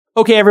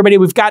Okay, everybody,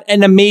 we've got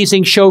an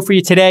amazing show for you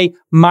today.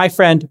 My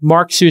friend,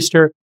 Mark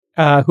Suster,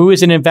 who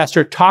is an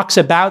investor, talks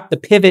about the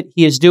pivot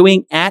he is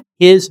doing at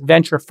his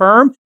venture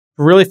firm.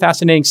 Really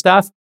fascinating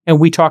stuff.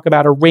 And we talk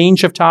about a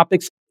range of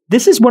topics.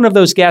 This is one of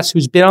those guests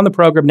who's been on the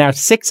program now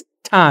 6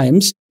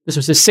 times. This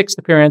was his 6th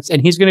appearance,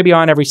 and he's going to be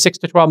on every 6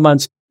 to 12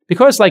 months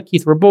because, like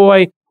Keith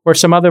Rabois or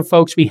some other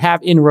folks we have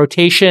in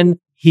rotation,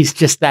 he's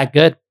just that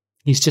good.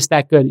 He's just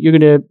that good. You're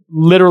going to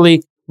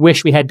literally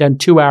wish we had done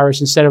 2 hours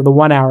instead of the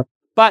 1 hour.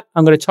 But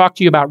I'm going to talk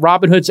to you about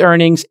Robinhood's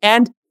earnings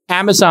and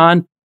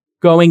Amazon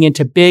going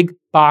into big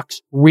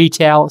box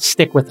retail.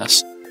 Stick with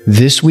us.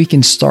 This Week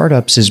in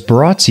Startups is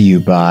brought to you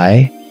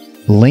by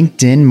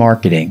LinkedIn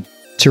Marketing.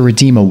 To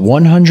redeem a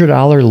 $100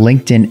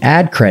 LinkedIn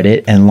ad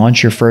credit and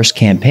launch your first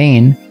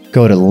campaign,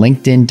 go to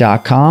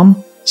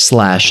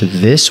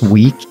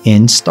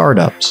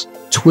linkedin.com/thisweekinstartups.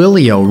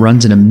 Twilio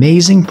runs an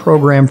amazing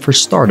program for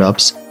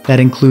startups that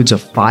includes a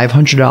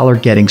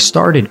 $500 getting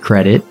started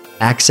credit,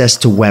 access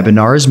to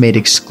webinars made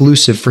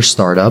exclusive for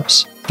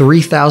startups,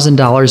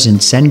 $3,000 in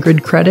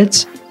SendGrid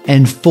credits,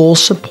 and full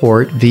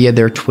support via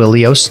their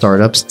Twilio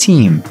Startups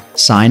team.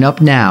 Sign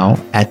up now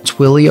at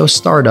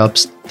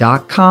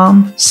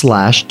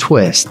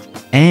twiliostartups.com/twist.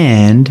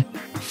 And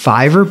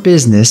Fiverr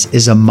Business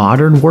is a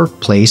modern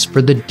workplace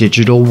for the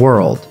digital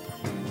world.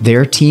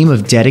 Their team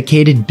of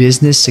dedicated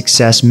business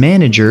success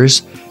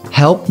managers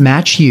help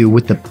match you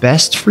with the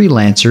best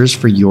freelancers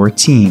for your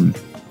team.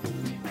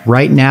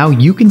 Right now,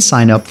 you can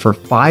sign up for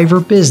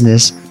Fiverr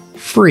Business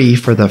free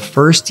for the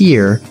first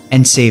year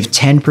and save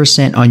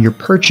 10% on your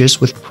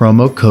purchase with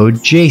promo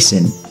code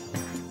JASON.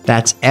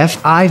 That's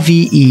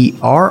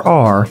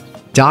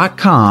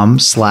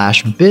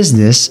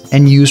Fiverr.com/business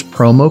and use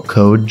promo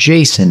code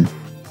JASON.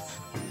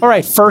 All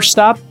right, first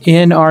up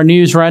in our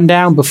news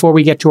rundown before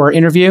we get to our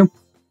interview,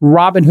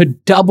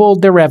 Robinhood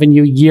doubled their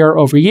revenue year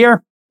over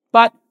year,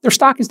 but their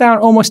stock is down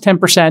almost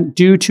 10%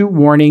 due to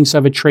warnings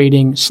of a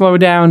trading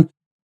slowdown.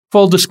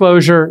 Full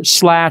disclosure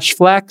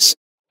 /flex,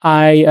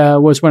 I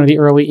was one of the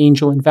early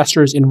angel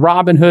investors in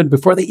Robinhood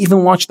before they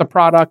even launched the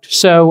product.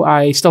 So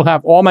I still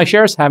have all my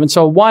shares, haven't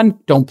sold one,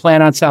 don't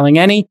plan on selling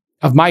any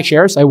of my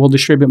shares. I will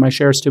distribute my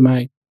shares to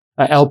my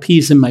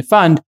LPs in my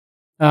fund,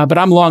 but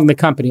I'm long the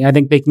company. I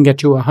think they can get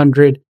to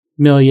 100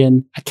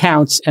 million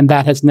accounts, and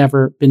that has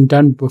never been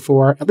done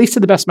before, at least to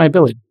the best of my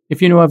ability.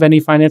 If you know of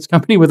any finance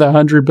company with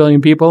 100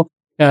 billion people,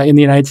 in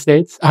the United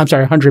States,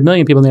 100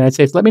 million people in the United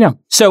States, let me know.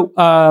 So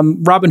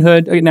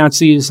Robinhood announced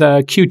these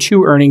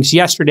Q2 earnings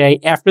yesterday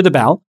after the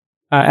bell,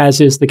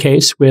 as is the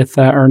case with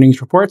earnings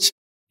reports.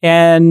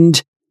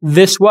 And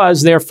this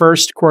was their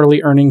first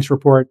quarterly earnings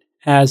report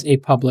as a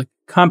public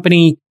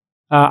company.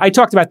 I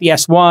talked about the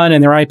S1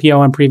 and their IPO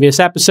on previous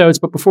episodes,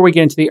 but before we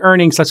get into the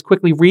earnings, let's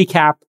quickly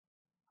recap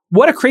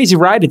what a crazy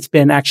ride it's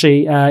been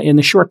actually in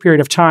the short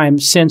period of time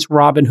since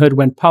Robinhood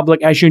went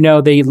public. As you know,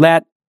 they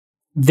let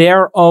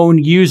their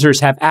own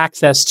users have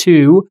access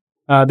to,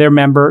 their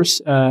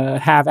members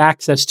have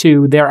access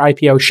to their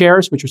IPO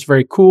shares, which was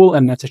very cool.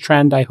 And that's a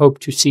trend I hope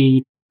to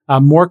see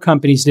more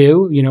companies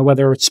do,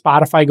 whether it's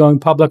Spotify going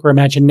public or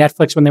imagine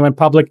Netflix when they went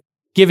public,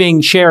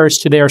 giving shares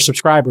to their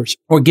subscribers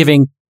or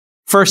giving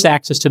first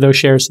access to those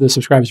shares to the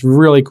subscribers.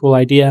 Really cool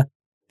idea.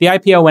 The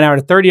IPO went out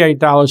at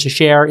 $38 a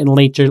share in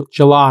late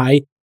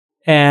July.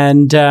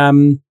 And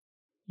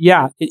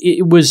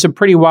it was a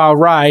pretty wild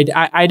ride.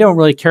 I don't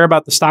really care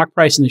about the stock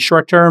price in the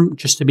short term,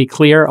 just to be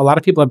clear. A lot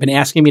of people have been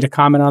asking me to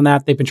comment on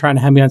that. They've been trying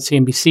to have me on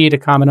CNBC to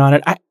comment on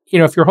it.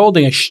 If you're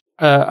holding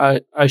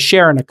a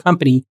share in a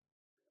company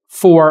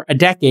for a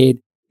decade,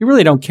 you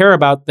really don't care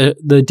about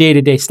the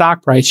day-to-day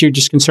stock price. You're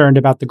just concerned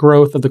about the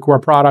growth of the core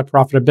product,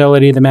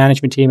 profitability, the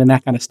management team, and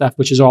that kind of stuff,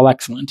 which is all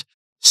excellent.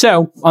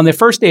 So on the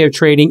first day of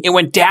trading, it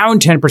went down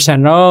 10%.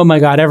 And oh my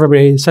God,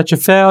 everybody is such a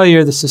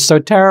failure. This is so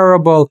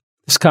terrible.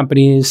 This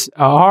company is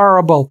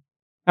horrible.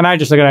 And I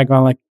just look at it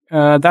going like,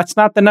 that's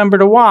not the number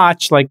to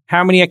watch. Like,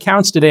 how many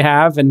accounts do they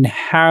have and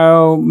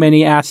how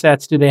many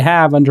assets do they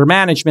have under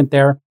management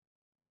there?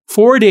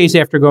 4 days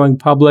after going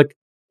public,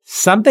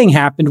 something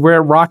happened where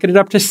it rocketed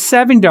up to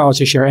 $7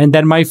 a share. And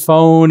then my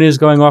phone is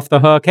going off the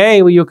hook.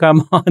 Hey, will you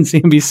come on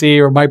CNBC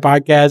or my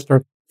podcast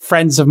or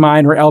friends of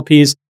mine or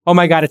LPs? Oh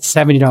my God, it's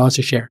 $70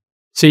 a share.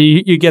 So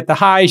you get the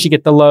highs, you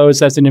get the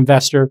lows as an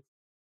investor.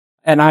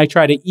 And I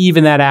try to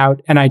even that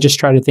out. And I just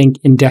try to think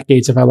in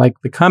decades if I like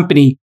the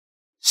company.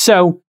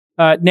 So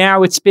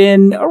now it's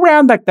been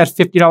around like that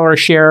 $50 a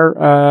share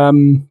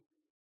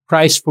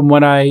price from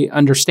what I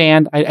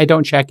understand. I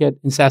don't check it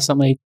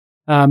incessantly.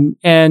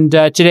 And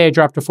today it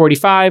dropped to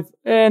 45,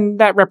 and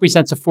that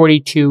represents a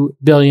 $42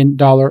 billion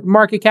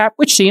market cap,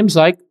 which seems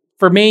like,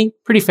 for me,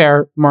 pretty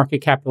fair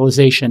market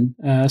capitalization.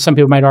 Some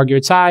people might argue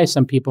it's high.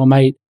 Some people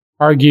might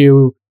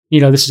argue,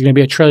 this is going to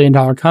be $1 trillion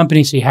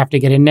company, so you have to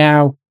get in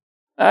now.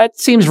 It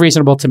seems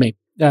reasonable to me.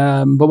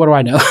 But what do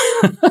I know?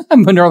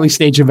 I'm an early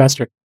stage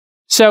investor.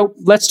 So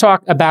let's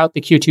talk about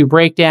the Q2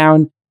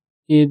 breakdown.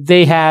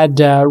 They had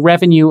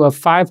revenue of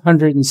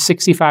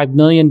 $565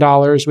 million,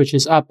 which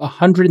is up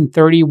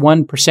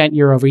 131%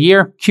 year over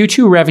year.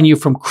 Q2 revenue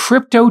from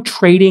crypto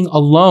trading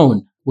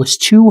alone was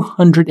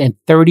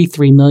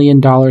 $233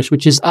 million,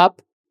 which is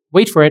up,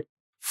 wait for it,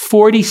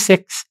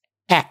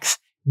 46x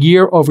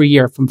year over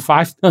year from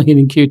 5 million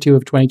in Q2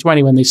 of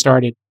 2020 when they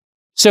started.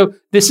 So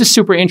this is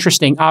super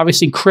interesting.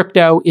 Obviously,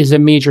 crypto is a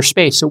major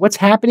space. So what's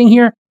happening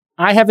here?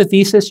 I have a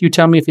thesis. You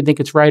tell me if you think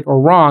it's right or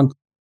wrong.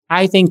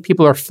 I think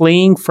people are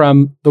fleeing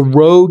from the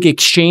rogue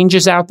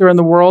exchanges out there in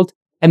the world,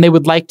 and they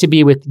would like to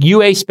be with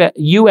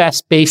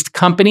US-based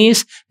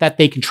companies that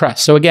they can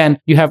trust. So again,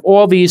 you have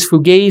all these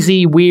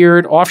fugazi,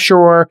 weird,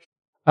 offshore,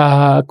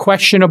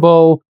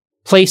 questionable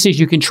places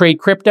you can trade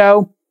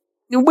crypto.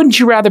 Wouldn't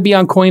you rather be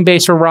on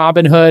Coinbase or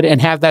Robinhood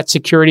and have that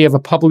security of a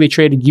publicly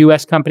traded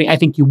US company? I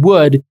think you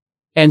would.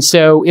 And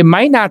so it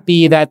might not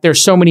be that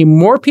there's so many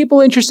more people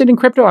interested in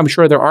crypto. I'm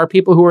sure there are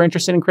people who are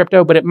interested in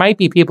crypto, but it might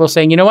be people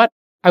saying, you know what?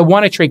 I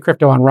want to trade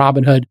crypto on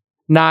Robinhood,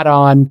 not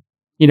on,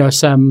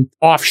 some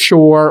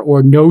offshore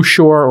or no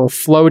shore or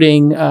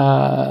floating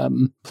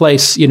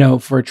place,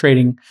 for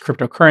trading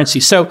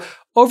cryptocurrency. So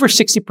over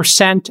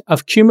 60%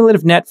 of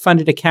cumulative net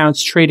funded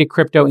accounts traded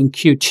crypto in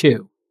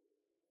Q2.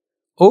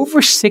 Over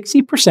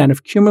 60%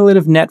 of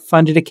cumulative net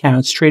funded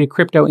accounts traded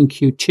crypto in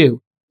Q2.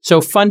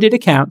 So funded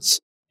accounts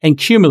and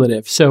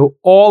cumulative. So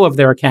all of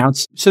their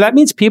accounts. So that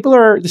means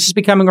this is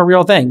becoming a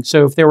real thing.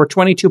 So if there were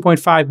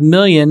 22.5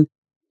 million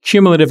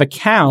cumulative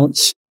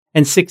accounts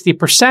and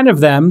 60% of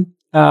them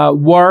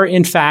were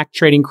in fact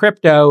trading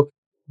crypto,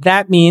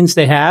 that means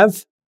they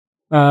have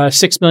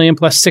 6 million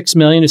plus 6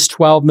 million is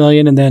 12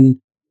 million. And then,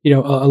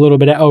 a little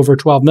bit over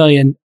 12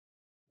 million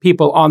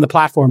people on the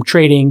platform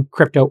trading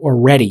crypto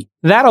already.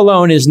 That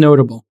alone is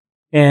notable.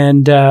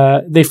 And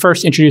they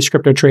first introduced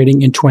crypto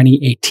trading in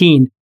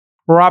 2018.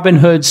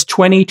 Robinhood's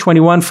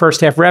 2021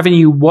 first half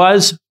revenue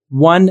was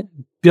 $1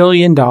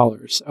 billion,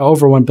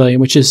 over $1 billion,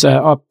 which is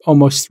up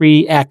almost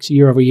 3x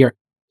year over year.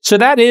 So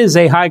that is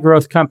a high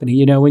growth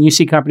company. When you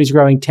see companies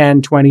growing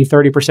 10, 20,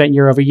 30%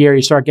 year over year,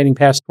 you start getting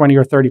past 20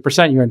 or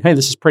 30%, you're going, hey,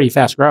 this is pretty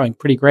fast growing,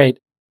 pretty great.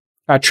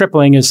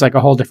 Tripling is like a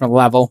whole different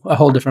level, a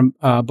whole different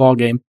ball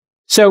game.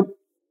 So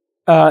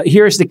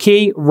here's the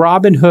key.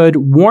 Robinhood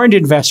warned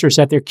investors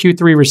that their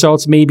Q3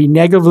 results may be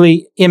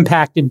negatively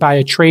impacted by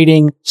a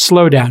trading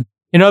slowdown.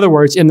 In other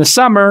words, in the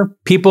summer,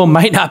 people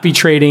might not be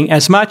trading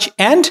as much.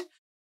 And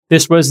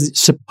this was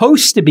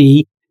supposed to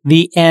be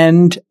the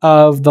end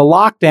of the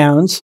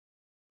lockdowns.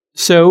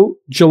 So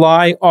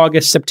July,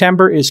 August,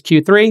 September is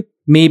Q3.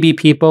 Maybe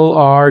people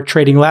are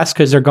trading less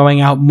because they're going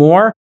out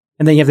more.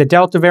 And then you have the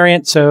Delta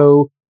variant.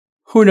 So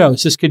who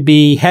knows? This could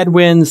be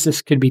headwinds.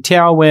 This could be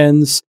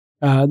tailwinds.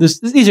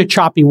 These are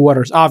choppy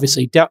waters.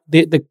 Obviously,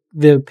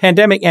 the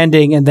pandemic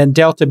ending and then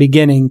Delta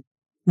beginning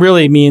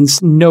really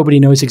means nobody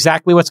knows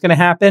exactly what's going to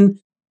happen,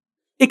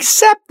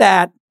 except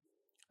that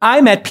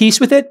I'm at peace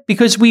with it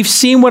because we've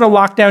seen what a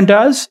lockdown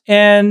does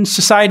and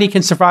society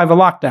can survive a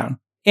lockdown.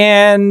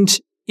 And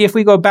if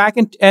we go back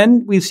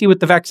and we see what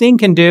the vaccine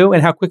can do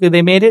and how quickly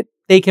they made it,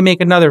 they can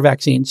make another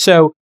vaccine.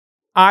 So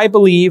I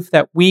believe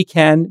that we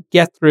can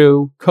get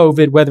through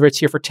COVID, whether it's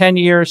here for 10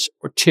 years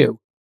or 2.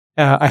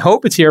 I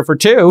hope it's here for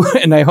 2,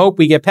 and I hope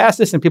we get past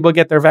this and people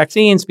get their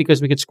vaccines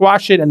because we could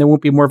squash it and there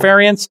won't be more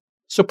variants.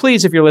 So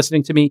please, if you're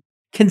listening to me,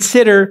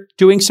 consider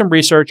doing some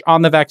research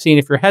on the vaccine.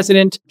 If you're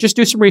hesitant, just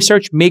do some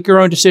research, make your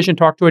own decision,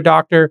 talk to a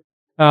doctor,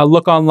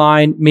 look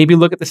online, maybe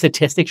look at the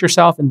statistics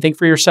yourself and think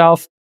for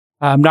yourself.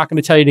 I'm not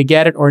going to tell you to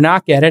get it or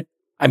not get it.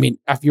 I mean,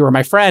 if you were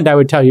my friend, I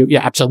would tell you,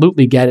 yeah,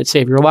 absolutely get it,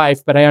 save your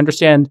life. But I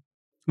understand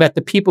that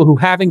the people who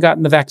haven't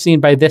gotten the vaccine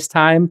by this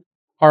time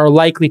are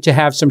likely to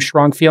have some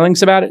strong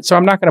feelings about it. So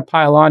I'm not going to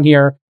pile on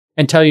here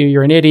and tell you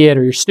you're an idiot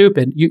or you're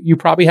stupid. You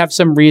probably have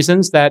some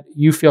reasons that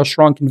you feel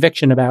strong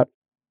conviction about.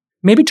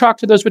 Maybe talk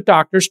to those with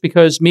doctors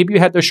because maybe you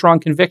had those strong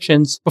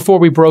convictions before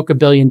we broke 1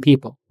 billion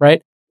people,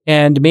 right?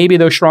 And maybe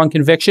those strong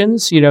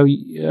convictions,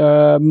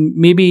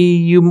 maybe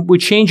you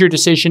would change your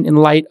decision in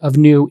light of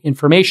new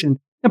information.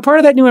 And part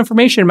of that new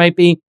information might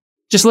be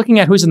just looking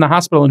at who's in the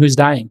hospital and who's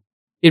dying.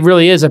 It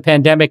really is a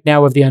pandemic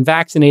now of the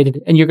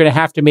unvaccinated, and you're going to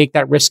have to make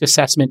that risk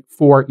assessment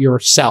for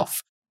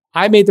yourself.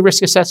 I made the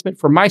risk assessment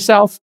for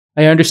myself.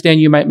 I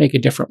understand you might make a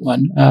different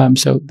one.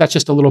 So that's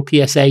just a little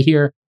PSA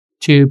here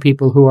to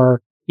people who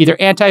are either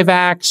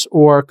anti-vax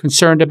or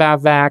concerned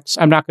about vax.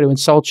 I'm not going to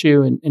insult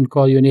you and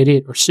call you an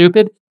idiot or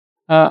stupid.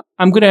 I'm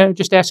going to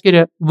just ask you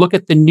to look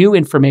at the new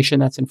information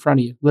that's in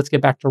front of you. Let's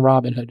get back to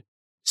Robinhood.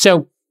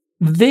 So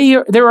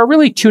there are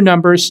really 2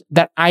 numbers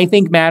that I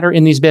think matter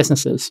in these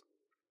businesses.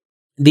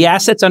 The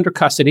assets under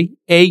custody,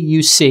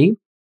 AUC.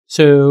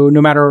 So no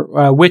matter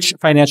which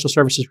financial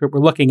services group we're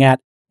looking at,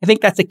 I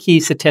think that's a key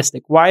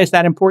statistic. Why is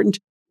that important?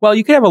 Well,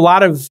 you could have a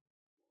lot of,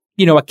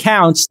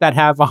 accounts that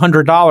have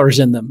 $100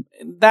 in them.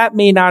 That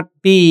may not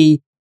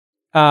be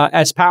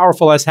as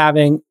powerful as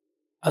having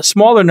a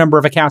smaller number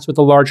of accounts with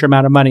a larger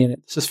amount of money in it.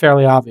 This is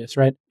fairly obvious,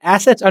 right?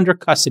 Assets under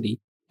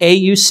custody,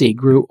 AUC,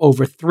 grew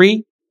over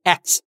 3x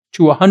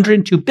to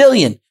 $102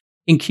 billion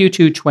in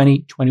Q2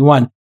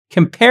 2021,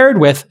 compared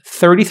with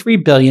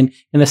 $33 billion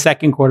in the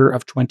second quarter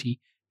of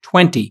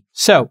 2020.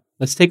 So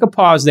let's take a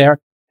pause there.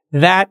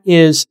 That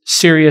is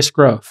serious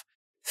growth.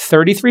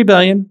 $33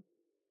 billion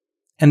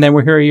And then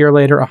we're here a year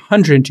later,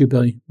 102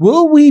 billion.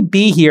 Will we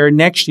be here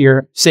next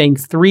year saying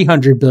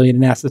 300 billion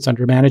in assets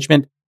under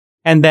management,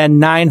 and then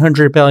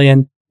 900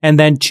 billion, and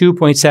then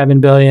 2.7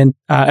 billion?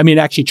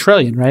 Actually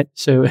trillion, right?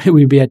 So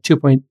we'd be at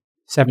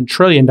 $2.7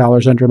 trillion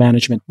under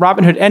management.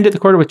 Robinhood ended the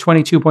quarter with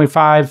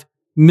 22.5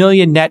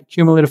 million net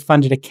cumulative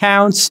funded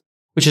accounts,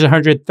 which is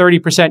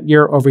 130%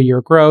 year over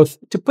year growth.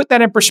 To put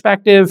that in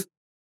perspective,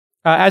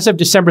 as of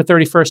December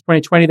 31st,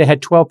 2020, they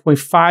had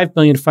 12.5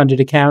 million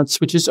funded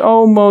accounts, which is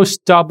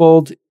almost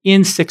doubled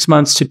in 6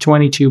 months to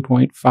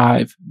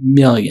 22.5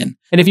 million.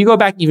 And if you go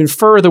back even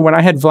further, when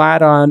I had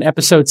Vlad on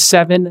episode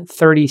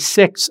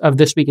 736 of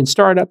This Week in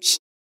Startups,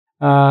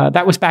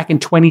 that was back in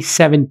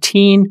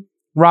 2017,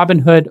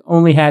 Robinhood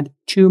only had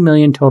 2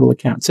 million total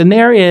accounts. And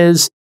there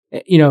is,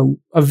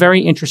 a very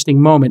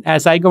interesting moment.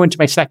 As I go into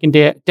my second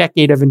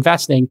decade of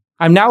investing,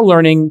 I'm now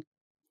learning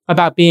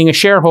about being a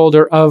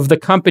shareholder of the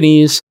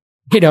companies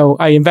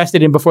I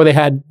invested in before they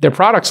had their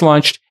products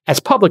launched as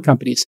public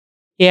companies.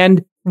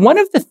 And one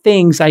of the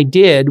things I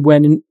did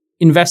when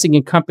investing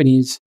in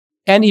companies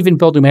and even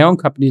building my own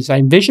companies, I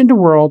envisioned a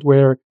world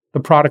where the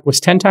product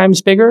was 10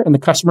 times bigger and the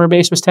customer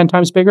base was 10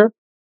 times bigger.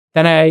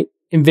 Then I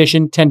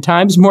envisioned 10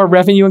 times more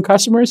revenue and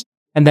customers,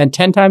 and then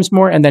 10 times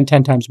more, and then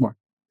 10 times more.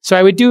 So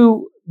I would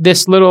do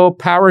this little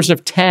powers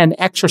of 10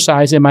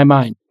 exercise in my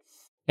mind.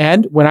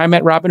 And when I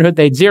met Robinhood,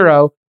 they had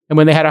 0. And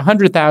when they had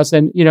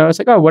 100,000, it's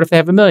like, oh, what if they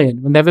have 1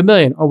 million? When they have 1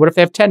 million, oh, what if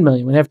they have 10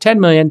 million? When they have 10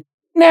 million,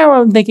 now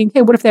I'm thinking,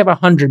 hey, what if they have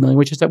 100 million?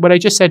 Which is what I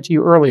just said to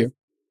you earlier.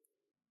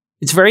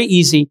 It's very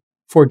easy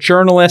for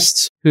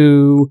journalists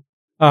who,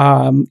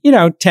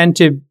 tend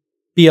to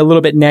be a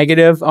little bit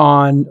negative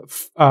on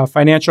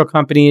financial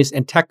companies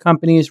and tech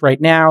companies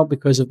right now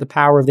because of the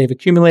power they've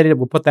accumulated.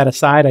 We'll put that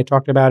aside. I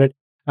talked about it,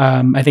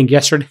 I think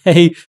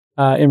yesterday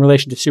in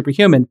relation to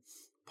Superhuman.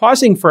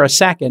 Pausing for a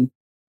second.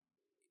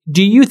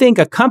 Do you think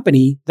a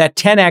company that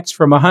 10x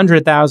from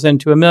 100,000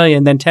 to 1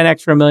 million, then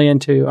 10x from 1 million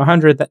to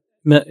 100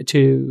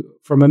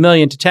 from 1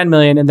 million to 10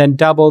 million, and then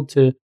doubled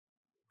to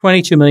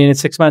 22 million in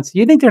 6 months, do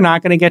you think they're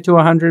not going to get to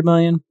 100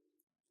 million?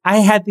 I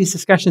had these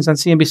discussions on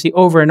CNBC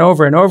over and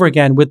over and over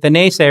again with the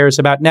naysayers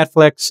about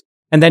Netflix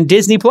and then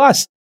Disney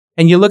Plus.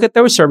 And you look at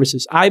those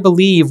services. I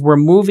believe we're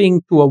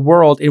moving to a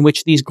world in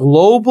which these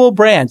global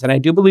brands, and I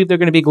do believe they're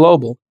going to be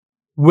global,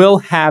 will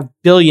have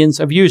billions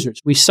of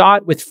users. We saw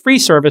it with free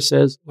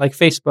services like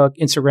Facebook,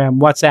 Instagram,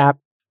 WhatsApp,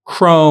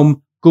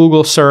 Chrome,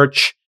 Google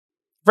Search.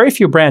 Very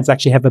few brands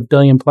actually have 1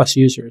 billion plus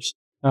users.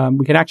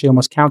 We can actually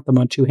almost count them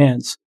on 2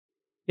 hands.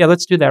 Yeah,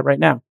 let's do that right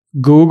now.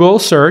 Google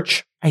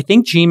Search. I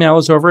think Gmail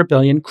is over 1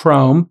 billion.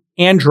 Chrome,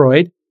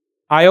 Android,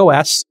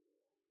 iOS,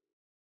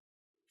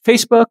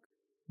 Facebook,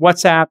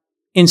 WhatsApp,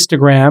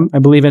 Instagram. I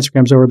believe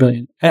Instagram's over 1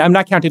 billion. I'm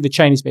not counting the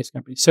Chinese-based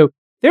companies. So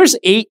there's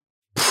 8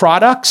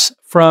 products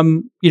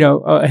from,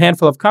 a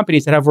handful of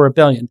companies that have over 1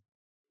 billion.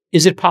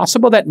 Is it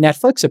possible that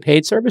Netflix, a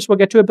paid service, will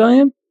get to 1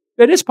 billion?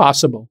 It is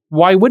possible.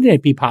 Why wouldn't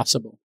it be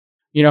possible?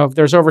 If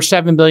there's over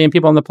 7 billion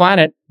people on the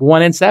planet,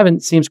 1 in 7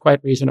 seems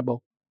quite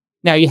reasonable.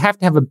 Now, you have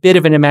to have a bit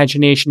of an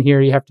imagination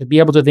here. You have to be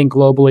able to think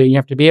globally. You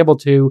have to be able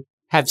to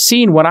have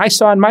seen what I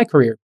saw in my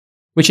career,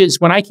 which is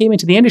when I came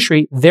into the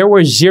industry, there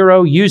were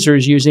 0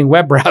 users using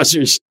web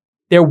browsers.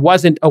 There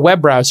wasn't a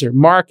web browser.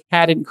 Mark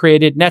hadn't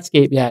created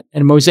Netscape yet,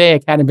 and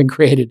Mosaic hadn't been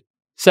created.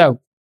 So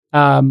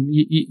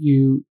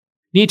you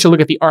need to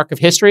look at the arc of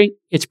history.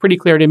 It's pretty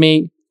clear to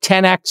me,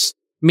 10x,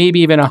 maybe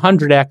even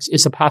 100x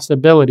is a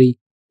possibility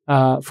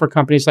for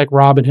companies like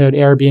Robinhood,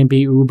 Airbnb,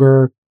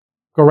 Uber,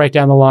 go right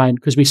down the line,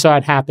 because we saw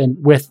it happen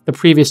with the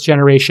previous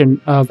generation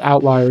of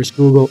outliers,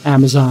 Google,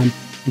 Amazon,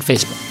 and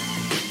Facebook.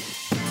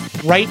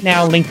 Right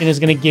now, LinkedIn is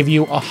going to give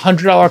you a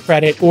 $100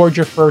 credit towards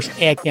your first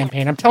ad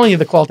campaign. I'm telling you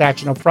the call to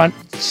action up front.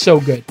 It's so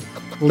good.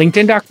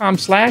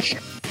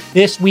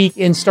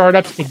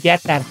 LinkedIn.com/thisweekinstartups to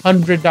get that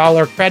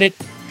 $100 credit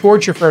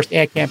towards your first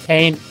ad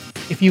campaign.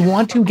 If you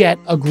want to get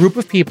a group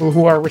of people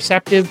who are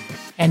receptive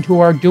and who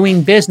are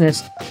doing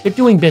business, they're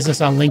doing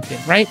business on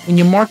LinkedIn, right? When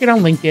you market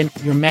on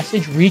LinkedIn, your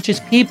message reaches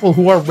people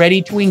who are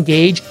ready to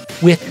engage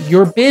with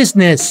your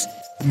business.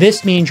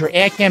 This means your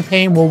ad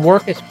campaign will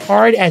work as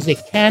hard as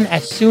it can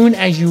as soon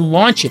as you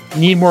launch it.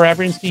 Need more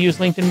evidence to use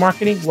LinkedIn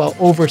marketing? Well,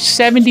 over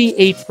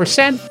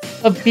 78%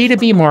 of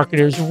B2B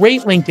marketers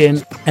rate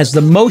LinkedIn as the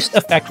most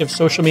effective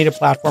social media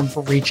platform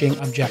for reaching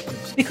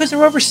objectives. Because there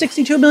are over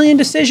 62 million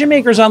decision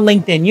makers on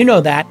LinkedIn. You know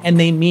that, and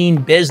they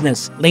mean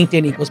business.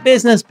 LinkedIn equals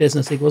business,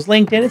 business equals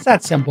LinkedIn. It's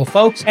that simple,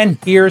 folks. And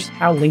here's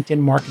how LinkedIn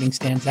marketing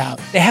stands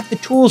out. They have the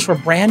tools for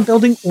brand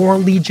building or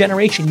lead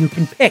generation. You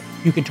can pick.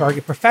 You can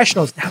target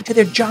professionals down to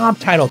their job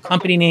title,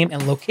 company name,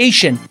 and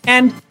location.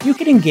 And you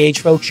can engage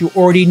folks you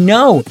already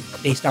know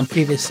based on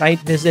previous site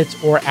visits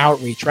or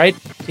outreach, right?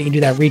 So you can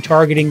do that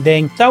retargeting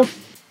thing. So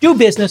do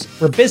business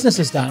where business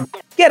is done.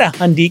 Get a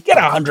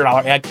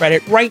 $100 ad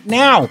credit right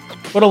now.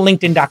 Go to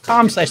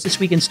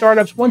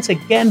linkedin.com/thisweekinstartups once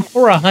again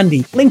for a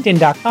 $100.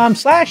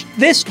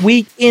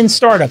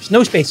 LinkedIn.com/thisweekinstartups.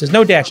 No spaces,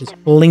 no dashes.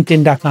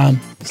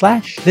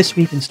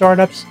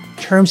 LinkedIn.com/thisweekinstartups.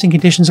 Terms and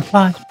conditions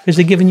apply because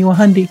they're giving you a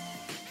 $100.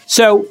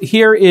 So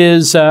here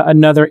is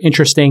another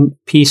interesting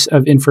piece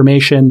of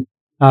information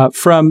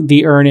from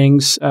the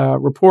earnings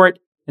report.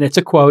 And it's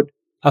a quote: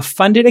 "A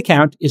funded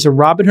account is a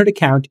Robinhood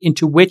account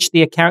into which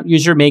the account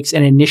user makes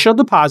an initial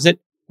deposit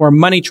or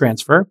money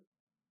transfer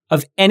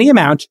of any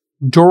amount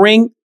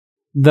during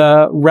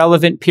the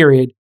relevant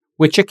period,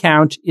 which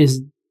account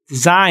is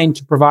designed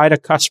to provide a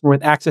customer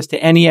with access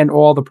to any and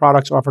all the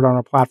products offered on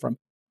our platform."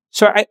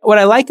 So what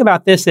I like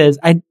about this is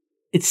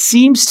it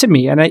seems to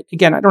me, and I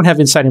don't have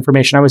inside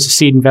information. I was a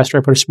seed investor.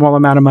 I put a small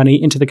amount of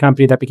money into the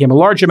company that became a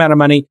large amount of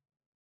money.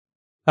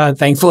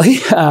 Thankfully,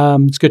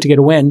 it's good to get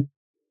a win.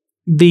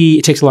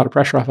 It takes a lot of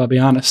pressure off, I'll be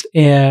honest,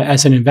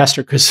 as an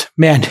investor, because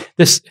man,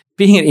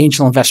 being an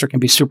angel investor can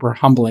be super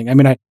humbling. I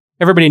mean,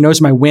 everybody knows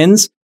my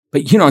wins,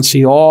 but you don't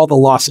see all the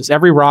losses.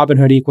 Every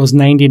Robinhood equals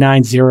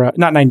 99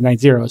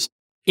 zeros,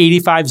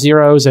 85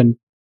 zeros and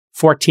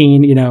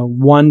 14,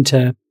 1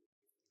 to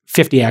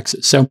 50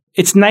 X's. So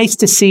it's nice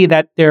to see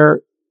that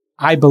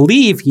I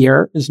believe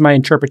here is my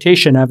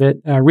interpretation of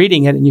it,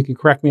 reading it, and you can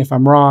correct me if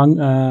I'm wrong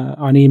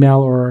on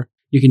email, or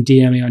you can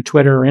DM me on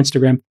Twitter or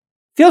Instagram.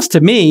 Feels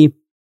to me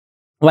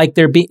like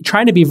they're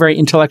trying to be very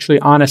intellectually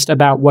honest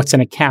about what's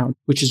an account,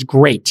 which is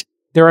great.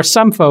 There are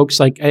some folks,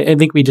 like I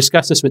think we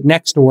discussed this with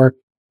Nextdoor,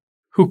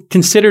 who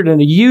considered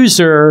a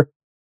user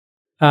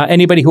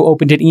anybody who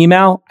opened an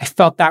email. I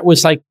felt that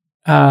was like,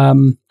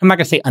 I'm not going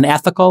to say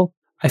unethical.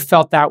 I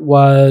felt that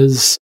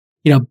was,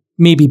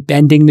 maybe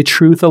bending the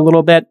truth a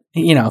little bit.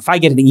 If I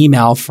get an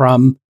email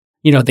from,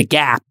 the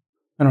Gap,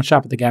 I don't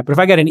shop at the Gap, but if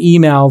I get an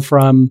email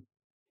from,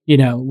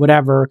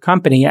 whatever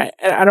company,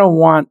 I don't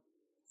want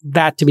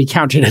that to be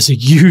counted as a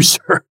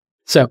user.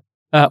 So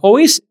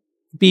always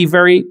be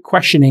very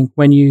questioning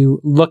when you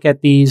look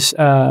at these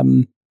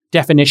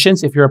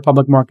definitions if you're a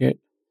public market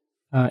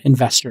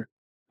investor.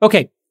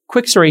 Okay,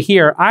 quick story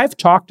here. I've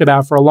talked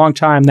about for a long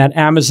time that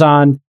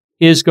Amazon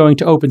is going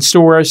to open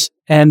stores,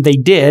 and they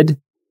did,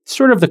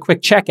 sort of the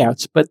quick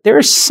checkouts. But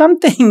there's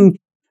something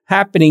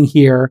happening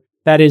here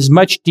that is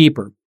much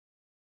deeper.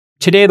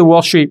 Today, the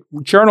Wall Street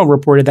Journal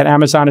reported that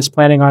Amazon is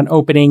planning on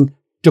opening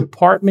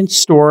department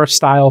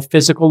store-style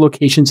physical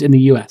locations in the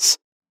U.S.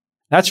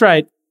 That's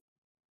right,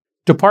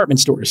 department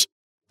stores.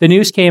 The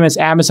news came as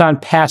Amazon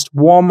passed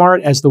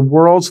Walmart as the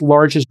world's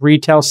largest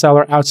retail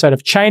seller outside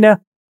of China,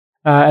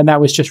 and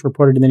that was just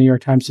reported in the New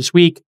York Times this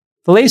week.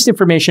 The latest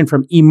information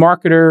from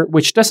eMarketer,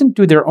 which doesn't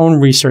do their own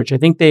research, I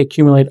think they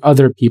accumulate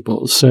other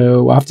people's,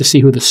 so we'll have to see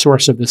who the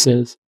source of this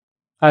is,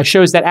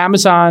 shows that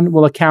Amazon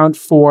will account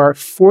for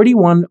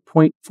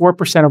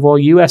 41.4% of all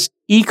U.S.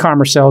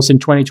 e-commerce sales in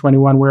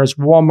 2021, whereas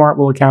Walmart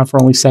will account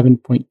for only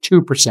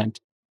 7.2%.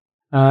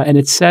 And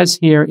it says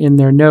here in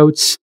their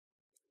notes,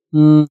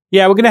 we're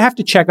going to have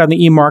to check on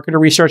the eMarketer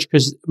research,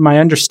 because my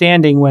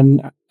understanding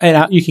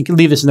you can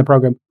leave this in the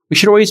program, we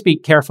should always be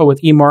careful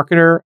with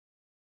eMarketer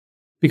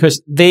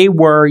because they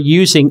were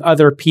using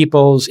other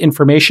people's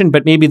information,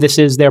 but maybe this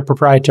is their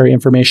proprietary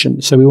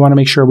information. So we want to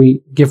make sure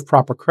we give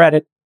proper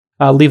credit.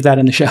 I'll leave that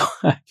in the show.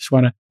 I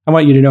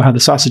want you to know how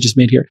the sausage is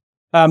made here.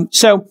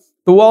 So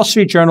the Wall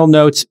Street Journal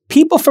notes,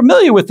 people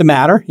familiar with the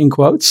matter, in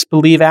quotes,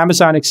 believe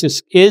Amazon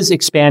is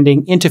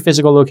expanding into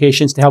physical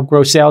locations to help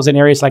grow sales in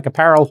areas like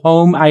apparel,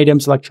 home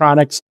items,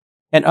 electronics,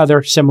 and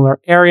other similar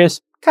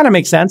areas. Kind of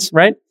makes sense,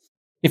 right?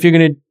 If you're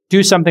going to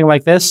do something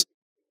like this,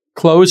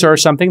 clothes are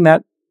something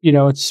that,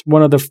 it's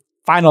one of the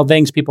final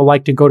things people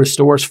like to go to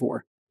stores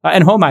for,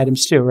 and home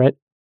items too, right?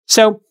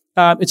 So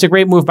it's a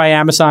great move by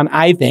Amazon,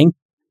 I think,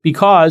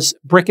 because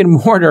brick and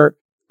mortar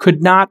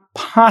could not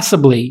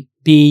possibly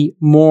be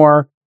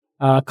more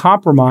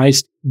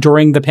compromised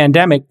during the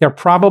pandemic. They're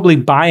probably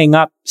buying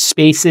up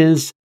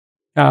spaces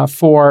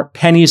for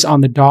pennies on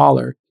the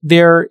dollar.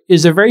 There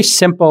is a very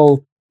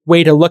simple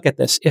way to look at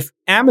this. If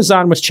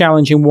Amazon was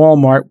challenging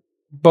Walmart,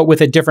 but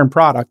with a different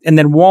product, and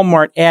then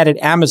Walmart added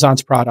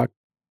Amazon's product,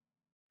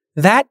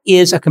 that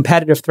is a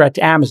competitive threat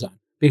to Amazon,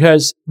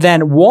 because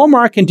then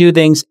Walmart can do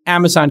things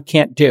Amazon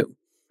can't do.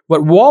 What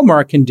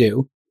Walmart can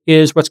do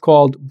is what's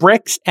called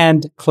bricks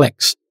and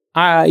clicks.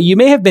 You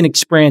may have been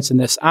experiencing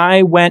this.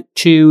 I went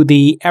to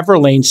the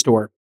Everlane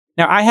store.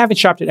 Now, I haven't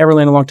shopped at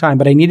Everlane in a long time,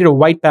 but I needed a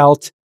white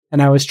belt,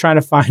 and I was trying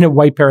to find a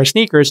white pair of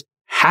sneakers.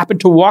 Happened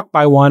to walk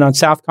by one on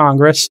South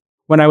Congress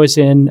when I was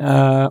in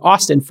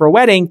Austin for a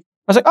wedding. I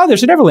was like, oh,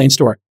 there's an Everlane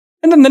store.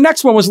 And then the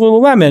next one was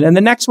Lululemon, and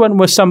the next one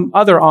was some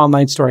other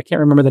online store. I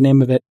can't remember the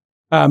name of it.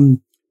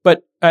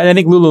 But I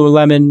think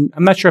Lululemon,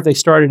 I'm not sure if they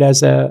started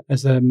as a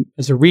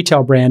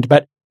retail brand,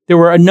 but there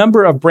were a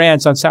number of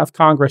brands on South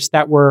Congress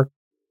that were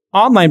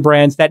online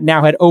brands that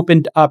now had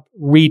opened up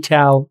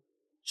retail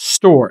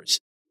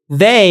stores.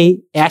 They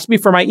asked me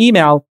for my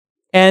email,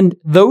 and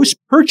those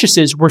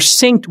purchases were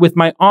synced with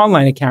my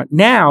online account.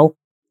 Now,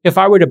 if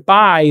I were to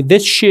buy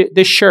this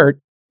shirt,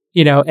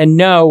 and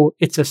know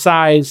it's a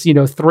size,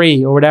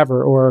 3 or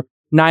whatever, or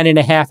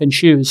 9.5 in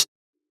shoes,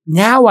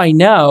 now I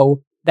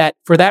know that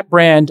for that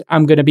brand,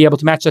 I'm going to be able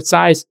to match that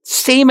size.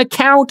 Same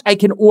account I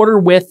can order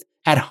with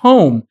at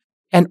home.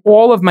 And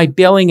all of my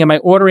billing and my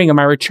ordering and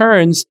my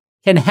returns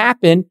can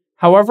happen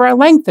however I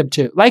like them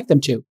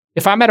to.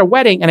 If I'm at a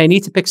wedding and I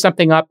need to pick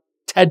something up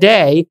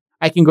today,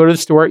 I can go to the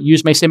store,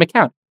 use my same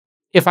account.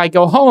 If I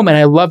go home and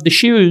I love the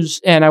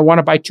shoes and I want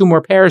to buy 2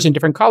 more pairs in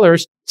different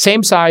colors,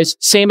 same size,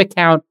 same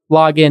account,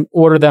 log in,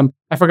 order them.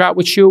 I forgot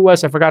which shoe it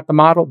was. I forgot the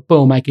model.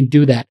 Boom, I can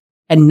do that.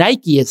 And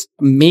Nike is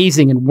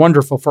amazing and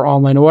wonderful for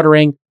online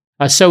ordering.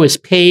 So is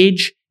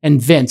Paige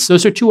and Vince.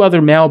 Those are 2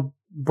 other male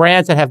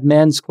brands that have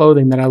men's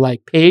clothing that I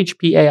like. Paige,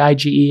 Paige. I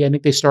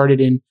think they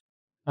started in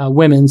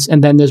women's.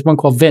 And then there's one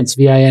called Vince,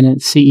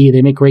 Vince.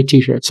 They make great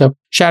t-shirts. So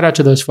shout out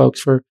to those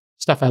folks for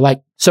stuff I like.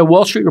 So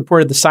Wall Street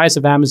reported the size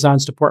of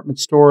Amazon's department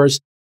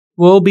stores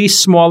will be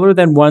smaller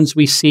than ones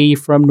we see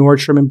from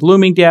Nordstrom and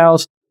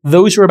Bloomingdale's.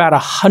 Those are about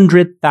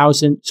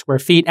 100,000 square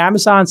feet.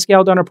 Amazon's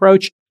scaled-down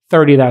approach,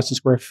 30,000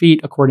 square feet,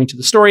 according to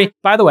the story.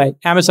 By the way,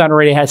 Amazon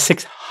already has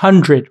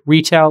 600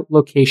 retail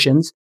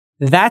locations.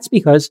 That's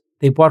because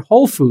they bought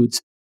Whole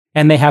Foods,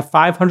 and they have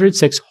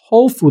 506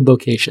 Whole Food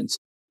locations.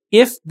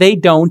 If they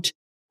don't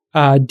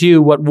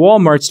do what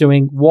Walmart's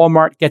doing,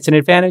 Walmart gets an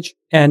advantage,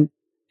 and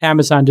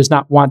Amazon does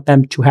not want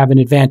them to have an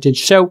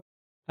advantage. So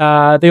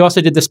they also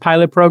did this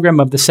pilot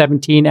program of the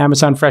 17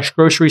 Amazon Fresh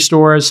grocery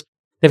stores.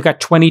 They've got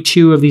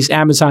 22 of these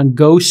Amazon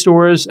Go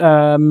stores,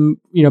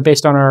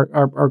 based on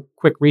our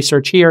quick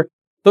research here.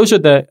 Those are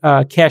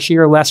the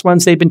cashier-less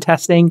ones they've been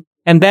testing.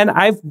 And then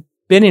I've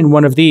been in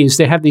one of these.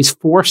 They have these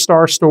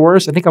 4-star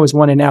stores. I think I was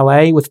one in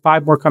LA with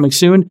 5 more coming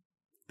soon.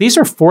 These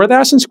are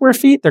 4,000 square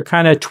feet. They're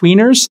kind of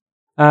tweeners.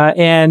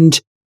 And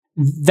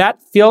that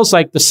feels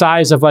like the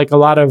size of like a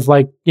lot of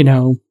like,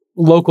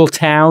 local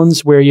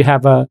towns where you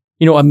have a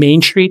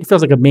main street. It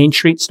feels like a main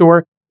street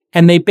store.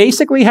 And they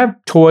basically have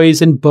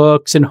toys and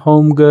books and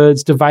home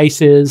goods,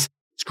 devices.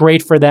 It's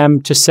great for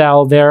them to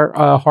sell their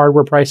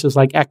hardware prices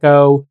like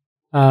Echo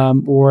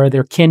or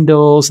their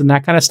Kindles and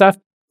that kind of stuff.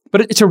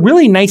 But it's a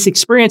really nice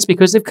experience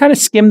because they've kind of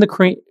skimmed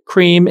the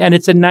cream and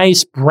it's a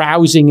nice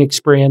browsing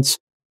experience.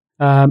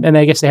 And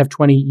I guess they have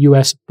 20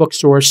 US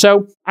bookstores.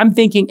 So I'm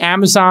thinking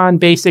Amazon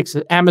Basics,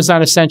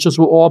 Amazon Essentials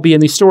will all be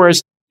in these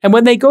stores. And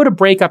when they go to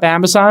break up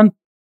Amazon,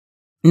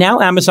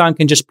 now Amazon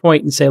can just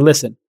point and say,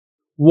 listen,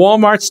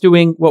 Walmart's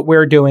doing what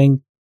we're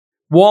doing.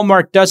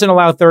 Walmart doesn't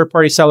allow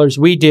third-party sellers.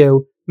 We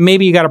do.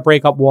 Maybe you got to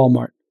break up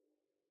Walmart,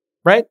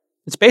 right?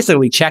 It's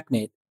basically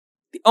checkmate.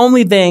 The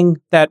only thing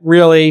that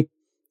really,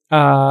 the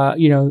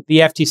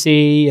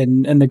FTC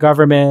and the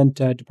government,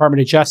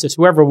 Department of Justice,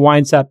 whoever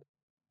winds up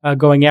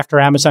going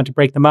after Amazon to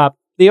break them up,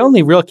 the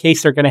only real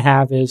case they're going to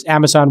have is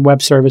Amazon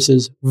Web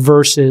Services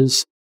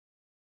versus,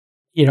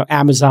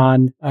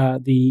 Amazon,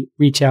 the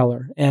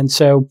retailer. And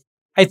so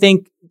I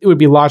think it would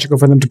be logical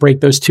for them to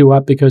break those 2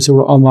 up because it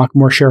will unlock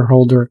more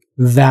shareholder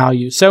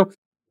value. So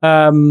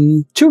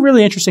 2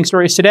 really interesting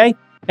stories today.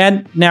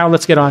 And now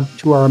let's get on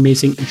to our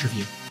amazing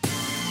interview.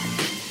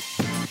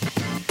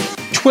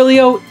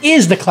 Twilio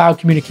is the cloud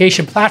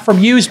communication platform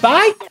used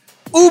by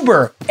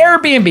Uber,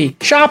 Airbnb,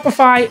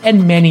 Shopify,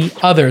 and many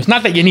others.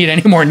 Not that you need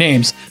any more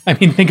names. I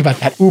mean, think about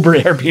that. Uber,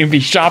 Airbnb,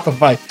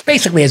 Shopify. It's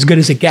basically as good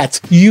as it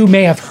gets. You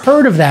may have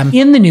heard of them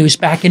in the news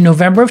back in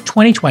November of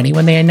 2020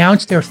 when they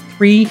announced their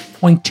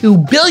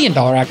 $3.2 billion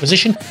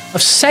acquisition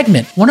of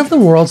Segment, one of the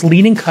world's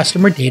leading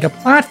customer data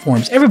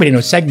platforms. Everybody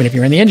knows Segment if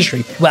you're in the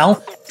industry.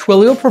 Well,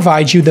 Twilio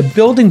provides you the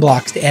building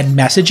blocks to add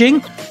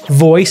messaging,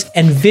 voice,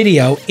 and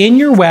video in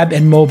your web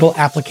and mobile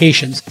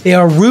applications. They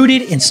are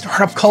rooted in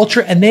startup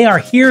culture and they are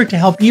here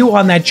to help you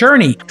on that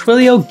journey.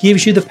 Twilio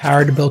gives you the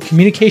power to build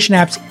communication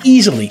apps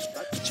easily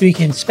so you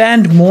can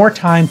spend more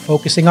time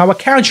focusing on what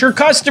counts, your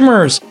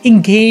customers.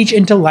 Engage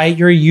and delight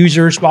your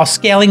users while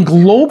scaling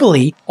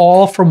globally,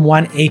 all from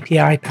one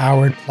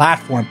API-powered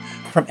platform.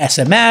 From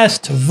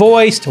SMS to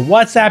voice to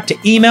WhatsApp to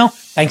email,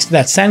 thanks to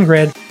that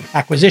SendGrid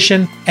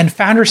acquisition. And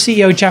founder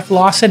CEO Jeff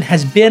Lawson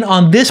has been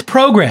on this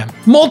program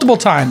multiple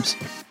times.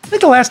 I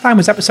think the last time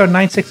was episode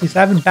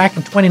 967 back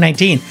in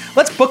 2019.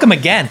 Let's book them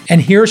again.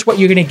 And here's what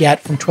you're going to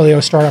get from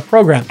Twilio's startup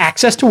program.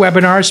 Access to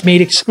webinars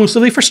made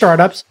exclusively for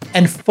startups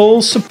and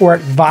full support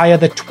via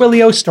the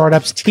Twilio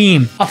Startups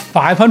team. A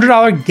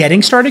 $500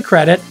 getting started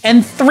credit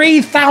and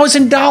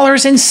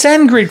 $3,000 in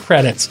SendGrid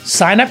credits.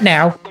 Sign up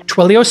now,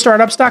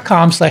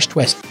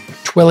 twiliostartups.com/twist.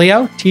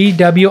 Twilio,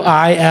 Twilio,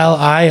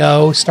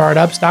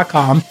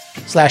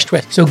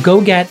 startups.com/twist. So go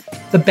get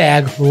the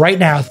bag right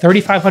now.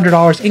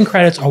 $3,500 in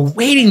credits are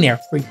waiting there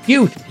for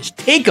you to just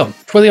take them.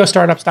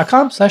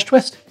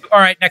 Twiliostartups.com/twist. All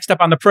right, next up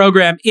on the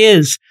program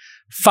is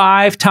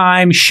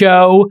 5-time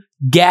show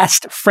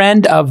guest,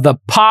 friend of the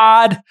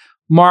pod,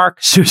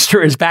 Mark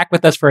Suster is back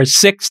with us for his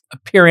 6th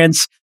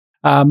appearance.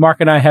 Mark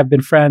and I have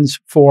been friends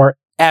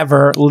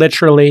forever,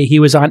 literally. He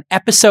was on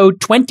episode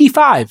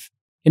 25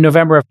 in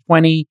November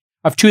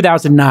of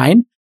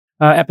 2009,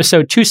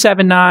 episode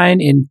 279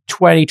 in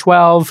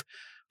 2012,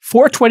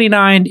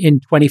 429 in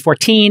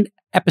 2014,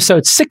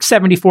 episode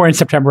 674 in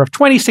September of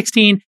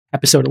 2016,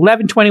 episode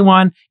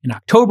 1121 in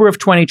October of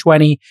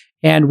 2020.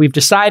 And we've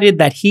decided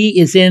that he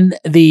is in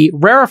the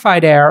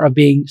rarefied air of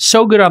being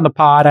so good on the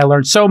pod. I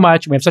learned so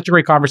much. And we have such a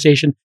great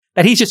conversation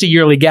that he's just a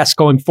yearly guest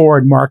going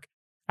forward, Mark.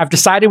 I've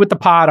decided with the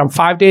pod, I'm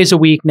 5 days a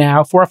week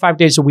now, 4 or 5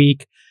 days a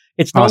week.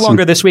 It's no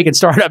longer This Week in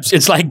Startups.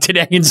 It's like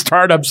Today in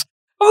Startups.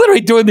 I'm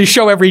literally doing this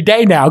show every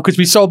day now because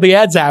we sold the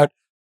ads out.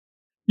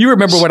 You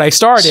remember when I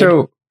started.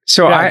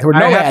 So I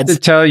have to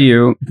tell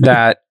you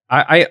that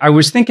I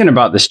was thinking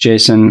about this,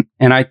 Jason,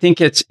 and I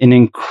think it's an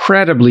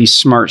incredibly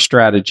smart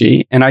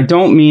strategy. And I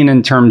don't mean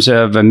in terms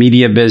of a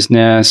media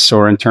business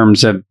or in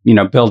terms of,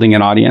 building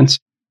an audience,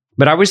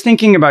 but I was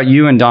thinking about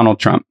you and Donald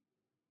Trump.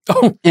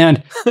 Oh,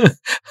 and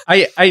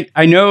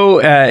I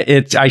know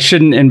I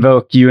shouldn't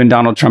invoke you and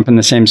Donald Trump in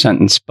the same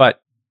sentence,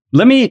 but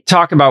let me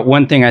talk about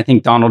one thing I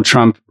think Donald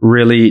Trump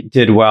really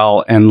did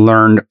well and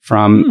learned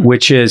from,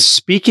 which is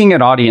speaking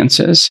at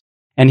audiences.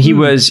 And he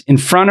was in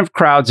front of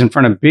crowds, in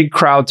front of big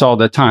crowds all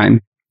the time.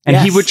 And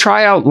he would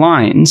try out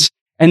lines,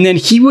 and then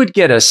he would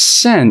get a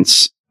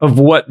sense of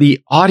what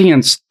the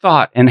audience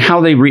thought and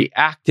how they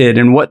reacted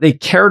and what they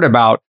cared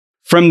about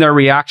from their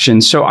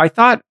reactions. So I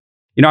thought,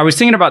 I was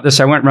thinking about this.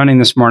 I went running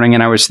this morning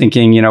and I was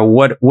thinking,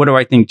 what do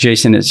I think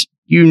Jason is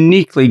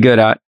uniquely good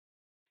at?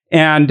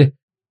 And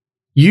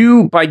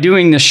you, by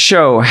doing this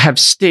show, have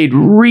stayed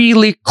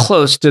really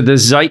close to the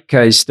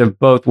zeitgeist of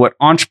both what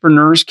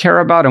entrepreneurs care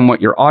about and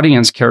what your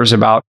audience cares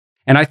about.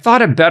 And I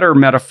thought a better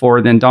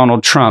metaphor than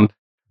Donald Trump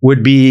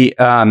would be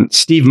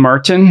Steve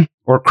Martin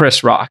or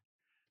Chris Rock.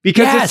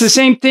 Because it's the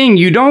same thing.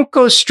 You don't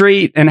go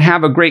straight and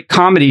have a great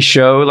comedy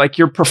show. Like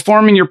you're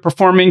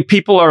performing.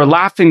 People are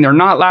laughing. They're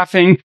not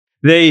laughing.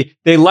 They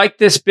like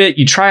this bit.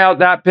 You try out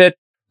that bit.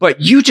 But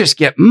you just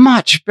get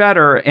much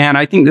better. And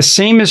I think the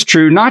same is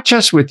true, not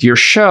just with your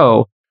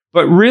show,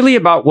 but really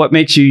about what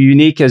makes you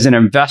unique as an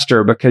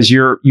investor, because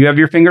you have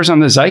your fingers on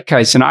the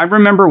zeitgeist. And I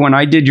remember when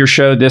I did your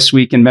show This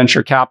Week in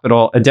Venture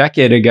Capital a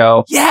decade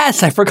ago.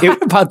 Yes, I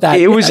forgot about that.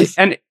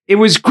 It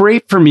was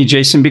great for me,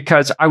 Jason,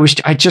 because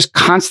I just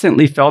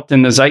constantly felt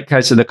in the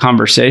zeitgeist of the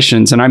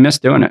conversations, and I miss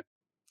doing it.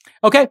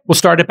 Okay, we'll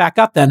start it back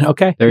up then.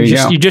 Okay, there you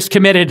go. You just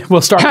committed. We'll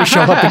start the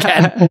show up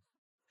again.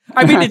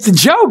 I mean, it's a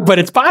joke, but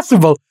it's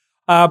possible.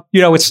 I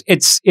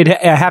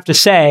have to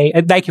say,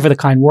 and thank you for the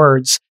kind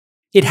words.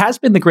 It has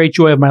been the great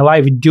joy of my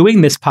life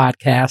doing this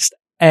podcast.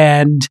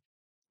 And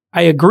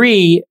I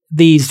agree,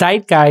 the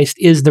zeitgeist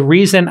is the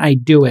reason I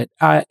do it.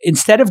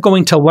 Instead of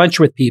going to lunch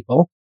with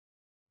people,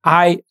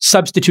 I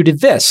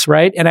substituted this,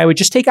 right? And I would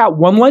just take out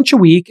one lunch a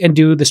week and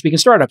do the Speak in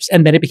Startups.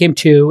 And then it became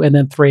 2 and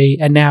then 3.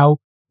 And now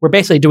we're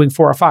basically doing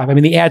 4 or 5. I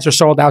mean, the ads are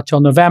sold out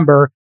till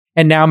November.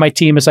 And now my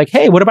team is like,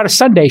 hey, what about a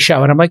Sunday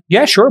show? And I'm like,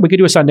 yeah, sure. We could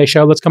do a Sunday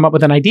show. Let's come up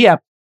with an idea.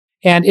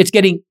 And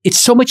it's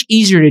so much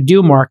easier to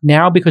do, Mark,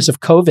 now because of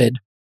COVID.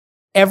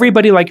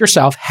 Everybody like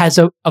yourself has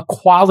a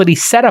quality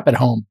setup at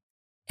home.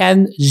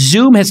 And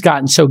Zoom has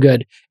gotten so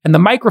good. And the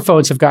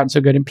microphones have gotten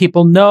so good. And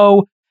people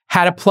know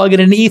how to plug in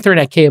an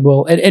Ethernet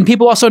cable. And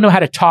people also know how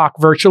to talk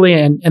virtually.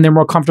 And they're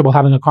more comfortable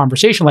having a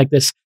conversation like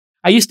this.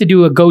 I used to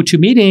do a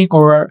GoToMeeting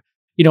or,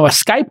 a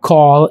Skype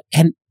call.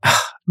 And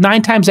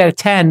 9 times out of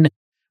 10,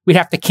 we'd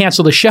have to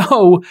cancel the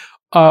show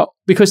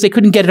because they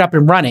couldn't get it up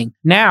and running.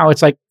 Now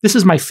it's like, this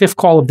is my 5th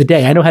call of the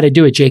day. I know how to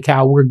do it,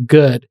 J-Cal. We're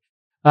good.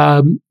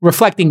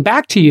 Reflecting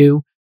back to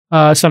you,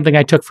 something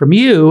I took from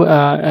you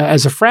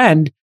as a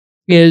friend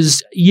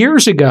is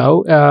years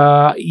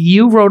ago,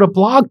 you wrote a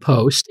blog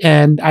post,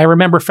 and I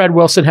remember Fred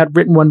Wilson had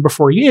written one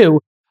before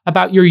you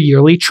about your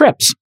yearly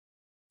trips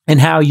and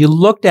how you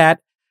looked at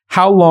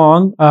how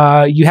long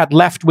you had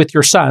left with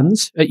your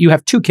sons. You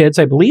have 2 kids,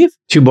 I believe.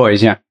 2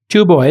 boys, yeah.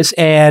 2 boys,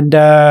 and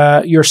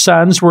your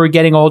sons were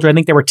getting older. I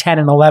think they were 10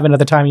 and 11 at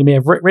the time you may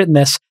have written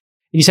this.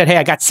 And you said, hey,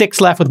 I got 6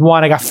 left with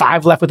one. I got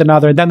 5 left with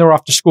another. And then they're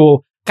off to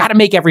school. Got to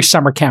make every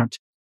summer count.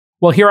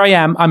 Well, here I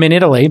am. I'm in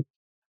Italy.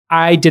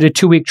 I did a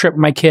 2-week trip with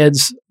my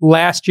kids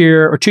last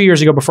year or 2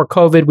 years ago before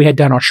COVID. We had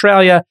done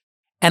Australia.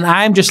 And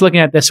I'm just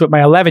looking at this with my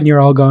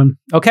 11-year-old going,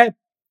 okay,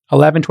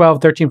 11,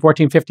 12, 13,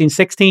 14, 15,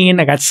 16.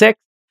 I got 6.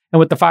 And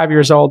with the 5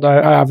 years old,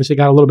 I obviously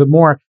got a little bit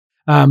more.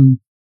 I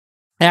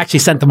actually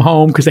sent them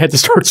home because they had to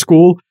start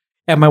school.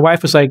 And my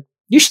wife was like,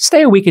 you should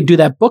stay a week and do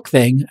that book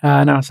thing.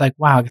 And I was like,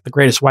 wow, I got the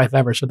greatest wife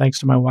ever. So thanks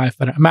to my wife.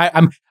 But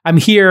I'm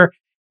here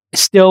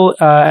still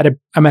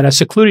I'm at a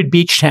secluded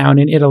beach town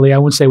in Italy. I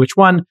won't say which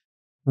one,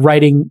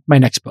 writing my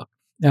next book.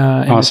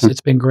 And awesome.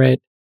 It's been great.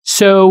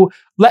 So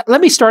let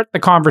me start the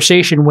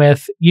conversation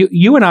with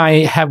you and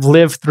I have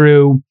lived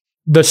through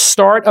the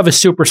start of a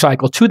super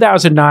cycle,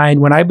 2009,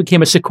 when I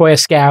became a Sequoia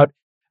Scout.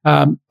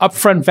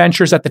 Upfront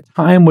Ventures at the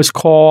time was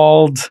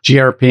called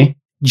GRP.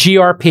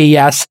 GRP,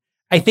 yes.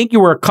 I think you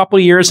were a couple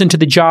of years into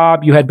the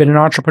job. You had been an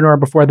entrepreneur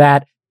before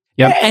that.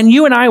 Yep. And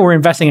you and I were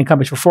investing in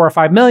companies for 4 or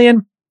 5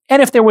 million.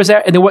 And if there was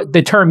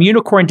the term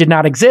unicorn did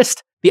not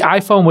exist, the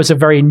iPhone was a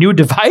very new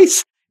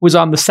device, was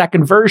on the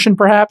second version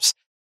perhaps.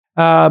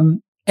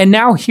 And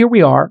now here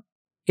we are.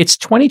 It's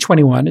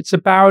 2021. It's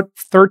about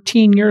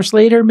 13 years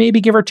later,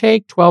 maybe give or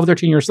take, 12,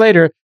 13 years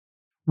later.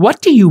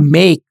 What do you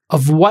make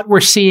of what we're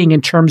seeing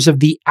in terms of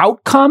the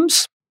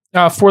outcomes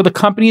for the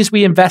companies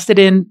we invested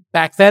in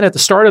back then at the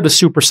start of the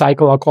super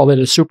cycle? I'll call it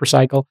a super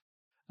cycle,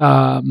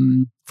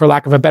 for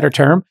lack of a better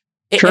term.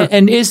 Sure.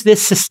 And is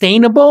this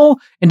sustainable?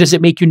 And does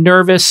it make you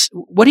nervous?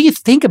 What do you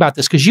think about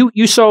this? Because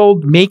you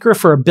sold Maker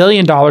for $1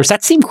 billion.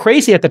 That seemed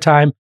crazy at the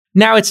time.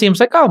 Now it seems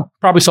like, oh,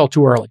 probably sold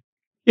too early.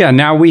 Yeah,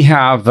 now we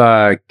have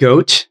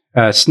GOAT,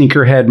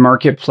 Sneakerhead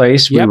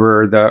Marketplace. Yep. We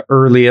were the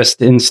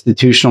earliest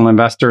institutional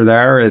investor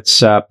there.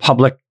 It's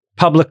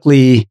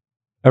publicly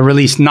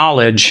released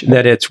knowledge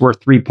that it's worth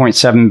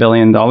 $3.7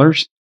 billion.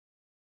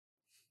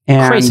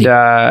 And Crazy.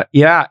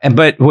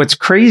 But what's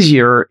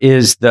crazier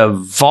is the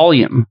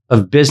volume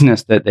of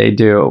business that they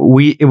do.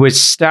 It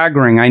was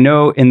staggering. I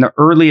know in the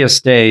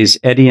earliest days,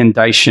 Eddie and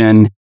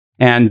Daishin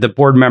and the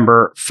board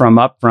member from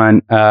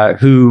Upfront,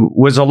 who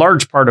was a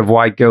large part of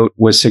why GOAT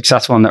was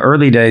successful in the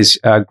early days,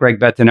 Greg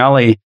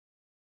Bettinelli,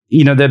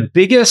 the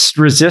biggest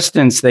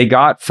resistance they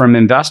got from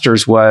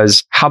investors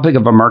was how big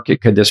of a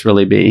market could this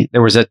really be?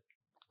 There was a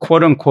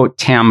quote unquote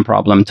TAM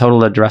problem,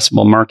 total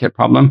addressable market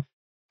problem.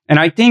 And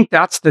I think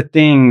that's the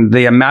thing,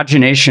 the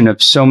imagination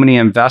of so many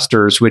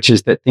investors, which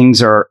is that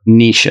things are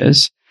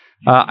niches.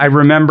 I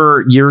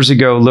remember years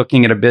ago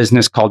looking at a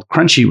business called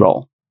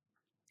Crunchyroll.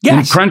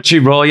 Yes. And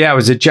Crunchyroll, it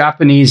was a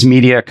Japanese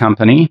media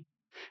company.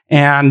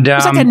 And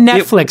it's like a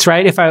Netflix,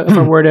 right? If I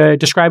were to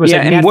describe it as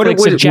like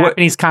Netflix of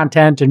Japanese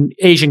content and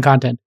Asian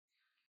content.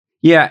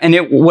 Yeah. And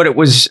what it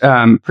was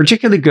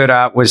particularly good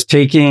at was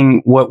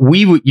taking what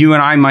you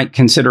and I might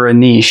consider a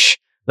niche,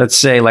 let's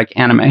say like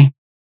anime.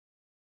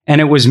 And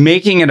it was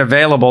making it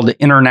available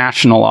to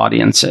international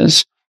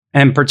audiences,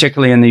 and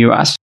particularly in the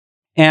US.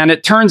 And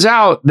it turns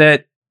out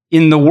that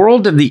in the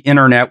world of the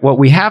internet, what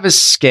we have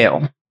is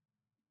scale.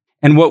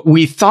 And what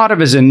we thought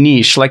of as a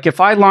niche, like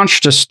if I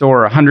launched a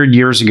store 100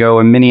 years ago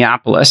in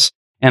Minneapolis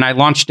and I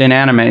launched an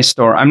anime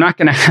store, I'm not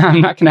going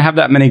to have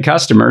that many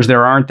customers.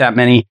 There aren't that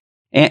many.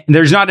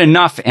 There's not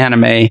enough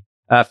anime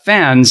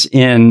fans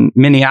in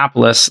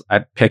Minneapolis. I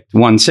picked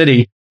one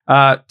city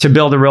to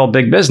build a real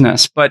big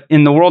business. But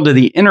in the world of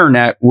the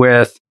internet,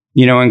 with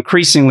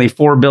increasingly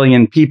 4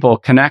 billion people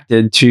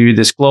connected to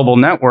this global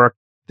network,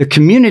 the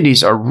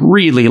communities are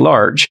really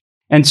large.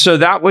 And so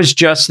that was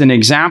just an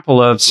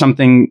example of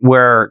something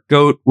where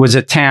GOAT was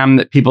a TAM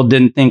that people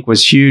didn't think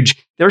was huge.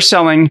 They're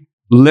selling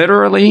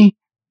literally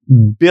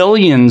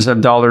billions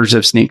of dollars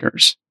of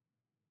sneakers.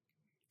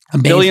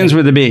 Amazing. Billions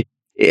with a B.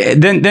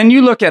 Then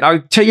you look at,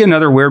 I'll tell you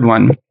another weird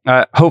one.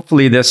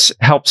 Hopefully this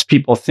helps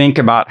people think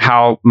about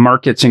how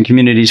markets and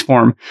communities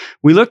form.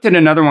 We looked at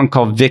another one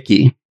called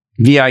Viki,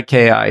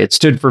 V-I-K-I. It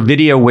stood for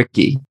Video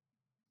Wiki.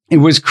 It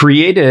was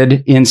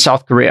created in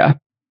South Korea.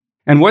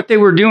 And what they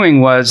were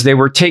doing was they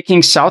were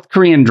taking South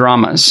Korean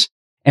dramas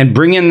and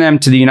bringing them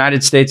to the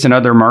United States and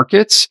other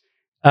markets.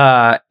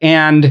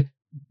 And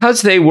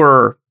because they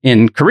were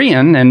in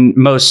Korean and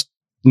most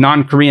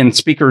non-Korean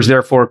speakers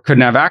therefore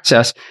couldn't have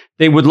access,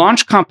 they would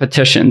launch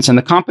competitions. And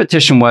the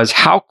competition was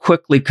how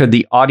quickly could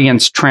the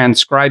audience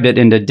transcribe it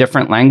into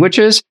different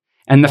languages.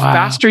 And the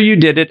faster you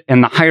did it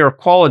and the higher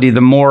quality,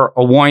 the more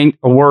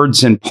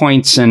awards and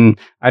points and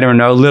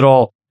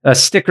little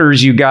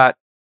stickers you got.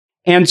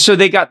 And so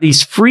they got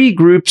these free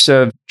groups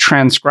of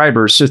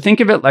transcribers. So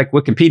think of it like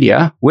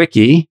Wikipedia,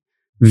 Wiki,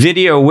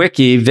 Video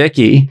Wiki,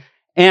 Viki.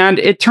 And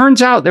it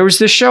turns out there was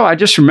this show, I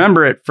just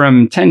remember it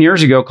from 10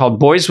 years ago,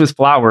 called Boys with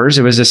Flowers.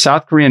 It was a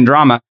South Korean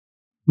drama.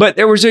 But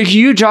there was a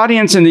huge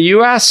audience in the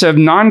US of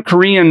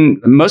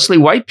non-Korean, mostly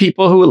white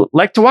people who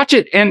like to watch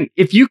it. And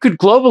if you could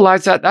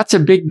globalize that, that's a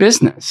big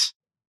business.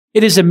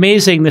 It is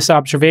amazing, this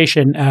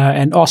observation.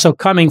 And also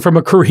coming from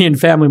a Korean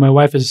family, my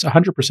wife is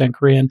 100%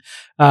 Korean.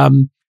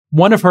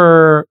 One of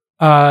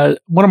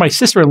my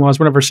sister-in-laws,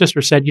 one of her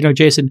sisters said,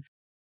 Jason,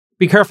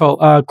 be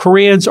careful.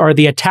 Koreans are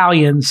the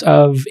Italians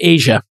of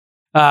Asia.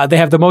 They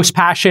have the most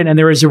passion, and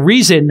there is a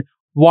reason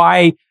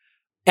why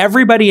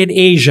everybody in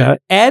Asia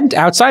and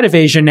outside of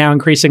Asia now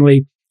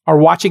increasingly are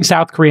watching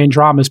South Korean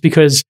dramas,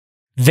 because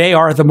they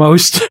are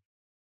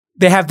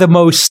they have the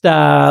most,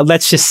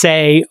 let's just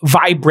say,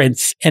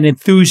 vibrance and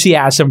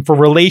enthusiasm for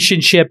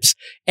relationships.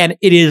 And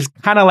it is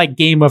kind of like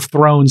Game of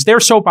Thrones. Their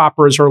soap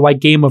operas are like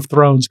Game of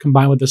Thrones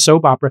combined with a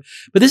soap opera.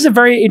 But this is a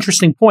very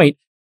interesting point.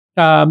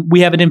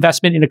 We have an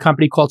investment in a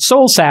company called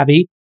Soul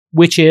Savvy,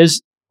 which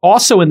is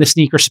also in the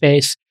sneaker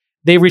space.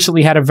 They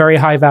recently had a very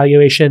high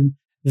valuation.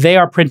 They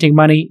are printing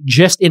money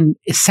just in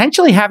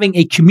essentially having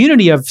a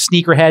community of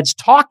sneakerheads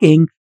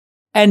talking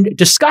and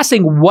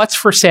discussing what's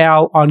for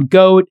sale on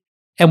GOAT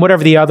and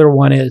whatever the other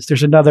one is.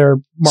 There's another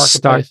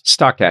marketplace.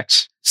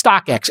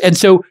 StockX. And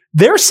so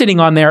they're sitting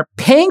on there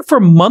paying for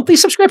monthly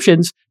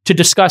subscriptions to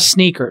discuss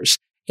sneakers.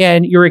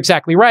 And you're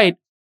exactly right.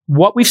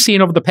 What we've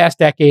seen over the past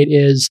decade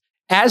is,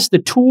 as the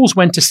tools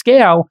went to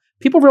scale,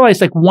 people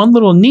realized like one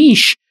little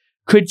niche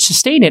could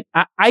sustain it.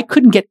 I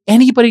couldn't get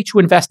anybody to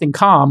invest in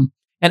Calm.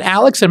 And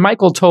Alex and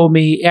Michael told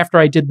me after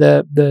I did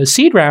the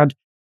seed round,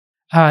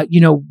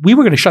 we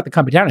were going to shut the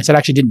company down. I said, I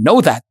actually didn't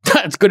know that.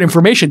 That's good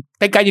information.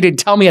 Thank God you didn't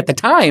tell me at the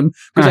time,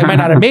 because I might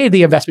not have made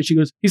the investment.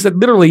 He said,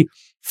 literally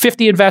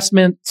 50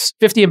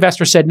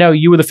 investors said no,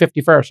 you were the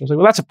 51st. I was like,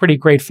 well, that's a pretty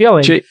great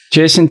feeling.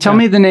 Jason, tell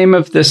me the name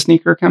of the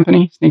sneakerhead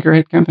company.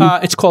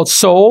 It's called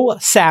Soul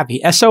Savvy,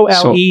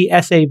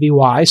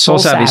 SOLESAVY. Soul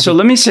Savvy. So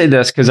let me say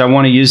this, because I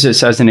want to use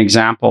this as an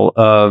example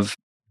of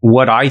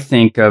what I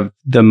think of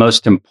the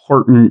most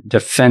important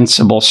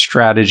defensible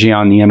strategy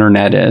on the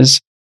internet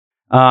is.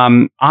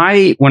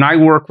 When I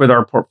work with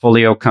our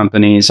portfolio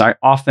companies, I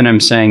often am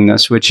saying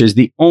this, which is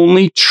the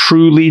only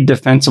truly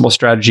defensible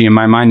strategy in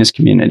my mind is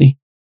community.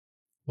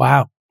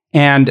 Wow.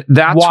 And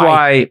that's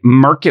why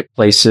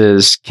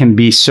marketplaces can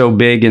be so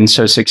big and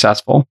so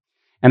successful.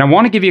 And I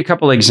want to give you a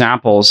couple of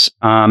examples.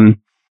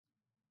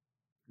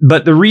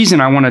 But the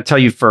reason I want to tell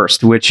you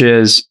first, which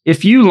is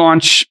if you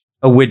launch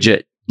a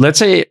widget, let's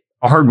say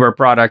a hardware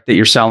product that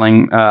you're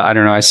selling, I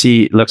don't know, I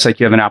see, it looks like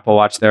you have an Apple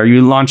Watch there.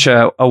 You launch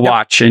a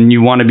watch and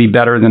you want to be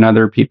better than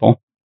other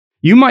people.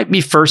 You might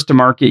be first to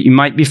market. You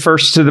might be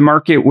first to the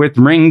market with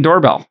Ring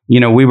doorbell.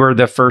 We were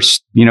the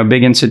first,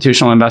 big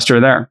institutional investor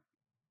there.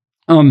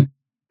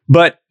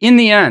 But in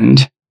the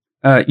end,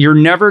 you're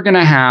never going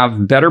to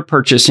have better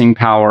purchasing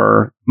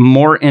power,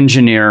 more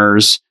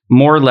engineers,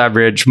 more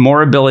leverage,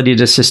 more ability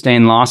to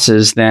sustain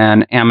losses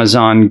than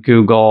Amazon,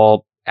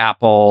 Google,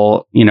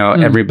 Apple,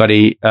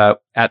 everybody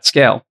at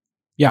scale.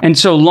 Yeah. And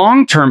so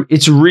long term,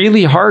 it's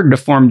really hard to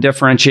form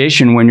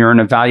differentiation when you're in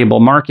a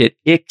valuable market,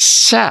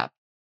 except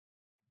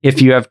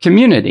if you have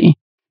community.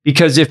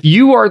 Because if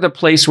you are the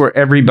place where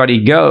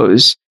everybody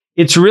goes,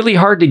 it's really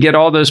hard to get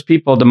all those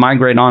people to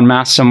migrate en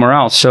masse somewhere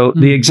else. So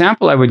the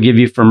example I would give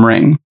you from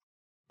Ring,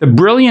 the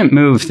brilliant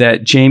move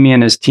that Jamie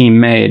and his team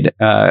made,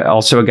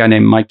 also a guy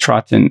named Mark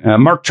Troughton,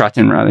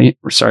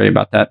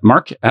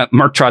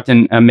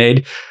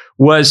 made,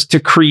 was to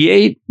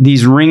create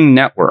these Ring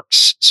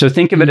networks. So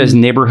think of it as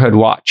neighborhood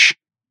watch.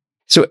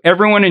 So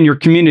everyone in your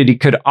community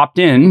could opt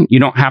in. You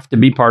don't have to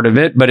be part of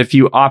it, but if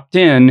you opt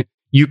in,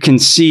 you can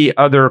see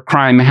other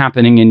crime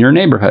happening in your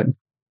neighborhood.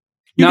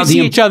 You can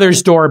see each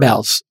other's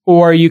doorbells,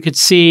 or you could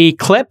see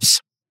clips.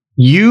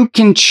 You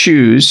can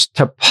choose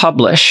to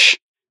publish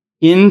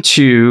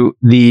into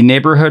the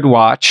neighborhood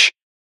watch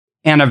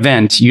an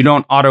event. You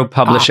don't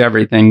auto-publish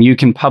everything. You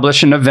can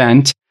publish an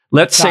event.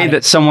 Let's say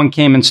that someone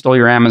came and stole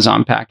your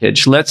Amazon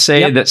package. Let's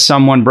say that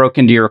someone broke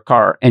into your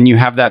car and you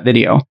have that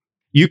video.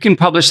 You can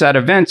publish that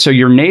event so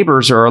your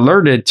neighbors are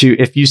alerted to,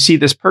 if you see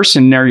this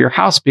person near your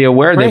house, be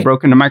aware they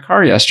broke into my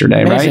car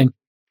yesterday, right?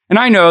 And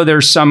I know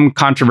there's some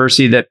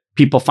controversy that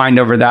people find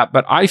over that,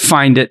 but I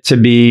find it to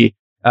be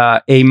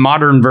a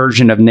modern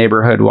version of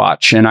Neighborhood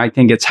Watch. And I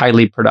think it's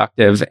highly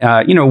productive,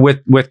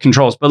 with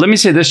controls. But let me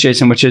say this,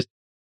 Jason, which is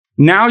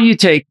now you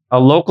take a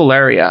local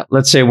area,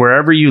 let's say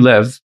wherever you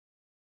live,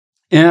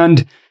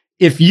 and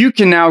if you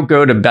can now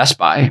go to Best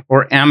Buy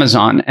or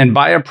Amazon and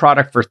buy a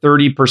product for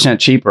 30%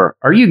 cheaper,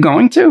 are you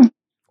going to?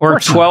 Or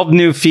 12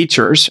 new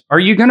features, are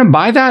you going to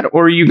buy that?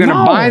 Or are you going to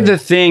buy the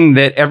thing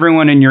that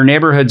everyone in your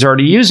neighborhood's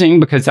already using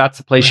because that's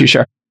the place you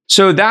share?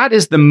 So that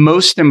is the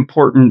most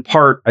important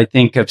part, I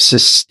think, of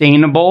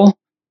sustainable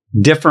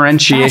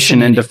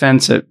differentiation and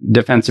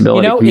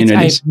defensibility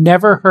communities. I've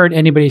never heard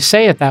anybody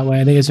say it that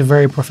way. I think it's a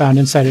very profound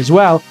insight as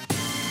well.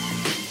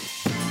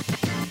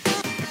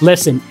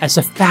 Listen, as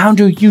a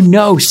founder,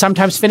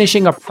 sometimes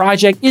finishing a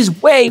project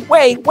is way,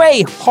 way,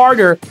 way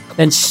harder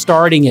than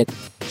starting it.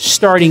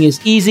 Starting is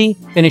easy,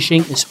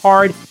 finishing is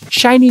hard.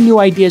 Shiny new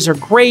ideas are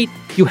great.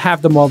 You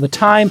have them all the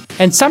time.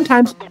 And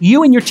sometimes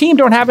you and your team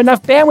don't have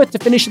enough bandwidth to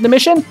finish the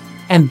mission.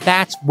 And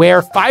that's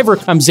where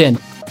Fiverr comes in.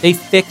 They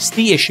fix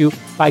the issue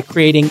by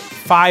creating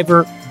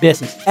Fiverr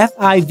Business.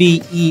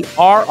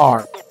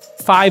 Fiverr.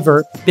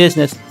 Fiverr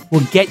Business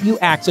will get you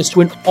access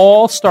to an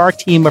all-star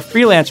team of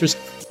freelancers,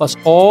 plus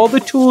all the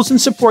tools and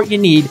support you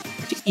need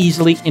to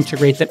easily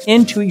integrate them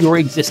into your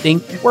existing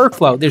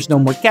workflow. There's no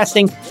more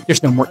guessing.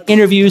 There's no more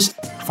interviews.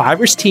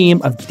 Fiverr's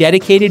team of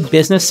dedicated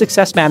business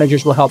success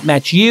managers will help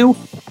match you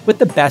with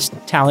the best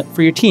talent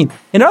for your team.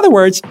 In other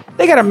words,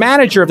 they got a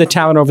manager of the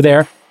talent over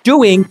there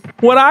doing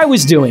what I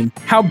was doing.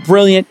 How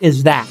brilliant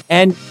is that?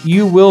 And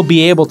you will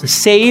be able to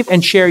save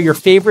and share your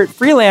favorite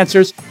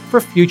freelancers for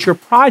future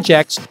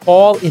projects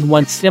all in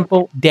one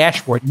simple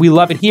dashboard. We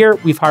love it here.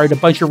 We've hired a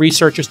bunch of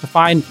researchers to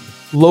find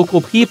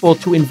local people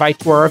to invite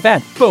to our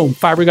event. Boom,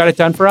 Fiverr got it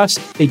done for us.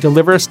 They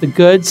deliver us the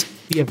goods.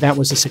 The event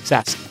was a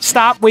success.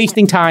 Stop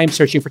wasting time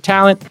searching for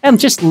talent and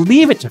just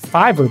leave it to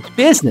Fiverr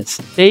Business.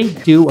 They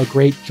do a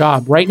great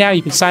job. Right now,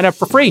 you can sign up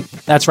for free.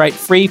 That's right,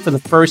 free for the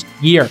first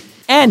year.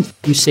 And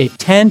you save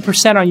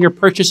 10% on your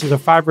purchases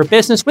of Fiverr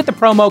Business with the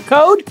promo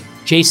code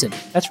Jason.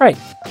 That's right.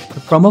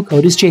 The promo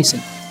code is Jason.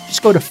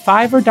 Just go to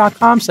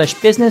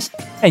fiverr.com/business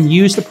and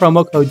use the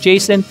promo code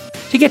Jason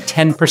to get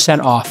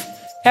 10% off.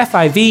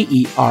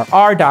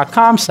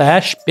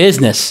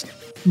 Fiverr.com/business.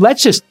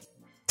 Let's just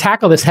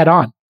tackle this head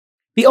on.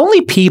 The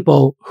only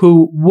people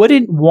who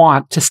wouldn't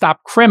want to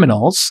stop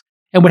criminals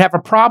and would have a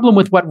problem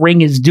with what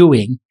Ring is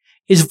doing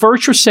is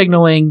virtue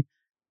signaling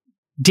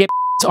dip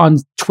on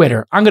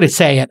Twitter. I'm going to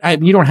say it.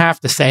 You don't have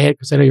to say it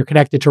because I know you're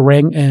connected to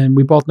Ring and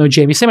we both know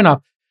Jamie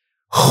Siminoff.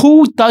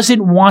 Who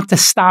doesn't want to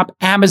stop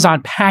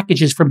Amazon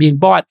packages from being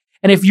bought?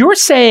 And if you're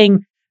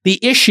saying the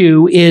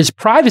issue is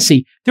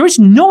privacy, there is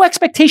no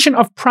expectation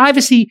of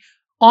privacy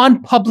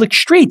on public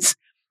streets.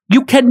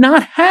 You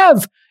cannot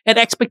have an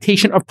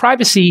expectation of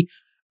privacy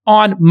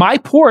on my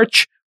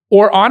porch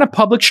or on a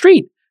public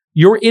street.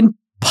 You're in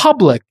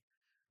public.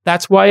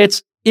 That's why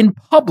it's in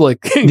public.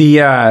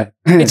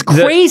 It's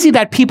crazy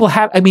that people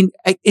have,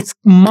 it's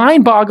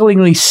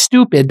mind-bogglingly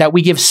stupid that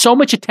we give so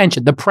much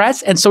attention, the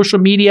press and social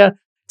media,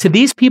 to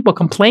these people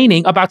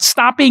complaining about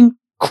stopping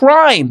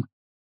crime.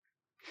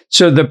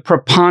 So the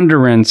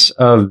preponderance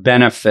of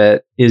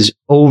benefit is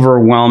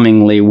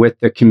overwhelmingly with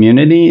the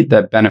community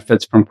that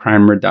benefits from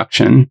crime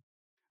reduction.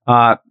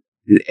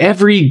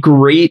 Every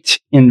great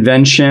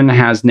invention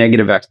has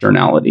negative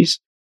externalities.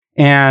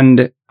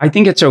 And I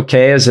think it's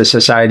okay as a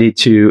society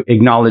to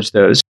acknowledge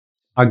those.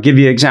 I'll give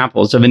you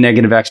examples of a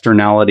negative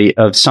externality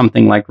of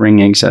something like ring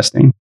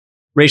existing.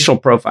 Racial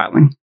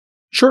profiling.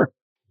 Sure.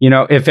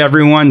 If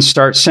everyone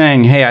starts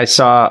saying, hey, I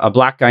saw a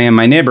black guy in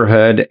my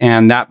neighborhood,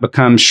 and that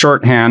becomes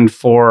shorthand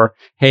for,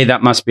 hey,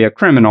 that must be a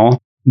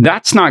criminal,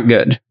 that's not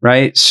good,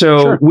 right?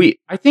 So Sure.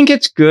 I think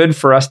it's good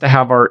for us to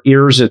have our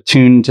ears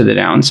attuned to the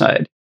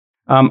downside.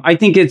 I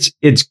think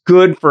it's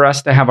good for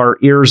us to have our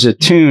ears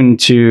attuned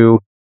to,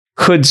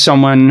 could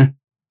someone,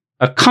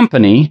 a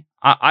company,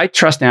 I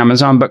trust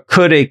Amazon, but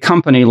could a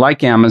company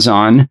like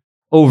Amazon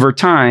over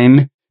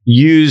time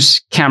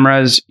use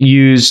cameras,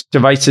 use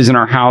devices in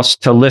our house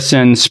to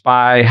listen,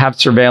 spy, have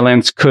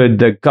surveillance? Could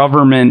the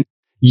government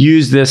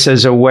use this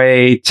as a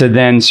way to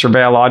then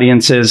surveil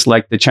audiences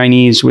like the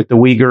Chinese with the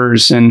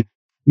Uyghurs and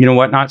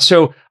whatnot?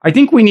 So I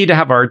think we need to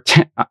have our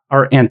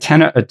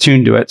antenna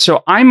attuned to it.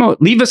 So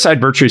leave aside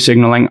virtue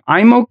signaling.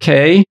 I'm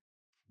okay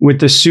with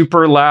the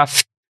super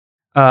left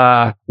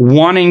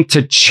wanting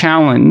to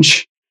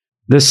challenge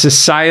the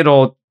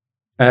societal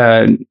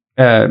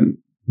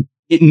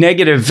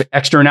negative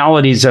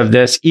externalities of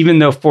this, even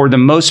though for the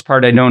most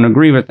part, I don't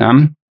agree with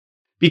them,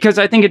 because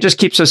I think it just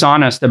keeps us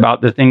honest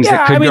about the things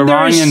that could go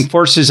wrong and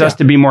forces us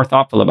to be more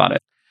thoughtful about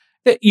it.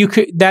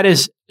 That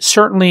is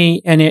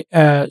certainly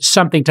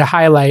something to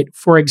highlight.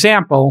 For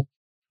example,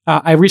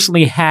 I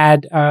recently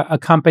had a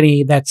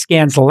company that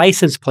scans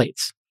license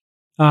plates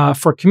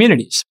for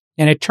communities.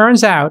 And it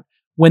turns out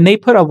when they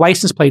put a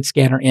license plate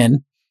scanner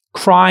in,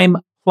 crime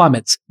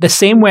plummets. The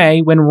same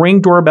way when Ring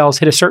doorbells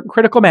hit a certain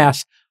critical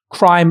mass,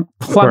 crime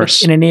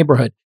plummets in a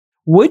neighborhood.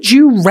 Would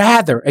you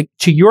rather,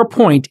 to your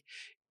point,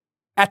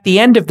 at the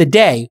end of the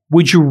day,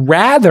 would you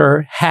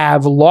rather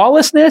have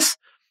lawlessness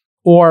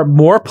or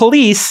more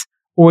police,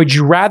 or would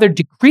you rather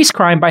decrease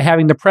crime by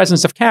having the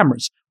presence of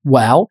cameras?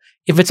 Well,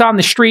 if it's on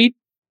the street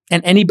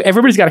and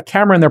everybody's got a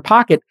camera in their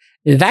pocket,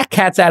 that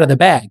cat's out of the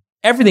bag.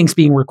 Everything's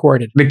being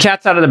recorded. The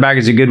cat's out of the bag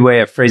is a good way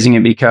of phrasing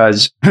it,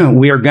 because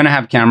we are going to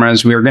have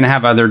cameras. We are going to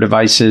have other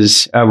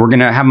devices. We're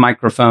going to have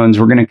microphones.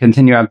 We're going to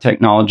continue to have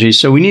technology.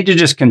 So we need to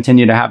just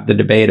continue to have the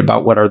debate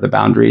about what are the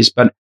boundaries.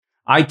 But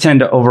I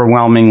tend to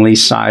overwhelmingly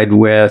side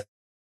with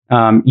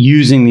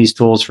using these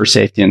tools for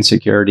safety and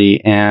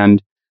security,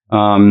 and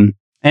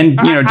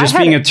just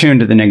being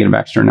attuned to the negative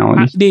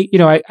externalities.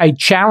 I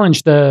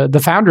challenged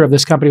the founder of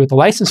this company with the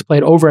license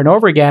plate over and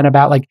over again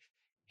about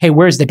hey,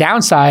 where's the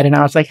downside? And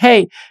I was like,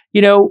 hey,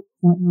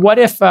 what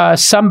if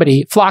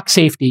somebody, Flock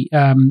Safety,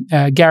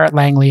 Garrett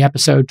Langley,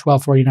 episode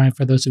 1249,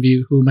 for those of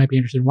you who might be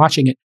interested in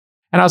watching it.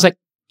 And I was like,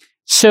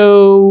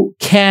 so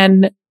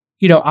can,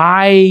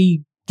 I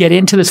get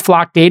into this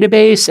Flock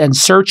database and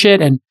search it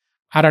and,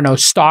 I don't know,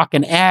 stalk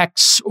an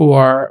ex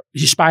or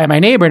spy on my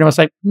neighbor? And I was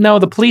like, no,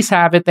 the police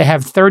have it. They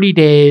have 30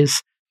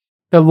 days.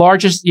 The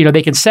largest,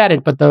 they can set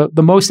it, but the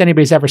most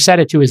anybody's ever set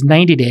it to is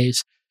 90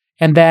 days.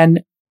 And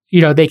then,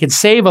 they can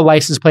save a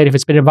license plate if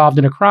it's been involved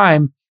in a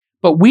crime,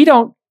 but we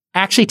don't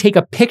actually take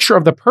a picture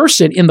of the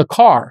person in the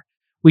car.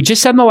 We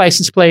just send the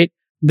license plate.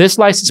 This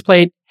license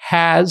plate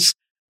has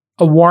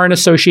a warrant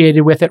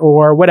associated with it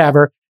or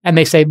whatever. And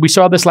they say, we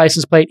saw this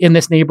license plate in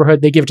this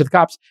neighborhood. They give it to the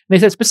cops. And they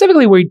said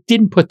specifically we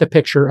didn't put the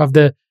picture of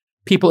the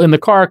people in the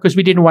car because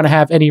we didn't want to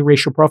have any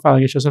racial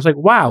profiling issues. I was like,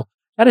 wow,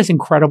 that is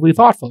incredibly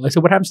thoughtful. I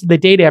said, what happens to the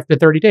data after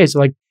 30 days?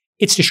 They're like,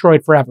 it's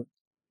destroyed forever.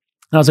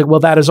 And I was like, well,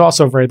 that is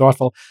also very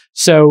thoughtful.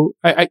 So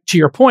to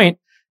your point,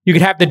 you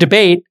could have the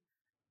debate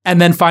and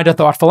then find a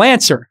thoughtful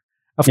answer.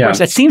 Of course,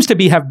 that seems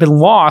to have been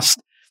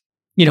lost,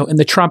 in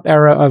the Trump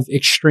era of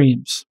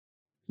extremes.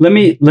 Let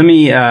me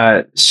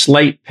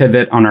slight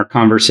pivot on our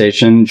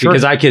conversation,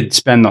 because I could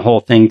spend the whole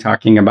thing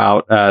talking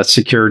about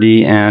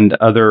security and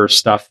other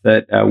stuff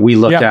that we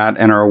looked at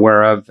and are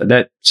aware of,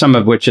 that some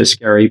of which is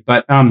scary.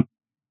 But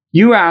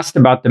you asked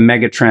about the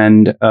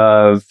megatrend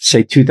of,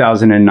 say,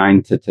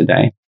 2009 to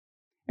today.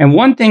 And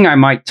one thing I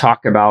might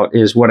talk about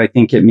is what I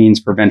think it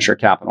means for venture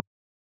capital.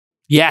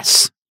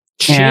 Yes.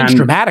 Changed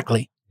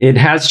dramatically. It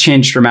has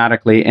changed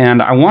dramatically. And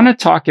I want to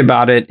talk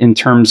about it in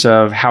terms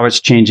of how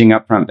it's changing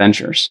upfront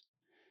ventures.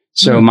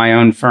 So my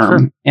own firm.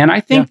 Sure. And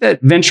I think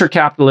that venture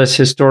capitalists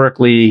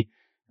historically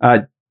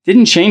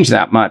didn't change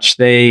that much.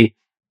 They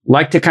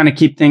like to kind of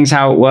keep things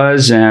how it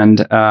was. And,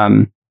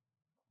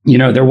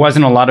 there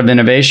wasn't a lot of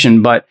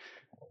innovation. But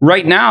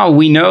right now,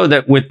 we know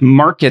that with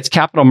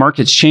capital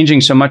markets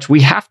changing so much, we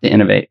have to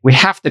innovate. We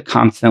have to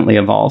constantly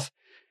evolve.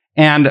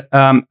 And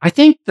I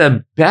think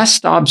the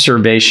best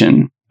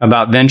observation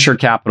about venture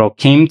capital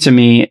came to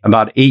me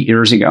about 8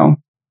 years ago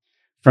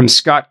from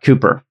Scott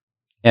Cooper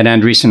at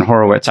Andreessen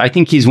Horowitz. I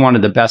think he's one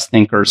of the best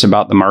thinkers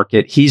about the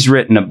market. He's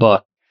written a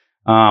book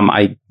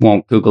I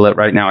won't Google it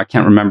right now. I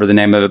can't remember the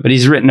name of it, but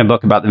he's written a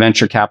book about the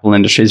venture capital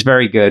industry. It's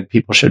very good.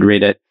 People should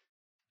read it.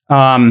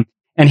 And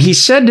he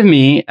said to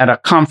me at a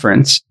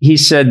conference, he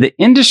said, the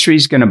industry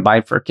is going to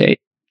bifurcate.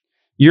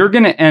 You're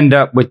going to end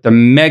up with the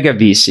mega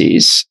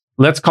VCs.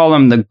 Let's call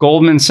them the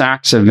Goldman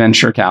Sachs of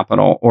venture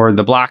capital or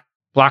the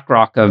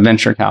BlackRock of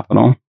venture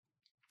capital.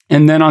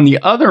 And then on the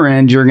other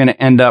end, you're going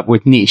to end up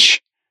with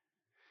niche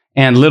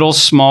and little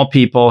small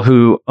people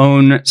who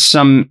own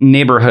some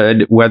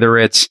neighborhood, whether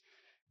it's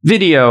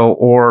video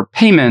or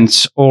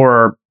payments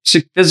or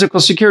physical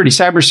security,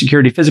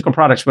 cybersecurity, physical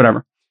products,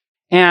 whatever.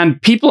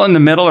 And people in the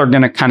middle are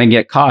going to kind of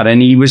get caught.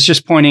 And he was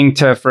just pointing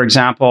to, for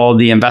example,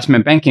 the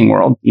investment banking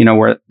world,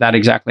 where that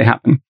exactly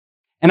happened.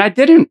 And I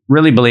didn't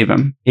really believe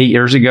him 8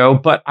 years ago,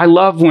 but I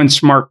love when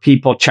smart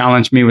people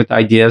challenge me with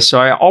ideas. So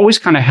I always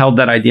kind of held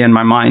that idea in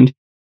my mind.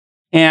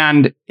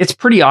 And it's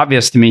pretty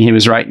obvious to me he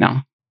was right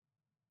now.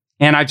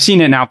 And I've seen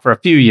it now for a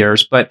few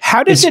years, but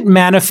how does it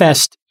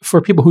manifest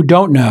for people who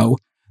don't know?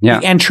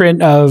 Yeah. The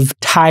entrant of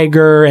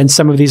Tiger and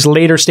some of these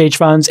later stage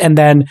funds, and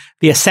then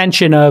the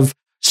ascension of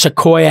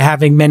Sequoia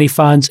having many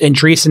funds,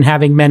 Andreessen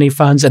having many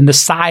funds, and the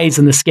size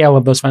and the scale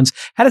of those funds.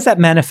 How does that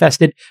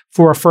manifest it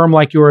for a firm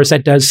like yours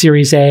that does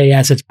Series A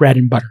as its bread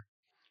and butter?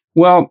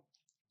 Well,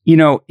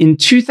 in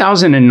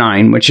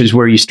 2009, which is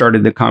where you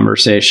started the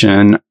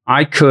conversation,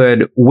 I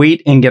could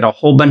wait and get a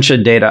whole bunch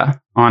of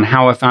data on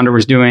how a founder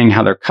was doing,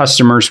 how their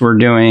customers were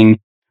doing.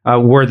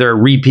 Were there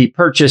repeat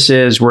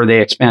purchases? Were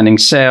they expanding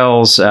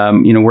sales?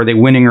 Were they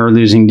winning or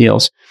losing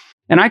deals?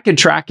 And I could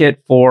track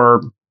it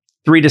for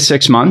 3 to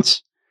 6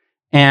 months.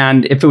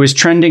 And if it was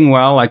trending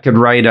well, I could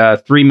write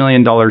a $3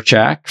 million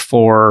check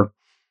for,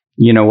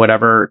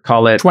 whatever,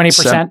 call it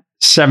 20%,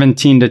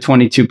 17 to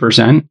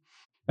 22%,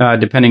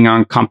 depending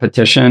on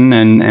competition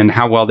and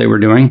how well they were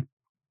doing.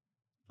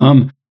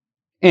 I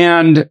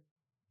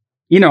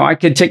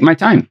could take my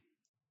time.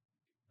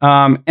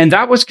 And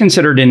that was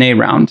considered an A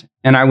round.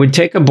 And I would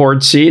take a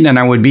board seat and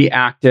I would be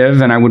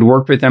active and I would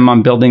work with them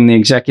on building the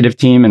executive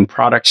team and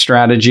product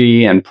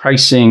strategy and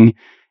pricing,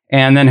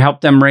 and then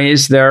help them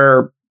raise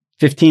their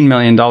 $15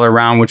 million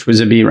round, which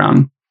was a B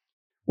round.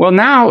 Well,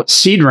 now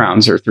seed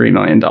rounds are $3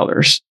 million.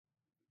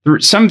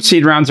 Some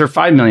seed rounds are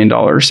 $5 million.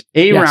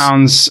 A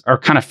rounds are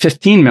kind of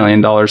 $15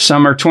 million.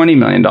 Some are $20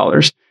 million.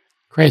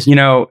 Crazy.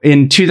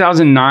 In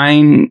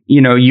 2009,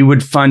 you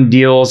would fund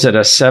deals at a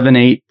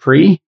 7-8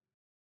 pre.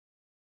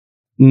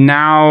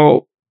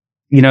 Now,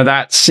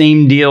 that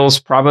same deal's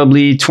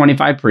probably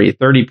 25 pre,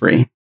 30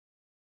 pre.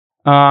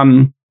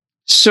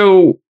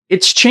 So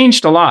it's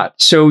changed a lot.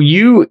 So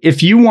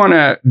if you want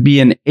to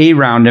be an A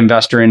round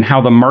investor in how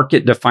the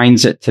market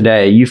defines it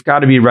today, you've got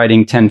to be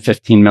writing $10,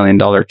 $15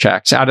 million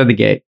checks out of the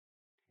gate.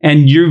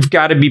 And you've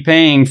got to be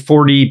paying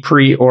 40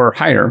 pre or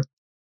higher.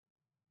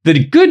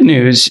 The good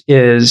news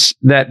is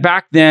that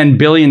back then, $1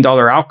 billion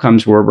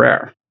outcomes were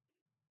rare.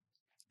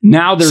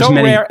 Now there's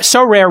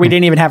so rare we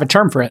didn't even have a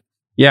term for it.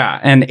 Yeah,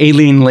 and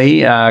Aileen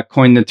Lee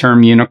coined the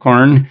term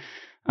unicorn.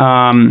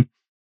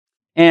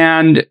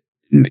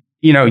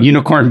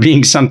 Unicorn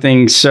being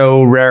something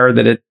so rare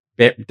that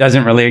it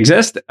doesn't really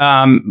exist.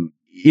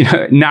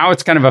 Now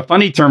it's kind of a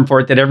funny term for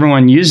it that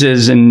everyone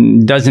uses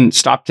and doesn't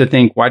stop to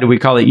think, why do we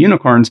call it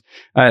unicorns?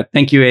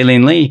 Thank you,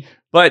 Aileen Lee.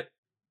 But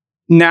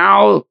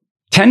now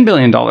 $10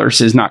 billion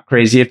is not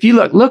crazy. If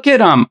you look at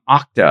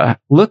Okta,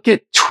 look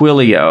at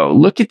Twilio,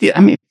 look at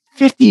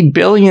 $50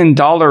 billion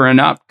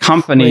and up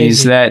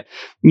companies that,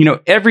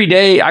 every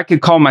day I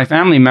could call my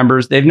family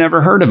members, they've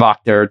never heard of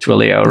Okta or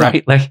Twilio,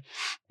 right?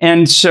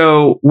 And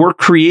so we're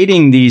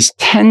creating these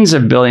tens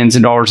of billions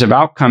of dollars of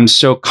outcomes.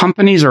 So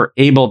companies are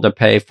able to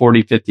pay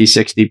 40, 50,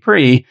 60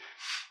 pre,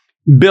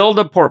 build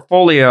a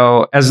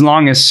portfolio as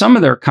long as some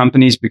of their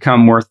companies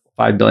become worth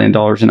 $5 billion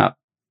and up.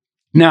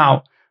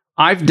 Now,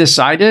 I've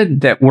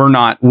decided that we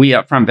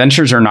Upfront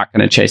Ventures are not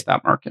going to chase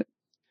that market.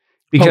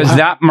 Because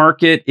that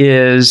market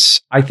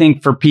is, I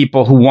think, for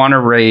people who want to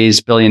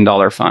raise $1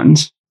 billion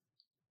funds.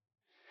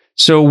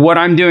 So what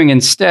I'm doing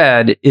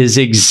instead is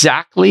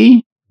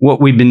exactly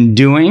what we've been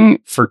doing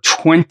for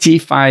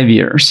 25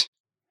 years.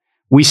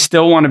 We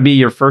still want to be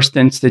your first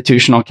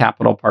institutional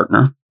capital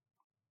partner.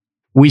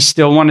 We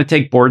still want to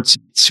take board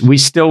seats. We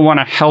still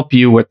want to help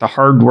you with the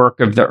hard work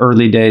of the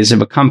early days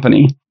of a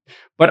company.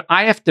 But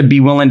I have to be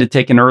willing to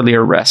take an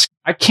earlier risk.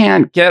 I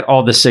can't get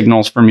all the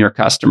signals from your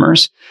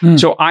customers.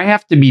 So I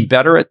have to be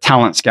better at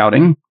talent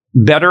scouting,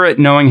 better at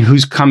knowing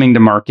who's coming to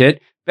market,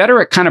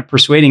 better at kind of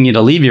persuading you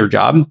to leave your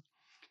job,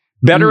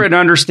 better at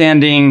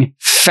understanding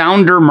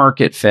founder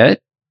market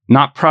fit,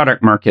 not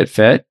product market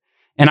fit.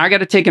 And I got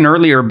to take an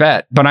earlier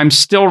bet, but I'm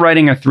still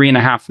writing a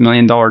 $3.5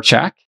 million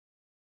check.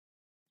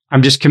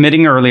 I'm just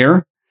committing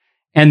earlier.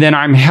 And then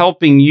I'm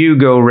helping you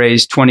go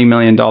raise $20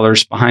 million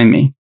behind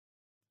me.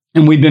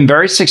 And we've been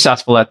very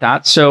successful at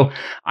that. So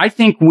I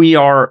think we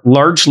are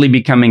largely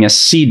becoming a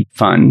seed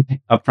fund,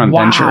 Upfront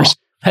Ventures.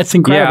 That's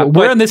incredible. Yeah,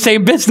 we're in the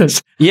same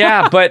business.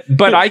 Yeah, but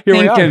I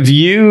think of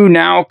you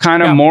now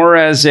kind of more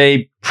as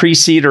a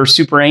pre-seed or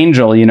super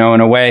angel, in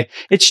a way.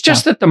 It's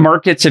just that the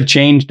markets have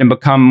changed and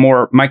become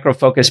more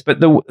micro-focused. But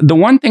the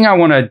one thing I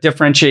want to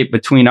differentiate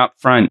between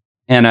upfront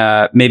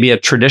and maybe a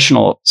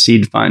traditional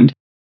seed fund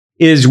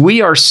is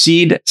we are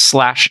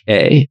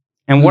seed/A.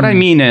 And what I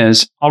mean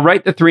is I'll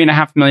write the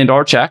 $3.5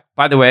 million check.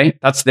 By the way,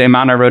 that's the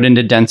amount I wrote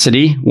into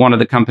Density, one of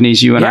the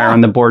companies you and I are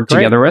on the board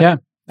together with. Yeah,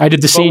 I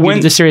did the seed, you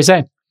did the Series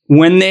A.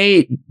 When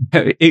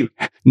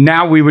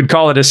now we would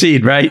call it a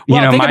seed, right?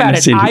 Well, think about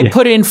it. I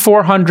put in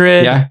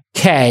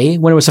 $400K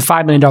when it was a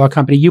 $5 million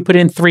company. You put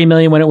in $3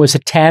 million when it was a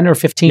 $10 or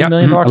 $15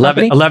 million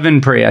company.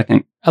 11 pre, I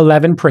think.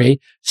 11 pre.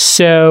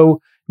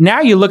 So now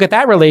you look at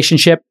that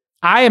relationship.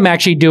 I am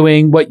actually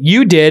doing what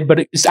you did,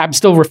 but I'm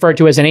still referred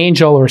to as an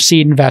angel or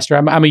seed investor.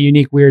 I'm a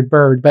unique, weird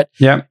bird, but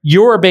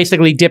you're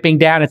basically dipping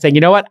down and saying,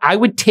 you know what? I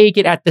would take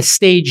it at the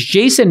stage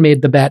Jason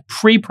made the bet,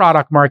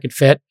 pre-product market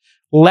fit,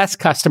 less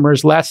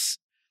customers, less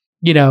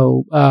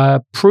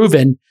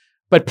proven,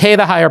 but pay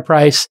the higher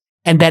price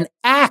and then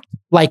act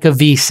like a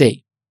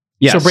VC.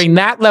 Yes. So bring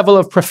that level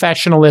of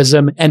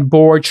professionalism and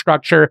board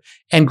structure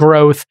and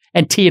growth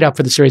and tee it up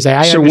for the Series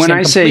A. So when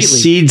I say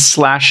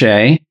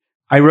seed/A,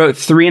 I wrote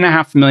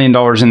 $3.5 million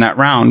in that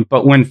round.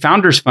 But when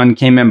Founders Fund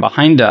came in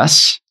behind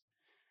us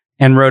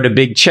and wrote a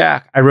big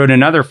check, I wrote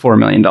another $4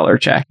 million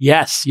check.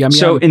 Yes.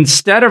 So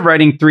instead of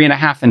writing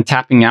 3.5 and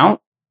tapping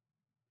out,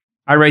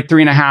 I write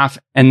 3.5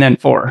 and then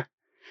 4.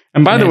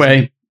 And by the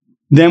way,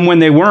 then when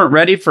they weren't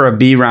ready for a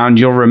B round,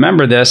 you'll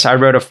remember this. I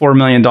wrote a $4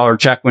 million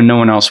check when no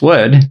one else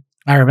would.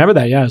 I remember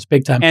that. Yeah, it was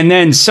big time. And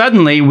then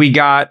suddenly we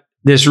got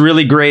this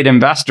really great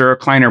investor,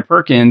 Kleiner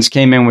Perkins,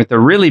 came in with a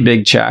really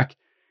big check.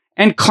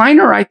 And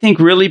Kleiner, I think,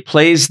 really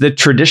plays the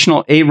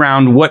traditional A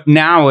round, what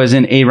now is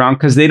an A round,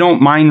 because they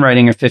don't mind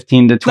writing a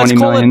 15 to 20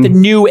 million. Let's call it the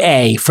new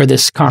A for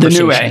this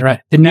conversation. The new A.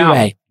 Right. The new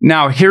A.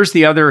 Now, here's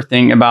the other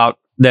thing about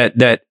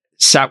that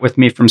sat with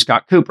me from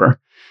Scott Cooper,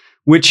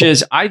 which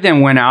is I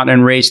then went out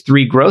and raised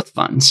 3 growth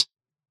funds.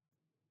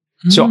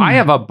 So I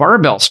have a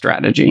barbell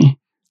strategy.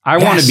 I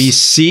want to be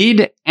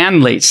seed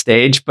and late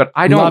stage, but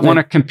I don't want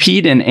to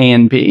compete in A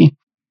and B.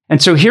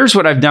 And so here's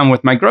what I've done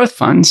with my growth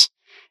funds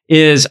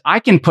is I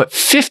can put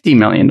 $50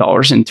 million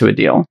into a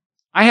deal.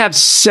 I have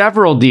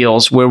several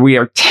deals where we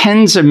are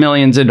tens of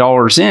millions of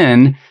dollars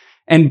in,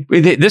 and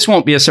this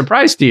won't be a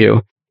surprise to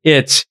you.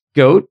 It's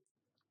Goat,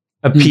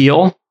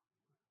 Appeal,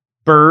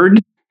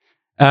 Bird,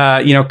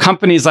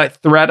 companies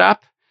like ThreadUp,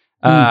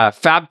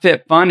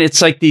 FabFitFun.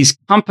 It's like these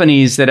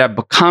companies that have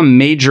become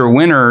major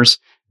winners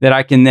that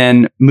I can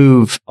then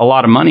move a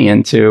lot of money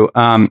into.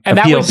 And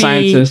Appeal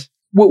Sciences.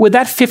 Would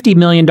that $50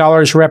 million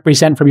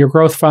represent from your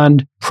growth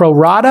fund pro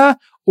rata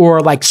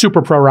or like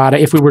super pro rata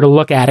if we were to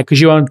look at it?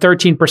 Because you own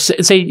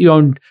 13%, say you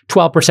own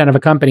 12% of a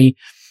company.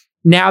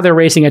 Now they're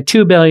raising at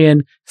 $2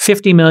 billion.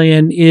 $50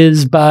 million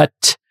is but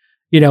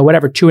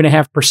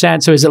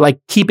 2.5%. So is it like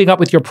keeping up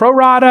with your pro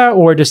rata,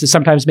 or does it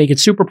sometimes make it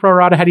super pro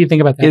rata? How do you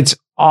think about that? It's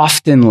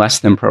often less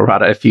than pro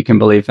rata, if you can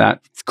believe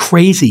that. It's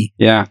crazy.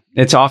 Yeah,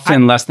 it's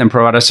often less than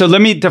pro rata. So let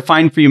me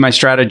define for you my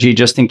strategy,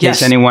 just in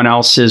case anyone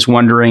else is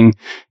wondering,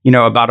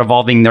 about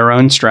evolving their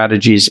own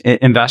strategies,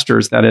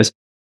 investors, that is.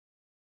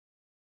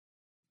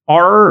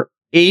 Our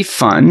A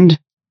fund,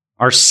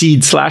 our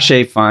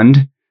seed/A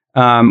fund,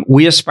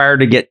 we aspire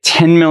to get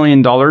 $10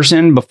 million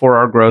in before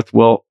our growth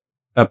will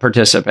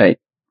participate.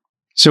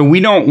 So we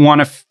don't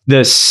want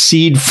the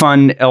seed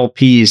fund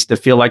LPs to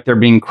feel like they're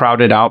being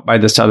crowded out by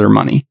this other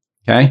money.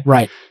 Okay.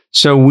 Right.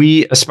 So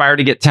we aspire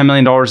to get $10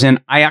 million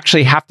in. I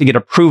actually have to get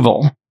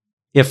approval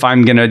if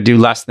I'm going to do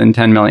less than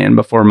 10 million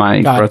before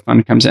my growth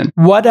fund comes in.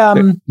 What's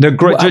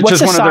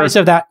the size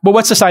of that? Well,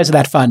 what's the size of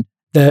that fund?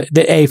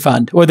 The A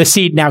fund or the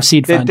seed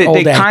fund?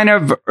 They kind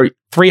of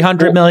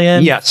 300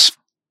 million. Yes.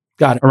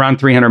 Got it. Around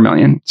 300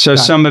 million. So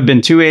some have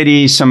been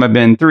 280, some have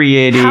been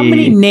 380. How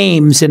many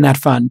names in that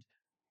fund?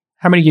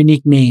 How many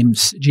unique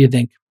names do you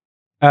think?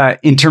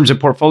 In terms of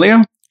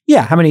portfolio?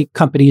 Yeah. How many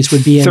companies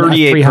would be in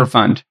 38 per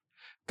fund.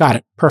 Got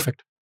it.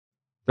 Perfect.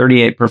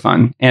 38 per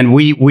fund. And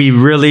we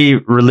really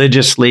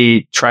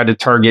religiously try to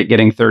target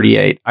getting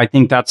 38. I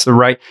think that's the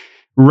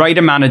right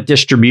amount of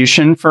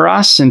distribution for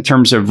us in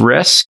terms of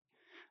risk.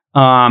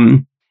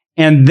 And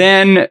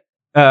then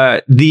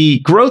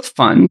the growth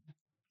fund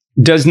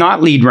does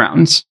not lead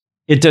rounds.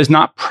 It does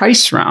not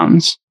price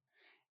rounds.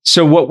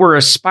 So what we're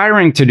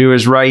aspiring to do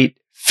is write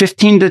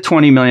 $15 to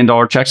 $20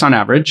 million checks on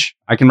average.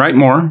 I can write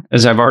more,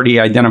 as I've already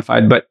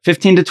identified, but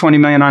 15 to 20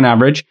 million on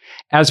average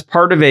as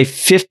part of a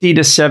 50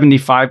 to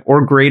 75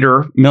 or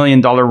greater $1 million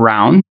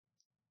round,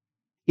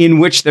 in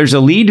which there's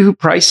a lead who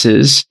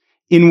prices,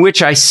 in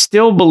which I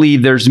still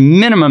believe there's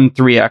minimum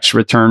 3x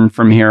return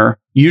from here.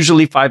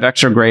 Usually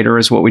 5x or greater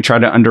is what we try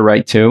to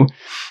underwrite to.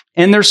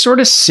 And there's sort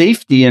of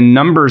safety in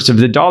numbers of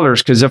the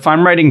dollars, because if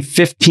I'm writing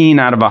 15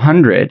 out of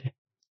 100,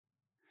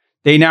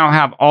 they now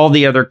have all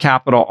the other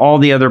capital, all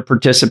the other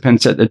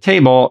participants at the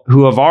table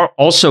who have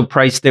also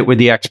priced it with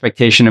the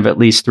expectation of at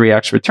least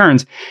 3x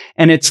returns.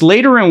 And it's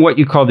later in what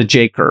you call the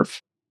J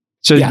curve.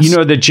 So, Yes.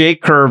 the J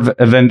curve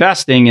of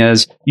investing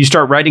is you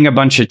start writing a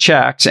bunch of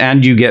checks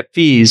and you get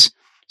fees.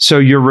 So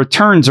your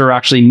returns are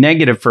actually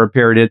negative for a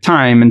period of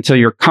time until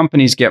your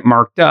companies get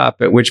marked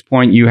up, at which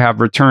point you have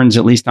returns,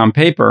 at least on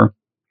paper.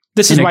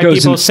 This is why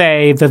people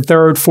say the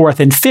third, fourth,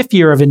 and fifth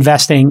year of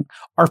investing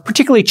are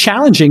particularly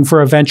challenging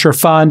for a venture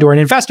fund or an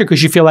investor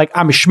because you feel like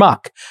I'm a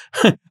schmuck.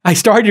 I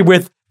started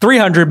with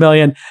 300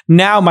 million.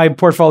 Now my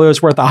portfolio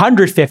is worth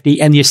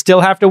 150, and you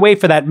still have to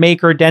wait for that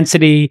maker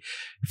density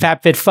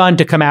FabFit fund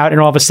to come out, and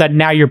all of a sudden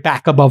now you're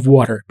back above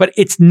water. But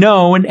it's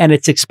known and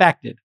it's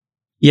expected.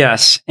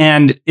 Yes,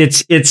 and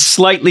it's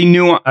slightly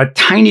a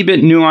tiny bit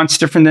nuanced,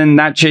 different than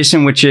that,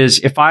 Jason. Which is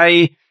if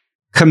I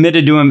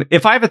committed to him,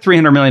 if I have a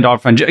 $300 million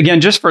fund,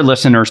 again, just for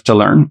listeners to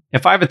learn,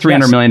 if I have a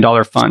 $300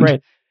 million fund,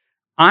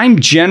 I'm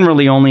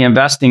generally only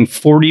investing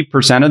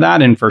 40% of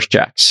that in first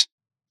checks.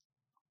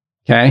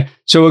 Okay.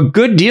 So a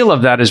good deal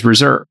of that is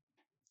reserved.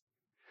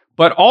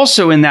 But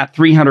also in that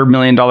 $300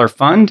 million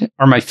fund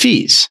are my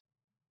fees.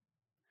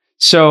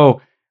 So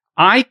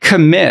I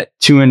commit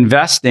to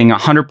investing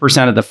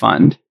 100% of the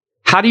fund.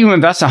 How do you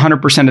invest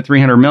 100% of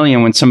 300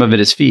 million when some of it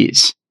is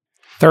fees?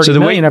 30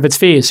 million of its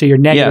fees. So you're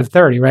negative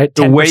 30, right?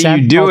 The way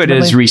you do it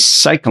is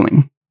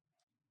recycling.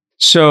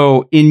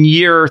 So in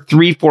year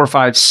 3, 4,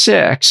 5,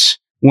 6,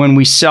 when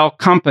we sell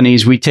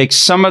companies, we take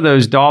some of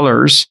those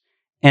dollars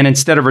and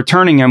instead of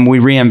returning them, we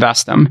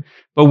reinvest them.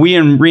 But we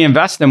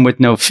reinvest them with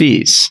no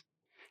fees.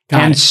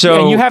 And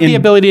so you have the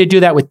ability to do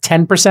that with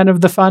 10%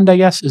 of the fund, I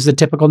guess, is the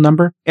typical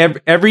number.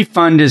 Every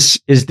fund is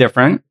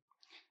different.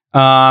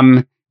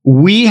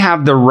 We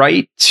have the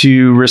right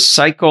to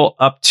recycle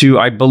up to,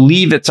 I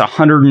believe it's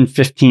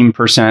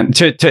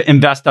 115%, to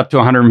invest up to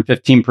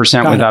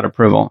 115% without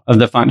approval of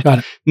the fund.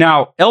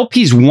 Now,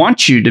 LPs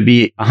want you to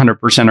be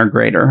 100% or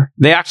greater.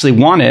 They actually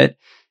want it.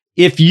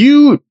 If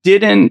you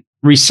didn't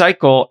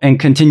recycle and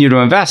continue to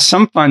invest,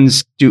 some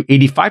funds do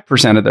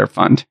 85% of their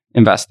fund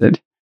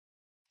invested.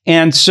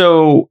 And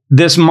so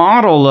this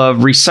model of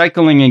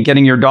recycling and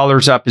getting your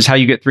dollars up is how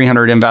you get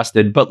 300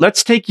 invested. But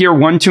let's take year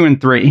 1, 2, and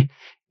 3.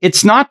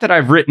 It's not that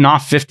I've written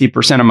off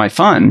 50% of my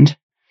fund.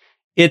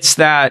 It's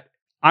that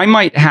I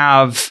might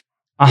have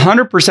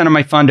 100% of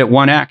my fund at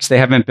 1x. They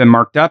haven't been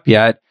marked up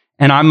yet.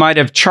 And I might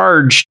have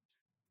charged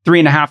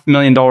 $3.5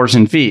 million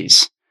in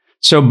fees.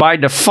 So by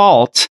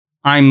default,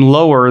 I'm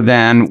lower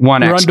than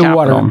 1x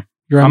capital.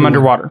 I'm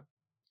underwater.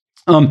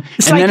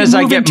 It's and like then as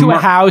I get into a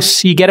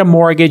house, you get a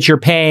mortgage, you're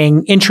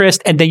paying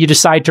interest, and then you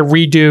decide to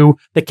redo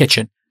the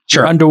kitchen.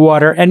 Sure. You're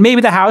underwater. And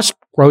maybe the house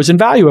grows in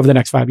value over the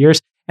next 5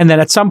 years. And then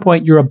at some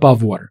point, you're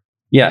above water.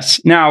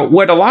 Yes. Now,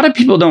 what a lot of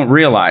people don't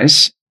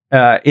realize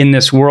in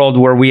this world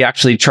where we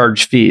actually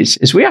charge fees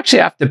is we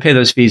actually have to pay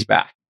those fees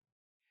back.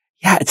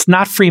 Yeah, it's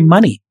not free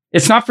money.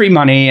 It's not free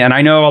money. And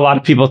I know a lot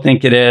of people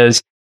think it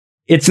is.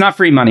 It's not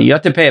free money. You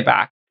have to pay it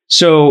back.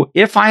 So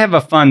if I have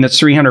a fund that's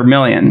 300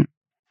 million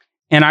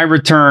and I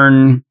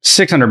return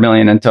 600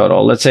 million in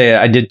total, let's say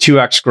I did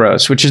 2x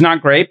gross, which is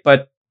not great,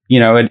 but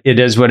it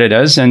is what it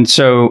is. And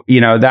so,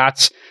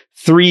 that's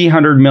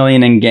 300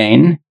 million in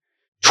gain.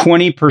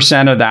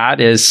 20% of that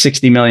is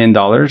 $60 million,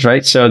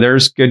 right? So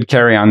there's good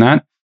carry on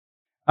that.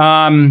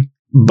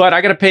 But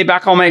I got to pay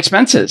back all my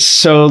expenses.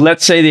 So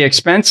let's say the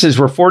expenses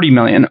were 40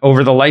 million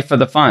over the life of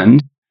the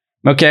fund.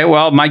 Okay,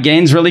 well, my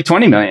gain's really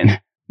 20 million,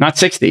 not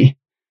 60.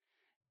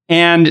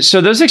 And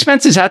so those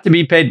expenses have to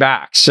be paid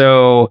back.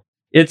 So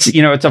it's a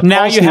now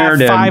false you have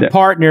narrative. 5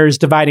 partners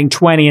dividing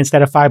 20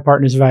 instead of 5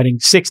 partners dividing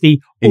 60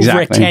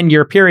 over a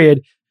 10-year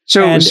period.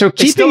 So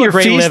keeping your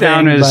fees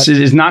down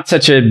is not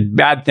such a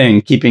bad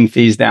thing, keeping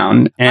fees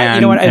down. And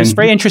you know what? It's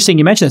very interesting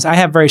you mentioned this. I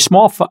have very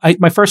small,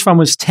 my first fund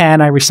was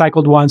 10. I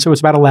recycled one, so it was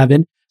about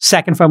 11.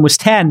 Second fund was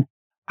 10.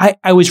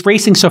 I was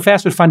racing so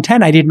fast with fund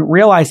 10, I didn't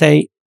realize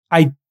I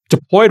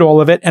deployed all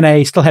of it and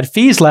I still had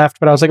fees left,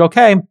 but I was like,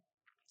 okay,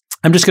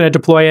 I'm just going to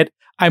deploy it.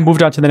 I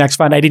moved on to the next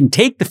fund. I didn't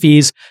take the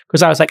fees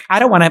because I was like, I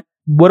don't want to,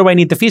 what do I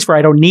need the fees for?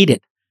 I don't need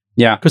it.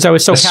 Yeah. Because I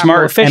was so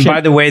capital efficient. And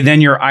by the way, then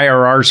your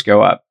IRRs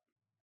go up.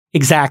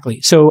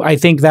 Exactly. So I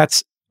think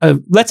that's,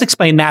 let's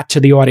explain that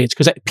to the audience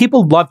because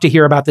people love to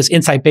hear about this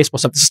inside baseball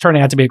stuff. This is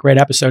turning out to be a great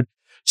episode.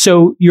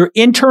 So your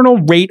internal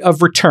rate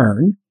of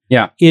return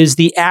is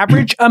the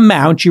average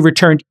amount you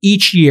returned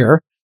each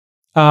year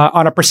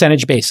on a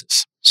percentage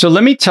basis. So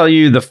let me tell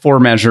you the 4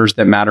 measures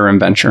that matter in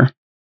venture.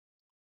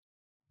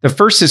 The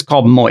first is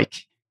called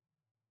MOIC,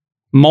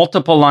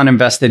 multiple on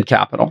invested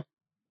capital.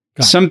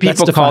 Some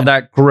people call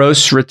that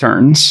gross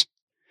returns.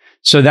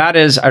 So that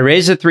is, I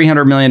raised a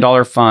 $300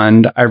 million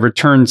fund. I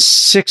returned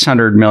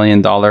 $600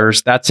 million.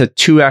 That's a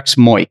 2x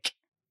MOIC.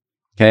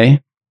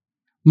 Okay.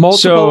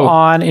 Multiple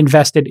on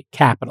invested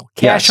capital.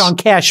 Cash on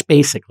cash,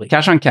 basically.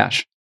 Cash on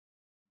cash.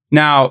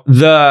 Now,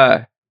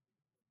 the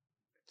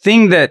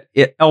thing that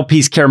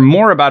LPs care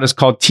more about is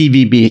called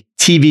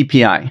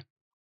TVPI.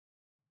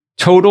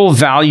 Total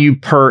value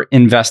per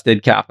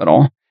invested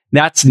capital.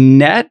 That's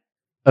net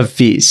of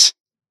fees.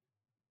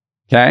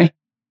 Okay.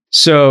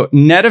 So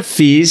net of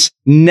fees,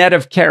 net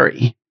of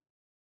carry.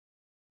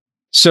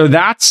 So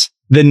that's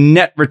the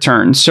net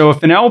return. So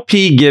if an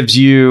LP gives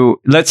you,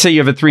 let's say you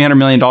have a $300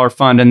 million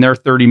fund and their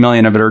 30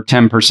 million of it are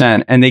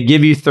 10%, and they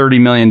give you $30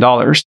 million,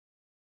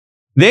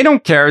 they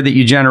don't care that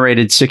you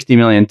generated 60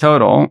 million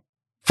total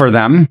for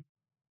them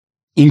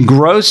in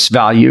gross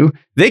value.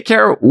 They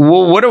care,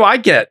 well, what do I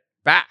get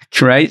back,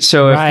 right?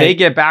 So if they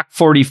get back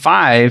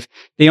 45,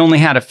 they only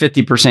had a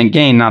 50%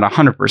 gain, not a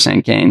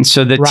 100% gain.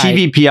 So the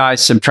TVPI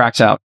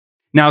subtracts out.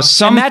 Now,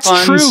 and that's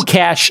funds, true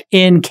cash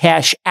in,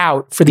 cash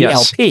out for the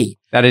LP.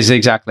 That is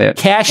exactly it.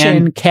 Cash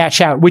in,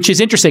 cash out, which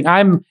is interesting.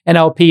 I'm an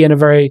LP in a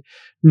very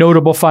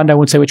notable fund. I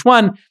won't say which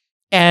one.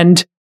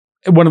 And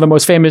one of the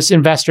most famous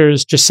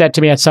investors just said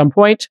to me at some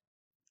point,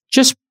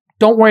 just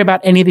don't worry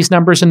about any of these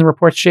numbers in the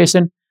reports,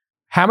 Jason.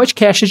 How much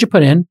cash did you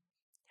put in?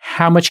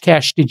 How much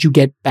cash did you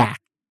get back?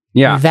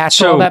 Yeah.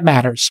 That's all that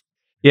matters.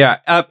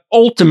 Yeah.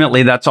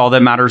 Ultimately, that's all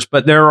that matters.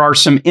 But there are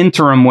some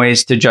interim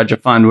ways to judge a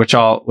fund, which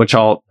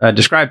I'll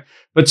describe.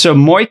 But so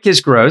MOIC is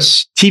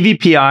gross,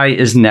 TVPI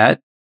is net.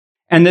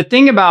 And the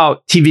thing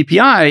about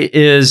TVPI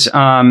is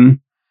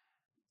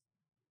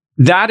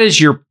that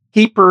is your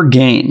paper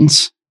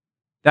gains.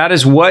 That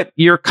is what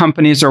your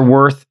companies are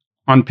worth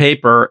on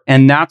paper.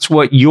 And that's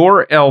what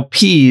your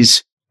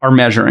LPs are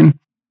measuring.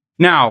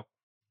 Now,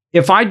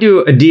 if I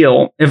do a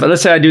deal, if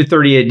let's say I do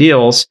 38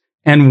 deals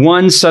and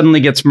one suddenly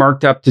gets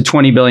marked up to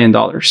 $20 billion.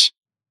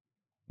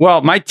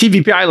 Well, my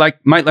TVPI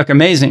might look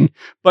amazing,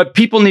 but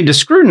people need to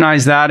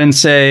scrutinize that and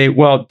say,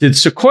 well, did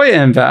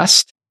Sequoia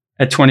invest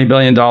at $20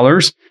 billion?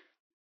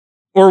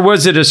 Or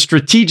was it a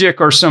strategic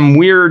or some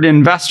weird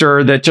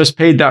investor that just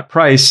paid that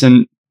price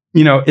and,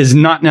 is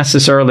not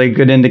necessarily a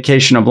good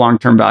indication of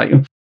long-term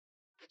value?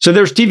 So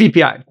there's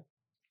TVPI.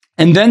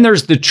 And then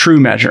there's the true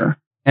measure.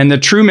 And the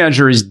true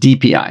measure is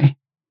DPI.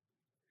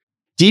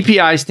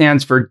 DPI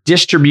stands for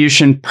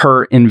distribution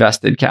per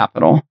invested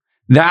capital.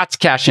 That's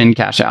cash in,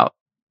 cash out.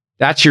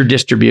 That's your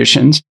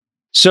distributions.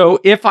 So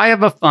if I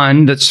have a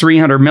fund that's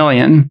 300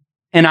 million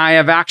and I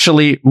have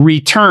actually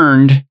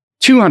returned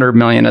 200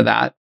 million of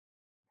that,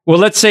 well,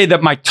 let's say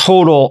that my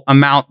total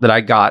amount that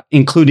I got,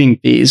 including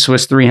fees,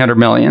 was 300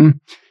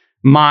 million.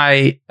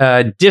 My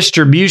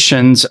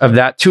distributions of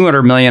that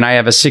 200 million, I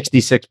have a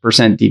 66%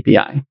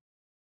 DPI.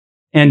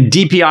 And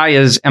DPI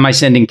is, am I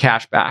sending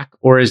cash back?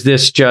 Or is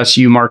this just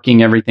you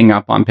marking everything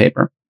up on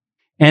paper?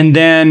 And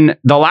then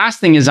the last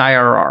thing is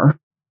IRR.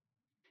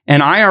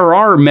 And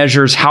IRR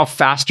measures how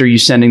fast are you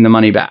sending the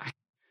money back.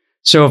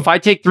 So if I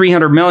take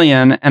 300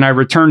 million and I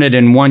return it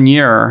in 1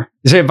 year,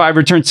 say if I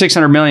return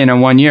 600 million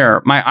in 1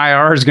 year, my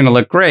IRR is going to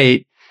look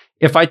great.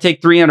 If I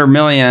take 300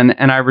 million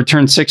and I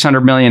return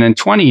 600 million in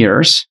 20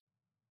 years,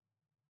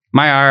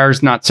 my IRR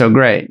is not so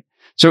great.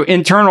 So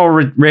internal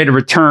rate of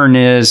return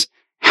is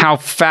how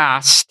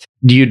fast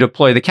do you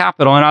deploy the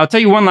capital? And I'll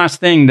tell you one last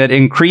thing that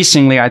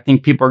increasingly I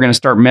think people are going to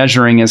start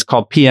measuring is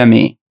called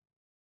PME.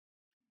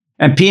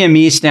 And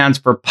PME stands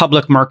for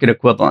public market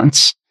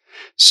equivalence.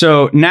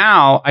 So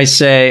now I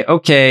say,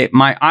 okay,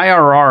 my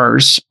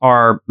IRRs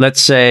are,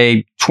 let's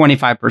say,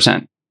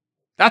 25%.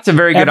 That's a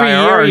very good IRR. Every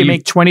year you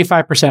make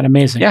 25%.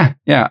 Amazing. Yeah.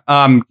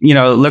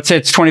 Let's say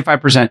it's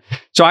 25%.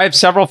 So I have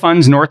several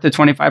funds north of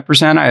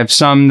 25%. I have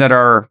some that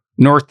are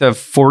north of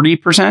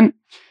 40%.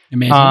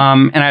 Amazing.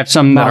 And I have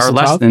some that are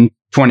less than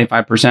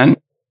 25%.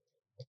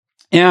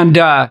 And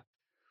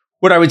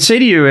what I would say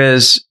to you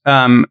is,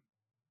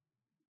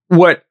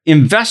 what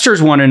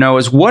investors want to know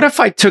is, what if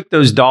I took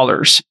those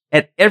dollars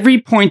at every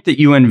point that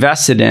you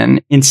invested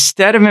in,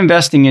 instead of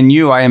investing in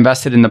you, I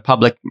invested in the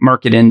public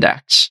market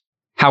index?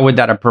 How would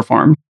that have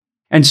performed?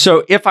 And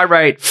so if I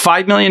write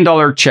 $5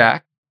 million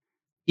check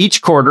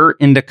each quarter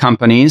into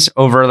companies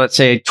over, let's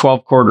say,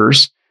 12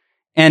 quarters,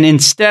 and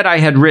instead I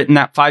had written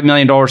that $5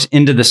 million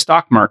into the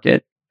stock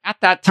market at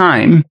that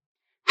time,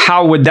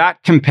 how would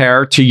that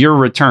compare to your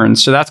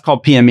returns? So that's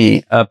called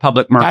PME,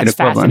 public market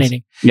equivalence.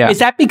 Fascinating. Yeah. Is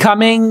that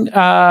becoming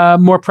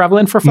more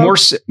prevalent for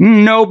folks?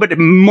 No, but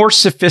more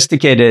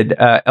sophisticated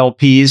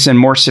LPs and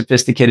more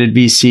sophisticated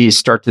VCs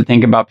start to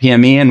think about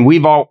PME. And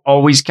we've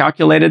always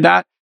calculated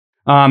that.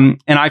 And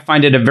I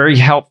find it a very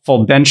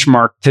helpful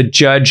benchmark to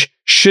judge,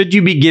 should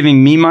you be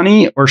giving me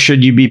money or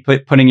should you be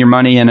putting your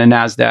money in a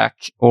NASDAQ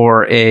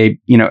or a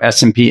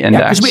S&P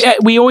index? Because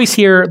we always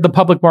hear the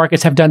public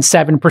markets have done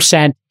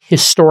 7%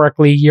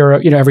 historically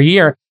every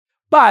year.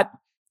 But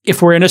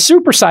if we're in a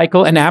super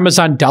cycle and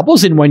Amazon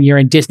doubles in 1 year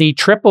and Disney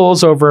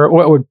triples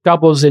or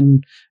doubles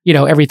in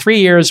every 3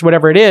 years,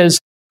 whatever it is,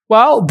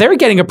 well, they're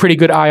getting a pretty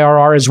good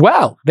IRR as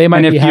well. They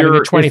might be having a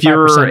 25%. If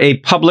you're a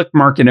public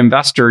market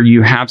investor,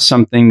 you have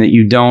something that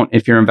you don't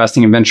if you're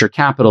investing in venture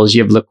capital, is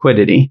you have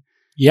liquidity.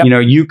 Yep.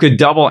 You could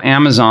double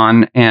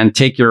Amazon and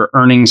take your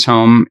earnings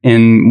home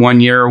in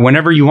 1 year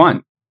whenever you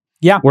want.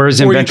 Yeah. Whereas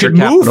in venture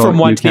capital, you could move from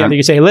one to the other.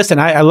 You say, listen,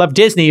 I love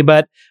Disney,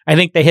 but I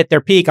think they hit their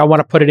peak. I want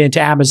to put it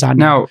into Amazon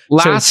now.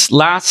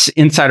 Last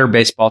insider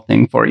baseball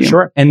thing for you.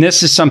 Sure. And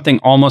this is something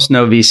almost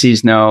no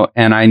VCs know,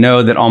 and I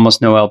know that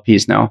almost no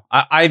LPs know.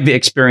 I've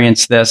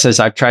experienced this as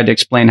I've tried to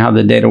explain how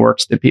the data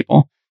works to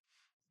people.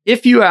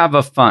 If you have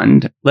a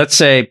fund, let's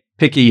say,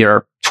 pick a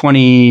year,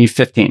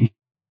 2015,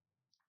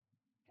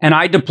 and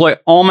I deploy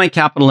all my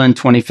capital in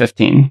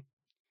 2015.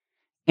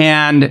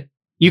 And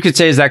you could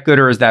say, is that good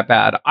or is that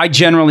bad? I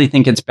generally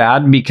think it's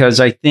bad because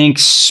I think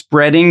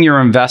spreading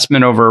your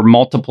investment over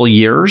multiple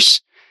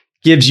years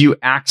gives you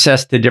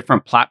access to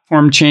different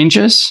platform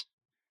changes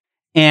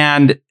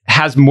and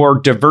has more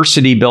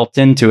diversity built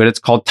into it. It's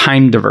called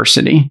time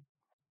diversity.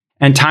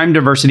 And time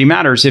diversity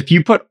matters. If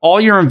you put all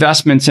your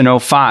investments in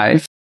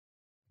 2005,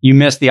 you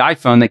missed the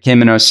iPhone that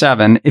came in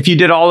 2007. If you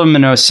did all of them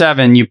in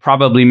 2007, you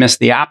probably missed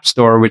the App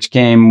Store, which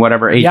came,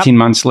 18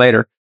 months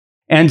later.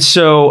 And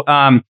so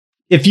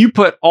if you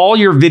put all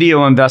your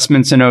video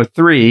investments in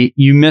 2003,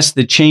 you missed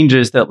the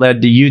changes that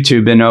led to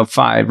YouTube in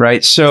 2005,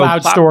 right? So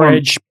cloud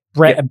storage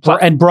and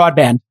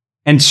broadband.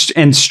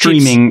 And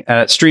streaming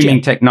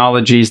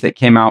technologies that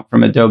came out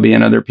from Adobe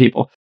and other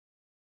people.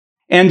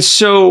 And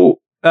so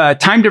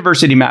time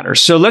diversity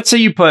matters. So let's say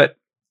you put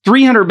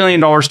 $300 million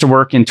to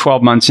work in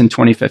 12 months in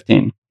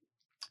 2015.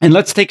 And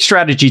let's take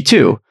strategy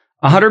 2,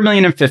 $100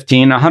 million in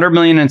 15, $100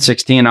 million in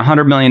 16,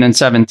 $100 million in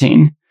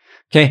 17.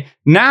 Okay.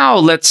 Now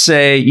let's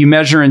say you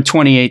measure in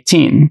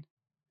 2018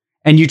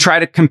 and you try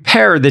to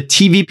compare the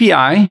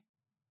TVPI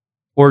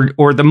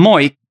or the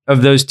MOIC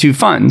of those two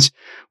funds.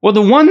 Well,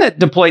 the one that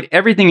deployed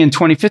everything in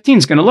 2015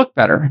 is going to look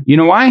better. You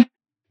know why?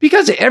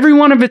 Because every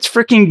one of its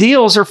freaking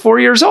deals are 4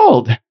 years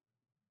old.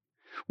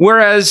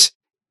 Whereas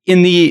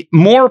in the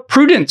more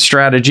prudent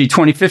strategy,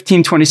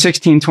 2015,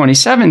 2016,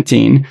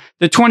 2017,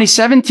 the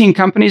 2017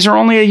 companies are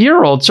only a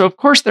year old. So of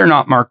course they're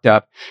not marked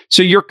up.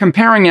 So you're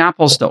comparing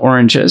apples to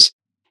oranges.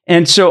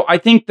 And so I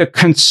think the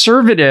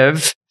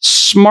conservative,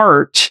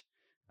 smart,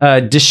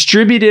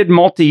 distributed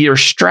multi-year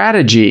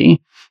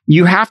strategy,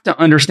 you have to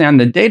understand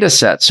the data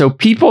set. So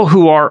people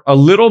who are a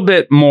little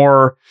bit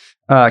more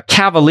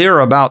cavalier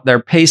about their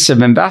pace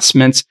of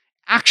investments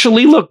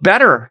actually look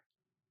better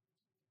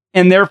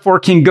and therefore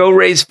can go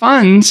raise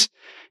funds.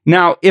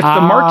 Now, if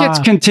the markets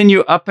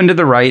continue up and to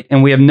the right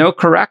and we have no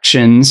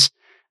corrections,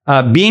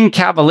 being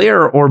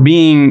cavalier or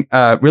being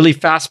really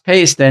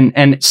fast-paced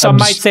and some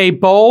might say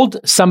bold,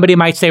 somebody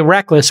might say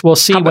reckless. We'll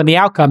see when the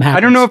outcome happens.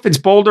 I don't know if it's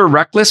bold or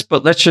reckless,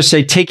 but let's just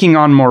say taking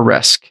on more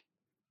risk.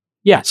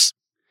 Yes.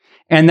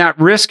 And that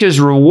risk is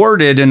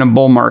rewarded in a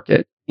bull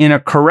market. In a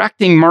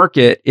correcting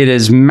market, it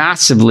is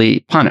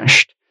massively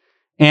punished.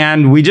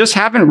 And we just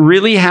haven't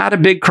really had a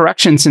big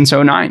correction since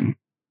 2009.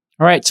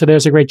 All right. So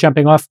there's a great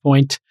jumping off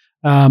point.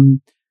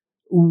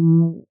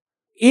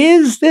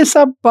 Is this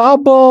a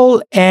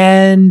bubble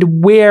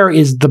and where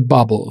is the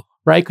bubble,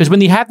 right? Because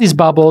when you have these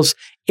bubbles,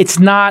 it's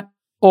not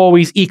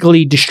always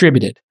equally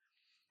distributed.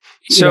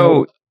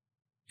 So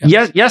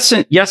yes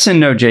and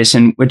no,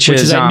 Jason, which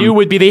is I knew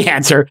would be the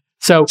answer.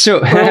 So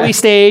early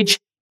stage,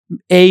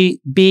 A,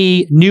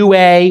 B, new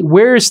A,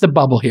 where's the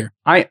bubble here?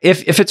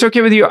 If it's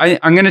okay with you,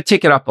 I'm going to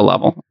take it up a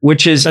level,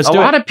 which is a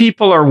lot of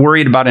people are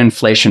worried about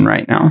inflation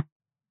right now.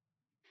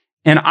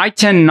 And I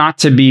tend not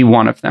to be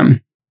one of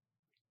them.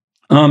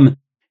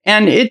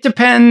 And it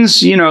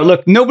depends,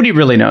 look, nobody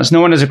really knows. No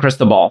one has a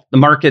crystal ball. The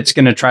market's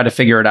going to try to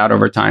figure it out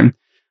over time.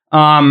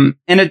 And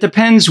it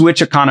depends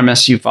which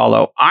economists you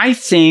follow. I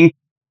think,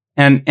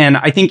 and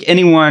I think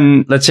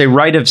anyone, let's say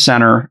right of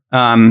center,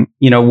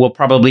 will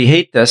probably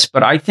hate this,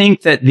 but I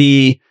think that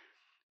the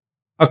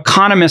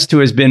economist who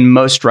has been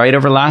most right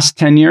over the last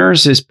 10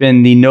 years has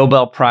been the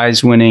Nobel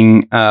Prize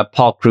winning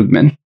Paul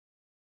Krugman.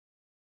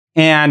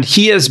 And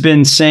he has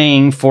been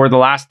saying for the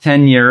last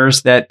 10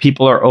 years that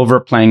people are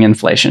overplaying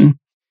inflation.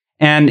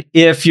 And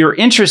if you're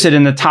interested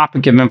in the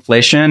topic of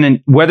inflation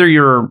and whether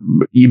you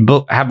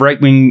have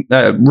right-wing,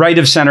 right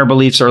of center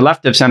beliefs or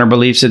left of center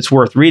beliefs, it's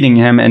worth reading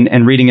him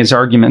and reading his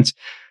arguments.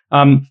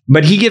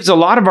 But he gives a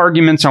lot of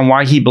arguments on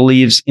why he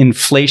believes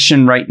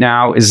inflation right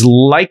now is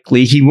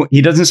likely,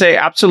 he doesn't say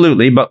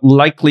absolutely, but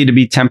likely to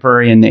be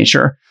temporary in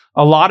nature.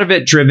 A lot of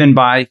it driven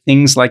by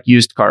things like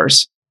used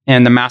cars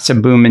and the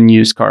massive boom in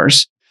used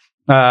cars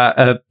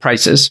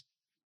prices.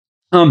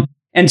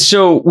 And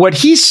so what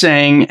he's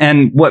saying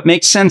and what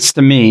makes sense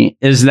to me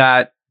is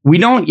that we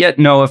don't yet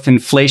know if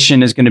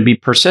inflation is going to be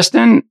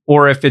persistent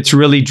or if it's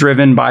really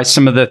driven by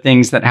some of the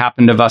things that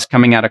happened to us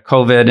coming out of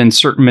COVID and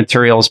certain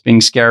materials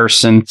being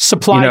scarce and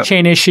supply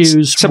chain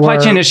issues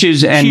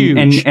and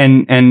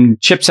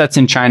chipsets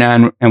in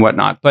China and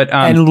whatnot. But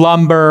and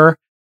lumber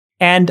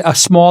and a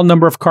small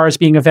number of cars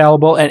being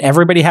available and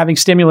everybody having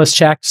stimulus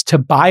checks to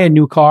buy a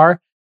new car.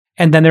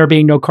 And then there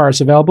being no cars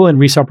available and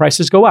resale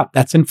prices go up.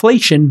 That's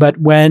inflation. But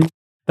when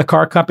the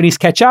car companies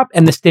catch up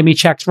and the stimmy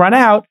checks run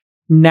out,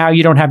 now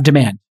you don't have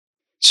demand.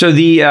 So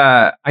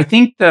I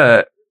think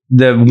the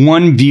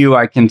one view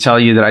I can tell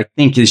you that I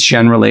think is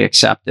generally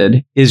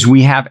accepted is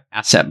we have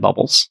asset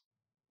bubbles.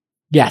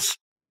 Yes.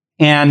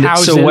 And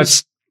so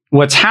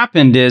what's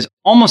happened is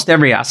almost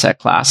every asset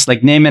class,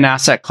 like name an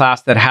asset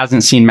class that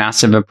hasn't seen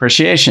massive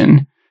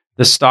appreciation.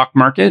 The stock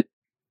market,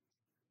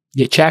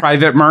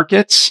 private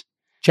markets,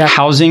 check.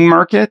 Housing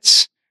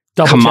markets,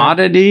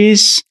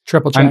 commodities,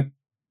 triple check.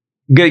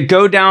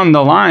 Go down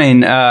the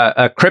line.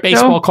 Crypto,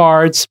 baseball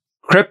cards,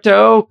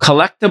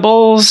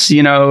 collectibles.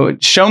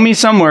 Show me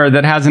somewhere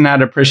that hasn't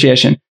had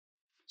appreciation.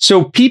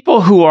 So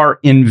people who are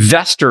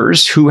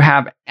investors, who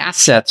have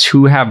assets,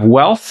 who have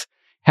wealth,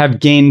 have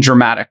gained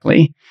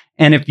dramatically.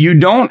 And if you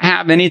don't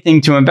have anything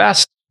to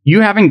invest,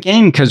 you haven't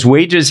gained because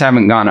wages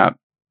haven't gone up.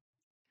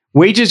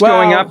 Wages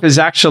going up is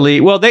actually,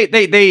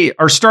 they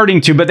are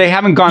starting to, but they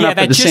haven't gone up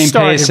at the same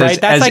pace.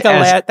 Right?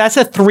 That's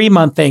a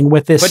 3-month thing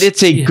with this. But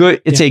it's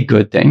a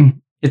good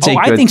thing.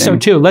 I think so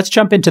too. Let's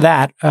jump into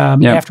that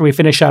after we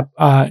finish up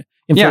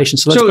inflation.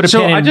 So let's put a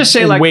pin in, I just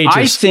say,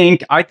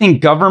 wages. I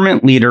think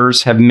government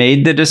leaders have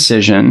made the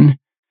decision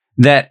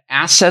that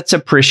assets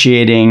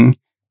appreciating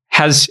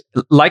has,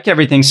 like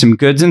everything, some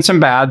goods and some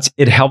bads.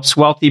 It helps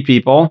wealthy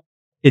people.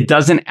 It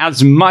doesn't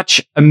as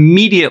much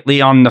immediately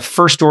on the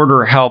first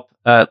order help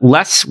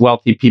less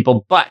wealthy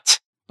people, but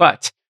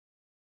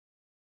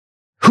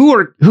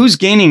who's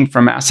gaining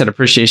from asset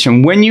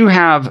appreciation? When you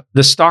have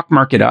the stock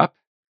market up,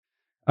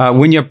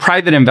 when you have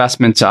private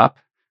investments up,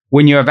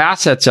 when you have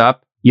assets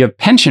up, you have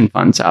pension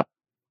funds up.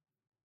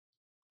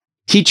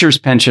 Teachers'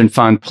 pension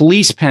fund,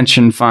 police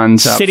pension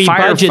funds up, city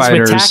budgets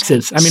with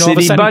taxes. I mean, all of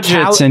a sudden,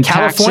 budgets and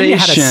California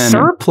taxation had a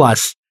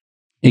surplus.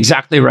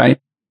 Exactly right.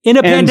 In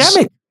a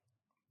pandemic.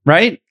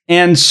 Right.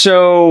 And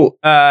so,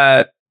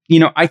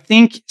 I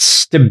think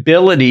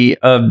stability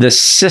of the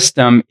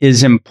system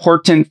is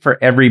important for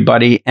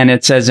everybody. And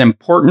it's as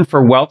important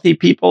for wealthy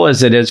people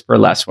as it is for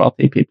less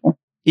wealthy people,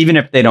 even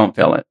if they don't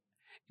feel it.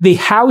 The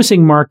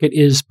housing market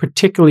is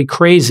particularly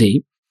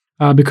crazy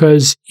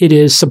because it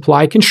is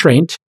supply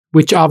constrained,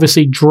 which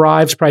obviously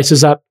drives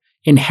prices up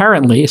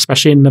inherently,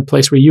 especially in the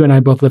place where you and I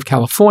both live,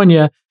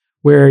 California,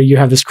 where you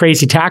have this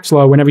crazy tax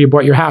law. Whenever you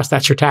bought your house,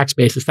 that's your tax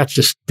basis. That's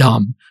just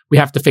dumb. We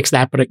have to fix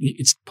that, but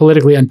it's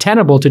politically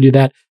untenable to do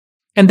that.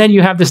 And then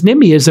you have this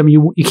NIMBYism.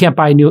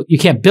 You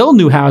can't build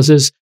new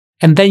houses.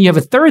 And then you have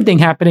a third thing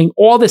happening.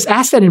 All this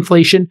asset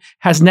inflation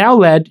has now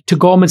led to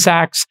Goldman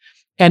Sachs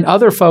and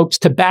other folks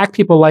to back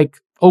people like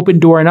Open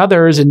Door and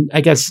others. And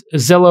I guess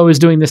Zillow is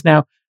doing this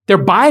now. They're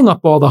buying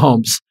up all the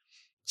homes.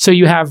 So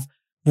you have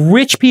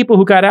rich people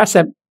who got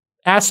asset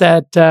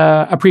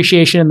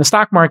appreciation in the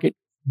stock market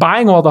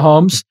buying all the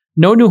homes,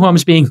 no new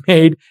homes being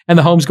made, and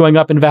the homes going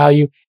up in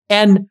value,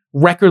 and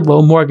record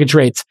low mortgage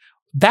rates.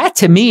 That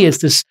to me is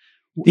this.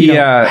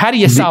 How do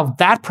you solve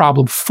that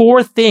problem?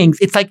 4 things.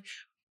 It's like,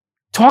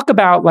 talk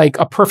about like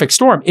a perfect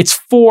storm. It's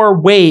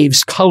 4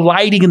 waves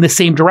colliding in the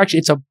same direction.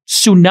 It's a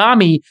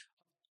tsunami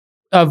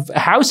of a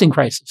housing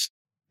crisis.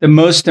 The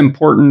most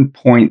important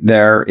point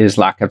there is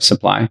lack of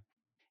supply.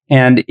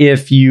 And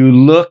if you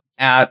look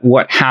at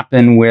what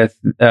happened with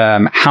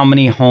how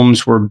many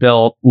homes were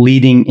built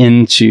leading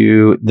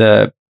into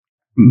the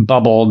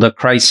bubble, the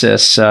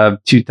crisis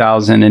of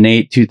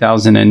 2008,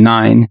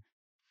 2009,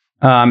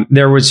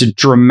 there was a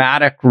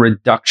dramatic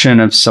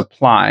reduction of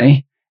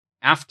supply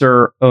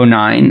after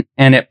 2009,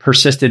 and it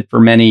persisted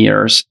for many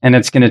years. And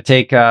it's going to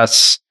take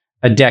us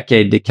a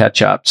decade to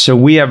catch up. So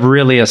we have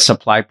really a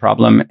supply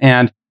problem.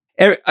 And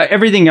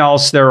everything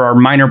else, there are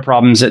minor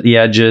problems at the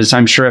edges.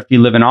 I'm sure if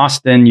you live in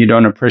Austin, you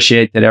don't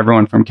appreciate that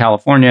everyone from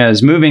California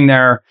is moving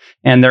there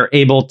and they're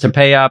able to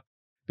pay up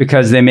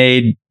because they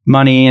made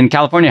money in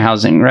California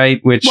housing, right?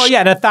 At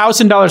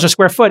 $1,000 a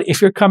square foot,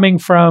 if you're coming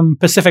from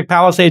Pacific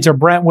Palisades or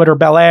Brentwood or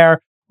Bel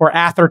Air or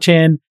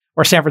Atherton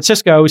or San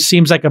Francisco,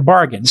 seems like a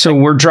bargain. So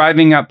we're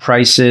driving up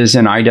prices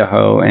in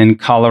Idaho and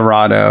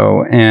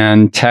Colorado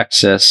and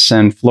Texas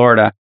and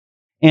Florida.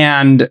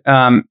 And,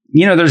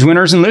 there's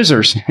winners and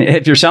losers.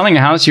 If you're selling a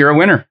house, you're a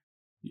winner.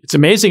 It's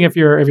amazing if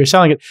you're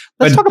selling it.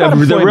 Let's talk about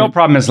the real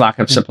problem is lack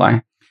of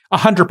supply.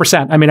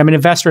 100%. I mean, I'm an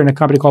investor in a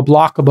company called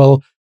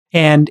Blockable,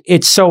 and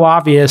it's so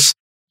obvious.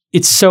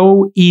 It's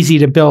so easy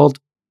to build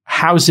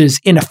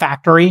houses in a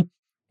factory,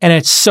 and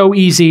it's so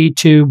easy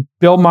to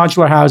build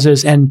modular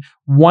houses and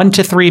 1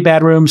 to 3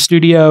 bedroom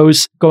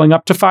studios going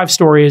up to 5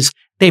 stories.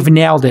 They've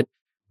nailed it.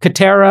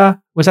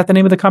 Katerra, was that the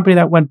name of the company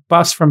that went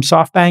bust from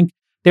SoftBank?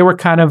 They were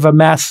kind of a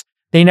mess.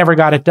 They never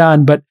got it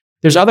done, but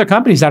there's other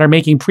companies that are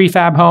making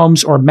prefab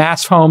homes or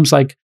mass homes,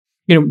 like,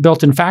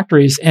 built in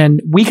factories,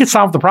 and we could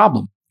solve the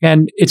problem.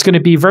 And it's going to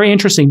be very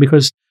interesting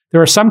because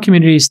there are some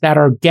communities that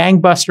are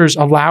gangbusters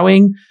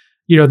allowing,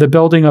 the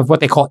building of what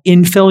they call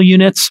infill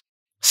units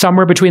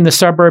somewhere between the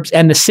suburbs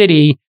and the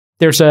city.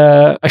 There's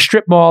a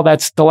strip mall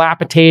that's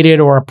dilapidated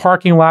or a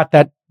parking lot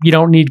that you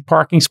don't need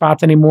parking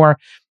spots anymore.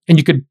 And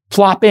you could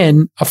plop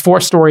in a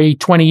 4-story,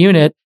 20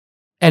 unit.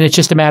 And it's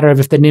just a matter of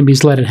if the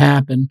NIMBYs let it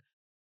happen.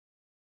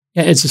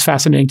 It's just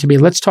fascinating to me.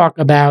 Let's talk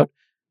about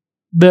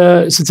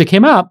since it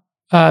came up,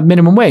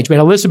 minimum wage. We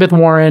had Elizabeth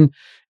Warren.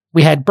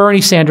 We had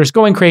Bernie Sanders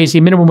going crazy.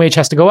 Minimum wage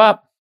has to go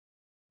up.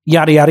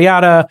 Yada, yada,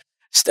 yada.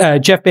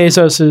 Jeff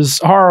Bezos is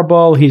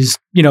horrible. He's,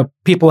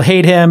 people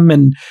hate him,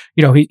 and,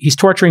 he's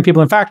torturing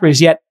people in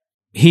factories, yet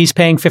he's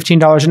paying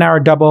 $15 an hour,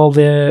 double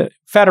the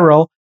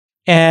federal.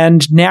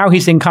 And now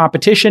he's in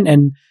competition,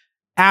 and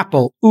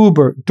Apple,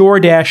 Uber,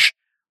 DoorDash,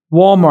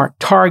 Walmart,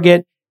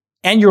 Target,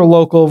 and your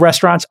local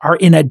restaurants are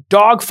in a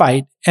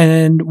dogfight,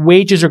 and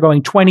wages are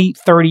going $20,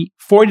 $30,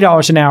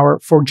 $40 an hour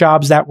for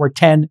jobs that were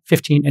 10,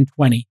 15, and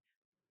 20.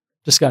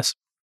 Discuss.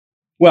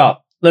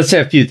 Well, let's say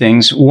a few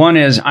things. One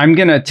is I'm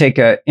going to take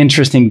an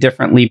interesting,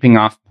 different leaping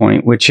off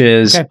point, which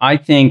is I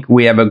think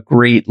we have a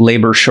great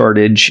labor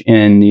shortage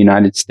in the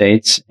United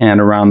States and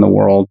around the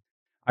world.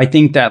 I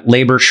think that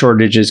labor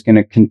shortage is going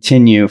to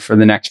continue for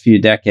the next few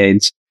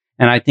decades.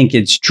 And I think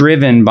it's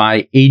driven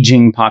by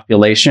aging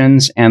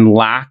populations and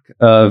lack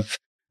of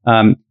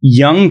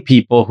young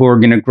people who are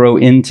going to grow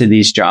into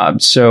these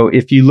jobs. So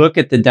if you look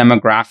at the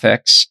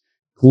demographics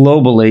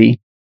globally,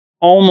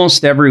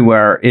 almost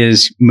everywhere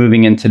is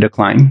moving into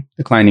declining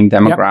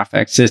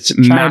demographics. Yep. It's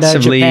China,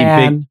 massively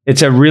Japan. Big.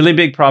 It's a really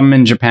big problem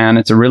in Japan.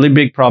 It's a really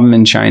big problem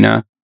in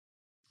China.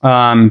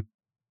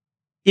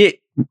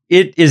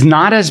 It is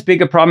not as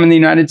big a problem in the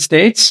United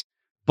States,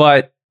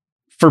 but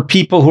for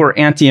people who are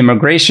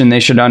anti-immigration,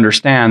 they should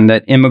understand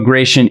that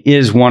immigration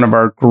is one of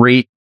our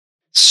great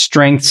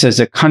strengths as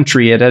a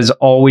country. It has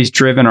always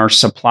driven our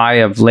supply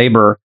of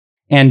labor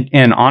and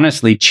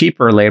honestly,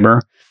 cheaper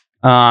labor.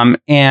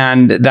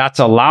 And that's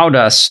allowed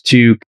us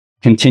to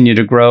continue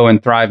to grow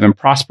and thrive and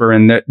prosper.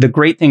 And the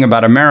great thing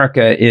about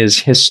America is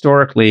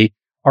historically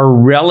our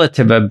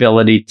relative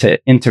ability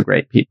to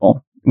integrate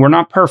people. We're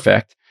not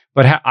perfect,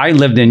 but I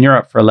lived in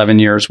Europe for 11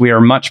 years. We are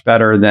much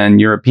better than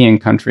European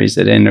countries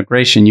at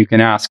integration. You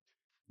can ask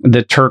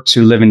the Turks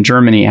who live in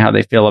Germany how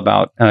they feel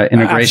about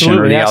integration,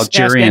 or the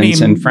Algerians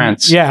in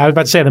France. Yeah, I was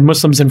about to say the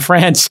Muslims in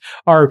France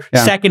are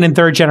second and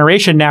third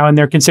generation now, and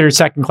they're considered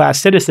second-class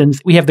citizens.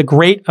 We have the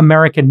great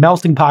American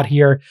melting pot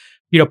here,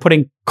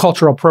 putting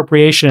cultural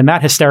appropriation and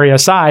that hysteria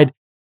aside.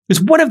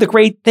 Because one of the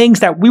great things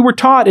that we were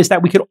taught is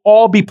that we could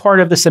all be part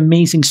of this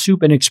amazing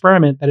soup and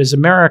experiment that is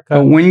America.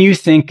 But when you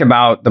think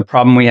about the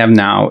problem we have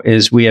now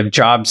is we have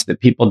jobs that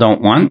people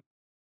don't want,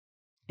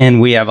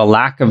 and we have a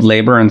lack of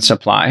labor and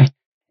supply.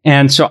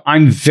 And so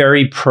I'm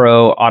very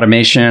pro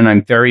automation.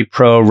 I'm very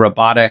pro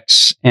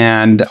robotics.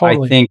 And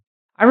totally.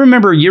 I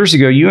remember years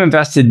ago, you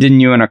invested, didn't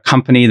you, in a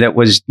company that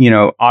was,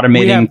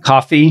 automating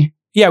coffee?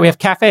 Yeah, we have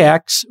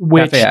CafeX,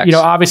 which,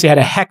 obviously had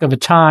a heck of a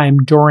time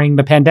during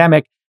the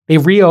pandemic. They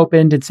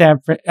reopened at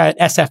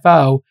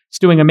SFO. It's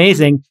doing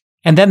amazing.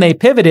 And then they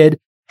pivoted,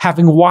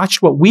 having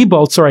watched what we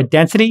both saw at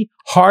Density,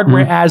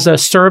 hardware as a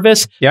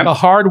service. Yep. The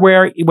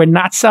hardware, we're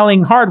not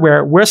selling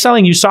hardware. We're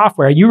selling you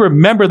software. You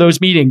remember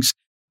those meetings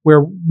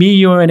where me,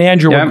 you, and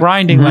Andrew were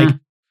grinding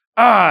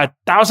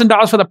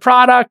 $1,000 for the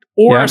product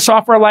or a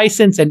software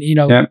license. And,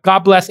 God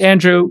bless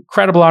Andrew,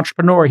 credible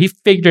entrepreneur. He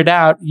figured it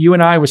out. You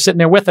and I were sitting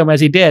there with him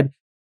as he did.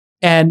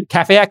 And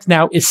CafeX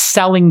now is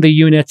selling the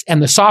units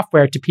and the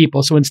software to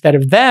people. So instead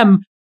of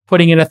them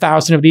putting in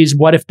 1,000 of these,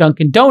 what if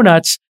Dunkin'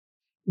 Donuts,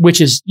 which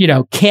is,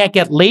 can't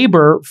get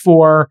labor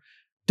for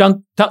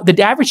the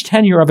average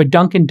tenure of a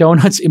Dunkin'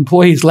 Donuts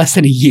employee is less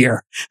than a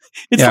year.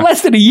 It's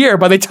less than a year.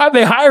 By the time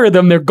they hire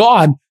them, they're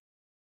gone.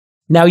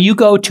 Now you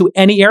go to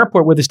any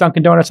airport where there's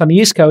Dunkin' Donuts on the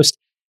East Coast,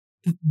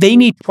 they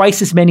need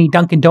twice as many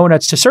Dunkin'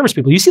 Donuts to service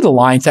people. You see the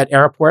lines at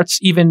airports,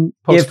 even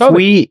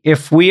post-COVID.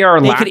 If we are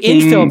lacking, they could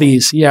infill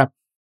these,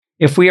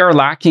 If we are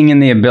lacking in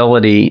the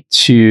ability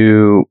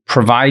to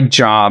provide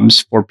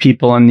jobs for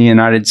people in the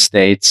United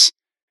States,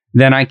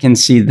 then I can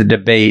see the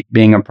debate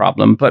being a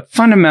problem. But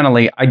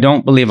fundamentally, I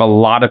don't believe a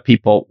lot of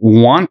people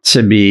want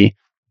to be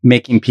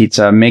making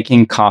pizza,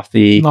 making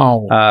coffee,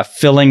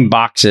 filling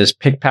boxes,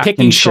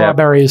 picking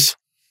strawberries.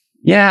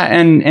 Yeah.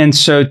 And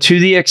so to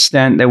the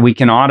extent that we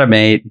can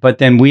automate, but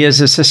then we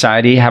as a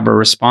society have a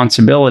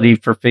responsibility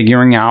for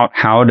figuring out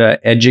how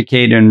to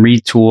educate and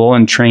retool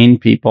and train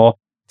people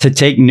to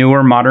take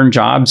newer modern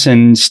jobs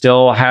and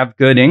still have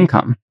good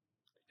income.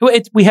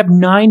 We have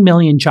 9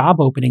 million job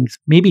openings,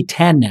 maybe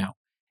 10 now.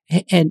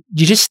 And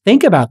you just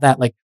think about that.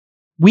 Like,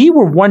 we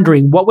were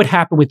wondering what would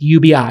happen with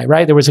UBI,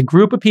 right? There was a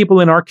group of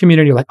people in our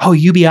community like, oh,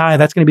 UBI,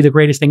 that's going to be the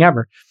greatest thing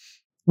ever.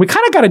 We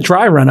kind of got a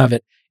dry run of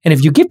it. And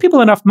if you give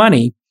people enough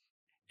money,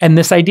 and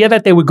this idea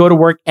that they would go to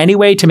work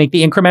anyway to make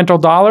the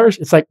incremental dollars,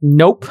 it's like,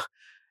 nope.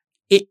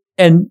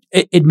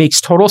 It makes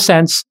total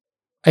sense.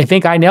 I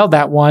think I nailed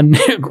that one.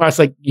 I was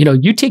like,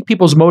 you take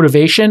people's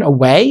motivation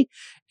away,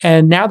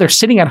 and now they're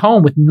sitting at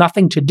home with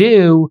nothing to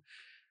do.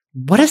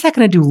 What is that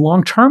going to do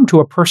long-term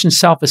to a person's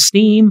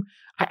self-esteem?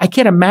 I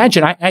can't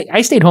imagine.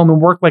 I stayed home and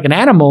worked like an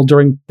animal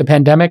during the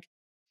pandemic,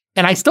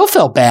 and I still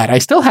felt bad. I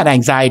still had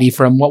anxiety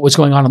from what was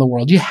going on in the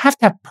world. You have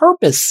to have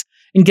purpose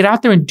and get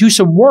out there and do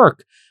some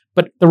work.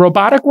 But the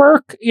robotic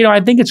work,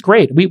 I think it's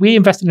great. We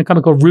invested in a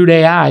company called Root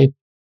AI.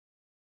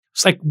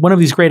 It's like one of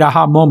these great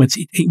aha moments,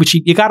 which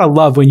you got to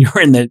love when you're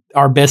in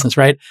our business,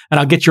 right? And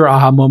I'll get your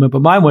aha moment.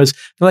 But mine was,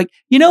 they're like,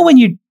 when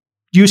you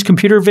use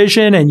computer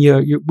vision and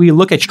we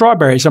look at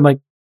strawberries, I'm like,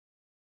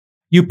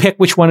 you pick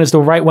which one is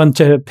the right one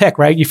to pick,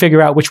 right? You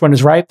figure out which one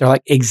is right. They're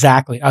like,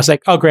 exactly. I was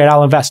like, oh, great,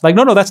 I'll invest. Like,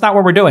 no, that's not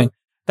what we're doing.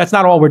 That's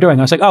not all we're doing.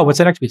 I was like, oh, what's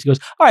the next piece? He goes,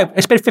 all right, I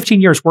spent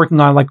 15 years working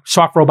on like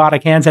soft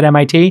robotic hands at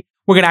MIT.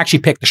 We're going to actually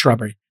pick the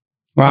strawberry.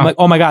 Wow. I'm like,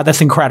 oh my God, that's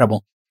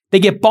incredible. They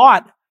get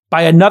bought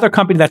by another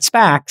company that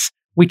SPACs.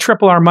 We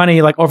triple our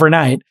money like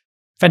overnight.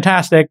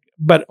 Fantastic,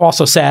 but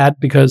also sad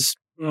because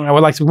I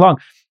would like to belong.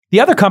 The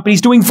other company's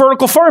doing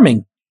vertical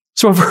farming.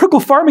 So a vertical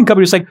farming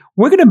company is like,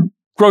 we're going to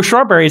grow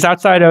strawberries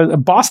outside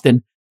of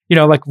Boston,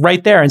 like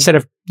right there instead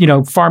of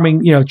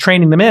farming,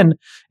 training them in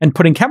and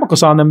putting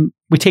chemicals on them,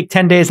 we take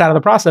 10 days out of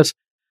the process.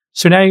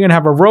 So now you're going to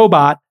have a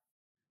robot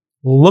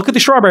look at the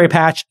strawberry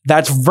patch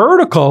that's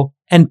vertical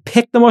and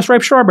pick the most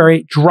ripe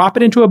strawberry, drop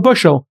it into a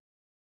bushel.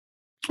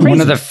 Crazy.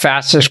 One of the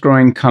fastest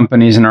growing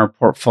companies in our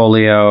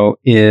portfolio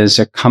is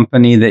a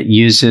company that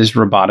uses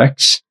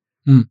robotics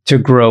to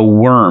grow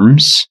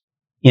worms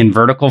in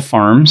vertical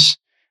farms.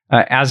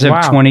 As of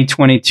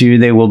 2022,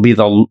 they will be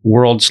the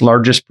world's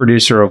largest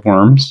producer of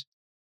worms.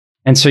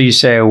 And so you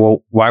say,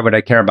 well, why would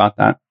I care about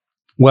that?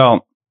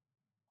 Well,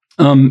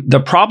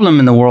 the problem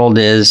in the world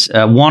is,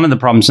 one of the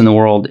problems in the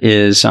world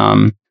is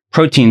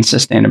protein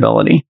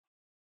sustainability.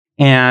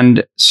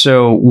 And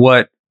so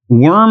what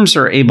worms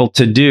are able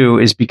to do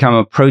is become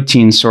a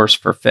protein source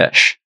for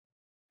fish.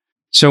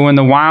 So in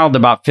the wild,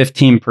 about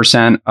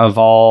 15% of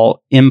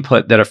all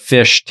input that a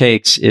fish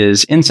takes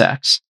is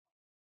insects.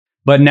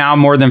 But now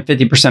more than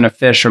 50% of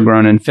fish are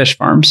grown in fish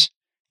farms,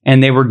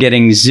 and they were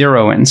getting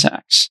zero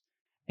insects.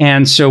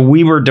 And so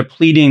we were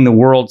depleting the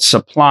world's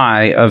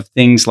supply of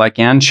things like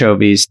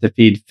anchovies to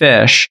feed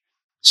fish.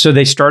 So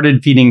they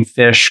started feeding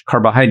fish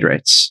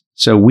carbohydrates,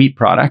 so wheat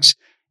products.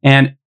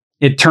 And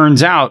it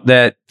turns out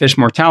that fish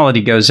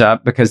mortality goes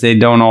up because they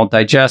don't all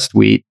digest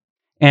wheat.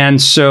 And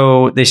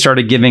so they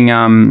started giving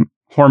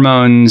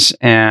hormones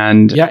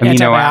and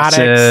amino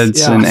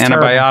acids and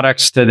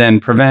antibiotics to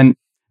then prevent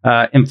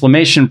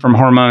inflammation from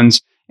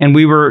hormones. And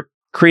we were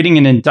creating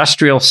an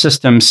industrial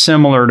system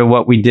similar to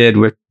what we did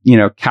with,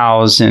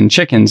 cows and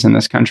chickens in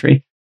this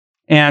country.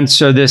 And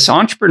so this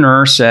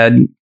entrepreneur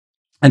said,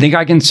 I think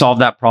I can solve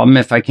that problem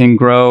if I can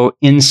grow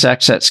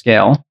insects at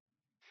scale.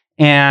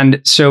 And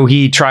so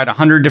he tried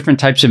 100 different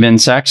types of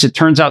insects. It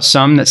turns out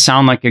some that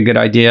sound like a good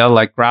idea,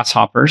 like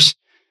grasshoppers,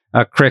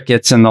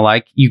 crickets and the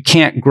like, you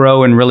can't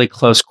grow in really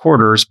close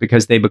quarters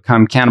because they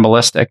become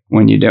cannibalistic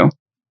when you do.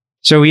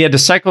 So he had to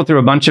cycle through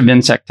a bunch of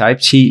insect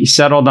types. He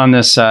settled on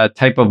this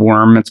type of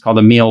worm. It's called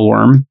a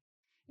mealworm.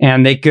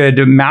 And they could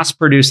mass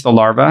produce the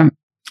larva.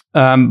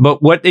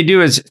 But what they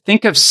do is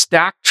think of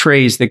stacked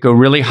trays that go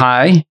really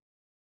high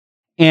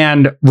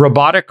and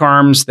robotic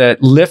arms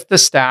that lift the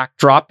stack,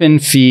 drop in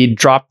feed,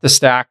 drop the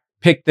stack,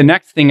 pick the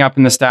next thing up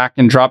in the stack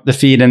and drop the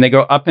feed, and they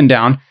go up and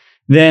down.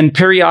 Then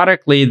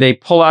periodically they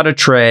pull out a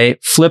tray,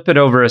 flip it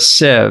over a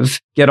sieve,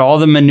 get all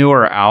the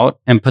manure out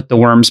and put the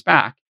worms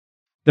back.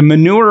 The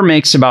manure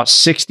makes about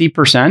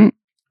 60%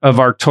 of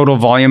our total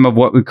volume of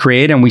what we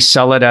create, and we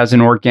sell it as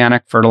an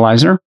organic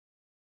fertilizer.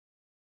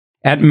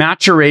 At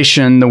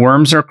maturation, the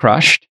worms are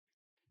crushed.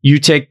 You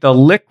take the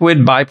liquid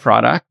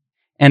byproduct,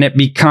 and it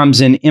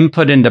becomes an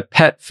input into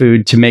pet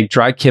food to make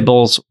dry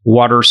kibbles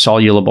water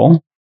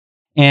soluble.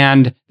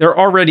 And there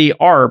already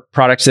are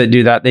products that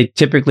do that. They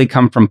typically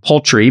come from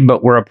poultry,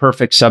 but we're a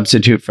perfect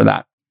substitute for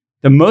that.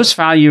 The most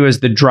value is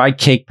the dry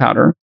cake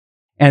powder.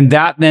 And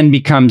that then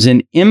becomes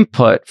an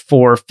input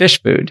for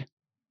fish food.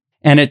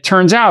 And it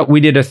turns out we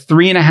did a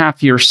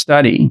 3.5-year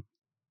study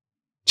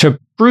to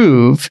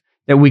prove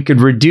that we could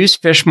reduce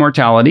fish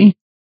mortality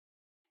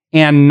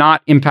and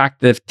not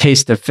impact the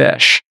taste of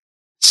fish.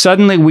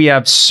 Suddenly, we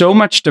have so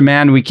much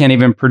demand, we can't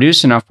even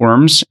produce enough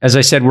worms. As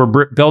I said,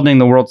 we're building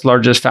the world's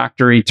largest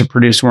factory to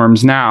produce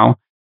worms now.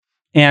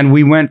 And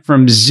we went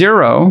from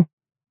 0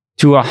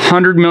 to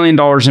 $100 million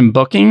in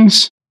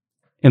bookings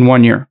in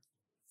 1 year.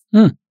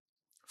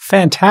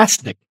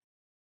 Fantastic.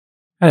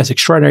 That is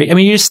extraordinary. I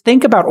mean, you just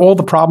think about all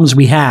the problems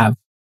we have,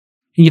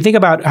 and you think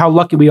about how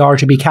lucky we are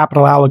to be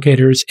capital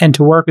allocators and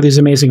to work with these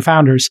amazing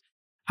founders.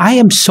 I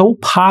am so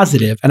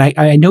positive, and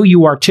I know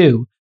you are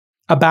too,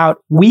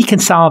 about we can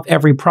solve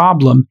every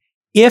problem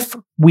if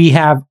we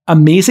have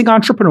amazing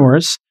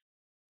entrepreneurs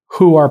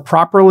who are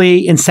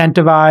properly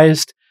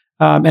incentivized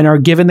and are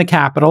given the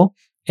capital,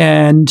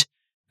 and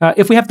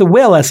if we have the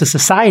will as a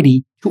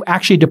society to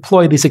actually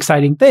deploy these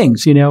exciting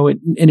things,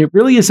 and it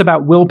really is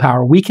about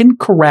willpower. We can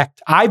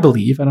correct, I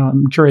believe, and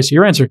I'm curious of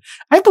your answer,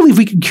 I believe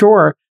we can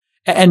cure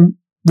and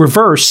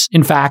reverse,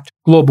 in fact,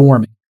 global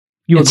warming.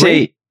 You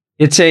agree?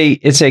 It's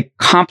a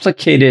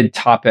complicated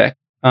topic.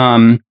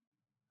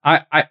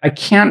 I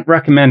can't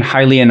recommend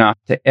highly enough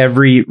to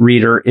every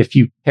reader, if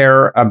you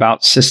care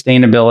about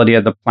sustainability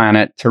of the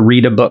planet, to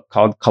read a book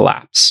called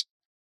Collapse.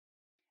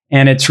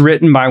 And it's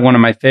written by one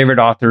of my favorite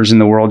authors in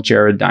the world,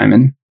 Jared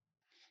Diamond.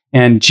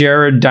 And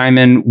Jared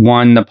Diamond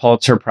won the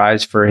Pulitzer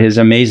Prize for his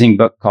amazing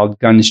book called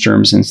Guns,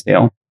 Germs, and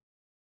Steel.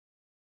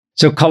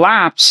 So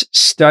Collapse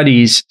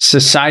studies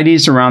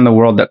societies around the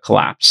world that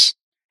collapse.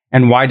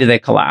 And why do they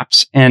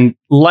collapse? And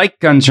like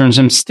Guns, Germs,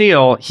 and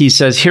Steel, he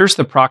says, here's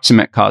the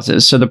proximate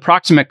causes. So the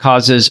proximate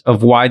causes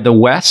of why the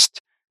West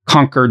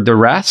conquered the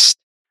rest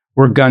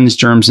were guns,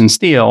 germs, and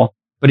steel.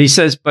 But he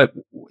says, but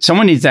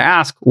someone needs to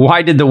ask,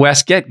 why did the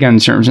West get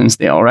guns, germs, and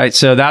steel, right?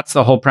 So that's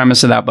the whole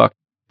premise of that book.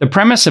 The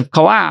premise of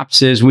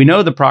Collapse is we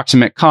know the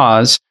proximate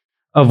cause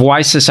of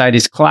why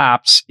societies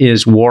collapse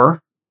is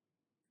war.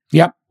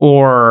 Yep.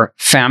 Or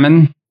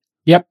famine.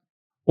 Yep.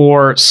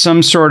 Or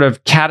some sort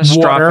of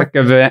catastrophic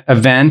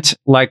event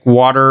like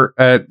water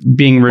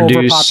being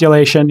reduced.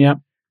 Overpopulation, yep.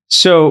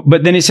 So,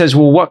 but then he says,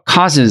 well, what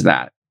causes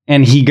that?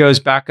 and he goes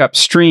back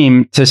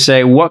upstream to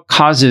say what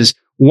causes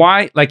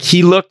why. Like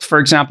he looked, for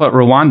example, at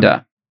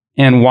Rwanda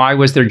and why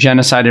was there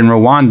genocide in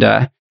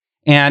Rwanda?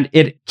 And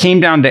it came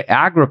down to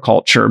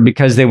agriculture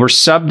because they were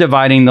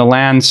subdividing the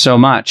land so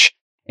much.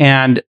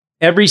 And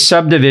every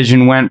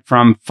subdivision went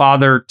from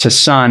father to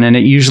son, and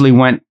it usually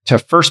went to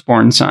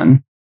firstborn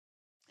son.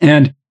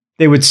 And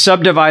they would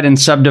subdivide and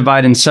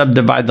subdivide and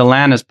subdivide the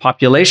land as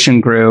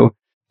population grew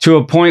to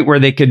a point where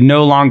they could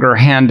no longer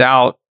hand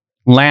out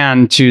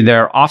land to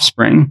their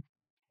offspring.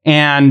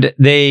 And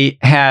they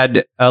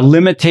had a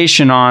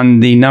limitation on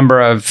the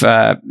number of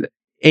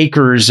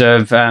acres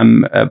of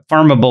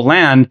farmable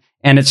land,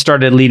 and it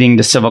started leading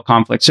to civil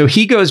conflict. So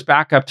he goes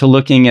back up to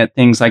looking at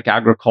things like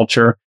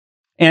agriculture.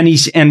 And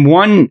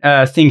one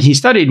thing he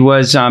studied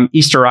was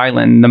Easter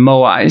Island, the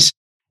Moais,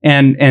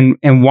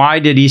 and why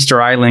did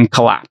Easter Island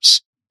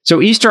collapse? So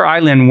Easter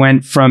Island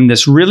went from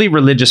this really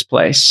religious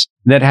place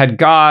that had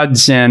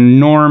gods and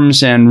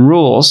norms and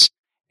rules,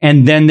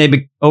 and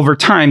then over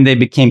time they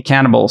became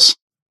cannibals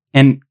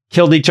and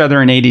killed each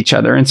other and ate each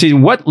other. And see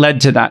what led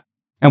to that.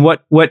 And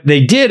what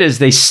they did is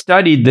they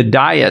studied the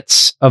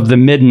diets of the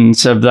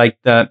middens of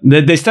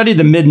they studied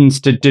the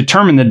middens to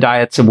determine the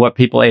diets of what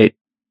people ate.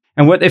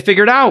 And what they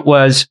figured out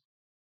was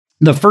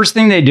the first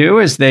thing they do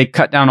is they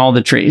cut down all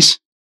the trees.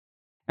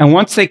 And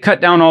once they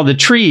cut down all the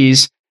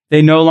trees,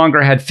 they no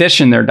longer had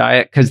fish in their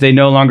diet because they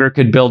no longer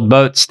could build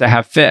boats to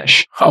have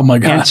fish. Oh my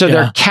God. And so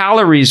their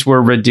calories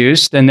were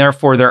reduced, and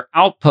therefore their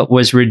output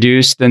was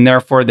reduced, and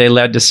therefore they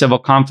led to civil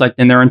conflict,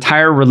 and their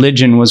entire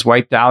religion was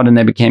wiped out, and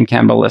they became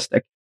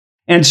cannibalistic.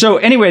 And so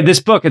anyway, this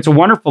book, it's a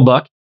wonderful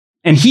book.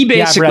 And he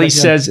basically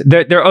says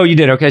that oh, you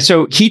did. Okay.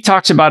 So he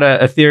talks about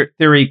a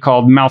theory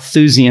called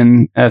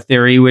Malthusian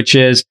theory, which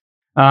is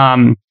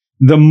the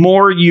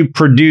more you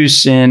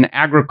produce in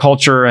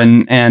agriculture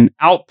and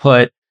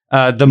output,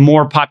 the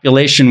more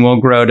population will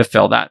grow to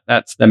fill that.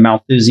 That's the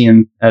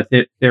Malthusian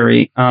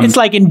theory. It's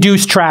like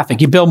induced traffic.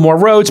 You build more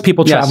roads,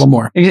 people travel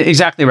more.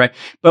 Exactly right.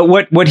 But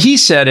what he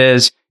said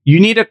is you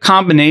need a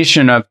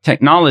combination of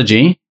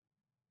technology,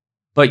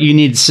 but you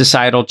need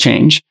societal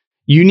change.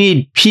 You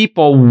need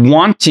people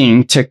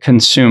wanting to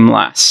consume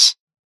less.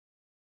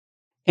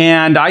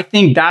 And I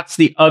think that's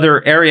the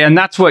other area. And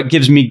that's what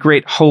gives me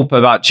great hope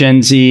about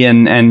Gen Z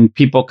and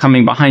people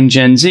coming behind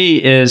Gen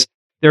Z is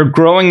they're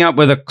growing up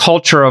with a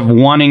culture of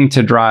wanting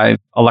to drive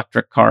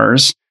electric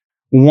cars,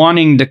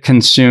 wanting to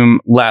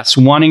consume less,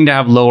 wanting to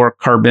have lower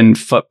carbon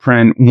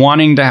footprint,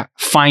 wanting to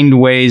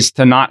find ways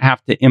to not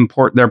have to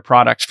import their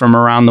products from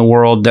around the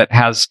world that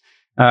has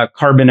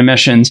carbon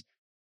emissions.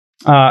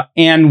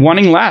 And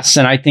wanting less.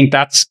 And I think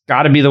that's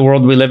got to be the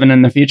world we live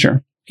in the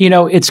future. You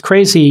know, it's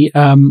crazy.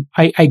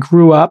 I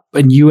grew up,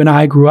 and you and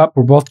I grew up,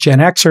 we're both Gen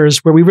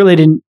Xers, where we really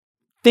didn't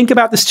think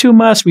about this too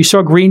much. We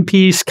saw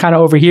Greenpeace kind of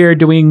over here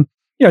doing,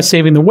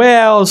 saving the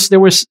whales. There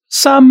was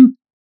some,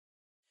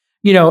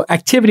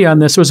 activity on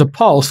this. There was a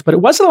pulse, but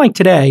it wasn't like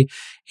today.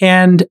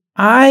 And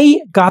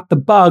I got the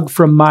bug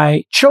from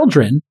my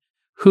children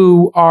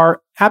who are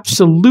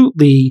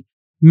absolutely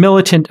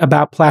militant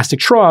about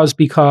plastic straws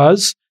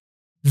because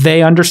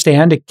they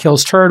understand it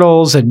kills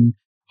turtles and,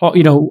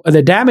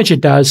 the damage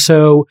it does.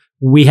 So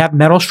we have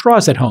metal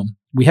straws at home.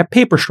 We have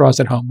paper straws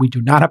at home. We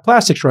do not have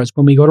plastic straws.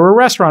 When we go to a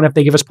restaurant, if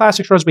they give us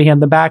plastic straws, we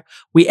hand them back.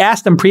 We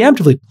ask them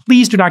preemptively,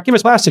 please do not give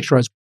us plastic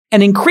straws.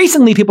 And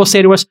increasingly people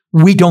say to us,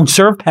 we don't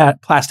serve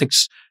plastic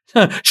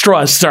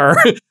straws, sir.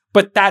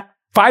 But that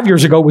 5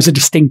 years ago was a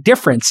distinct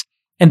difference.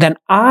 And then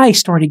I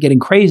started getting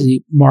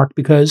crazy, Mark,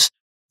 because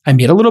I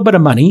made a little bit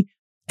of money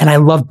and I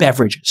love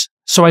beverages.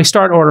 So I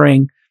start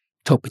ordering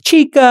Topo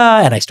Chico,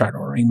 and I started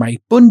ordering my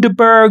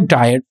Bundaberg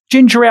Diet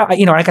Ginger Ale.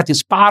 I got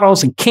these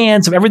bottles and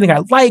cans of everything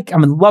I like.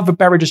 I'm in love with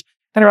beverages.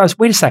 Then I realized,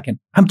 wait a second,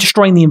 I'm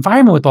destroying the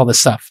environment with all this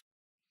stuff.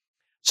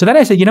 So then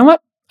I said, you know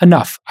what?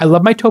 Enough. I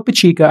love my Topo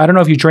Chico. I don't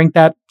know if you drink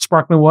that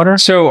sparkling water.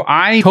 So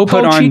I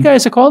Topo Chico,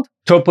 is it called?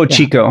 Topo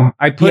Chico.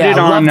 I put it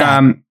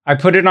on. I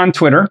put it on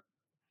Twitter.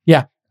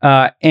 Yeah.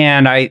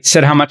 And I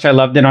said how much I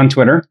loved it on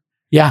Twitter.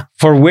 Yeah.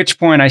 For which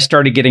point I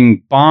started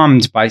getting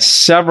bombed by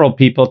several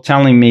people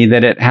telling me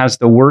that it has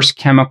the worst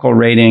chemical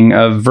rating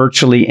of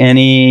virtually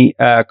any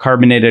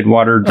carbonated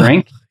water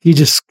drink.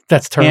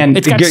 That's terrible. And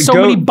it's got so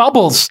many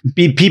bubbles.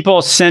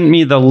 People sent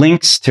me the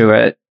links to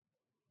it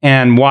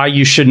and why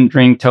you shouldn't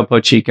drink Topo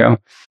Chico.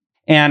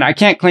 And I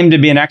can't claim to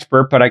be an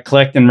expert, but I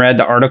clicked and read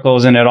the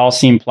articles and it all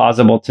seemed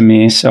plausible to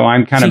me. So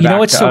I'm kind of back to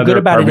other carbonated drinks. You know what's so good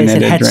about it is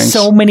it had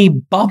so many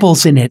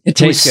bubbles in it. It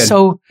tastes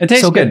good. It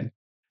tastes so good.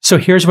 So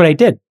here's what I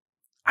did.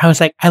 I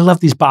was like, I love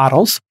these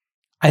bottles.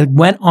 I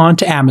went on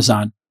to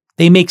Amazon.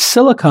 They make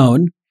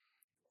silicone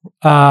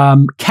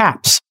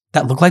caps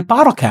that look like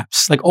bottle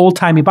caps, like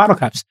old-timey bottle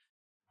caps.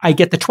 I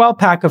get the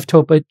 12-pack of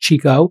Topo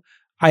Chico.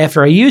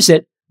 After I use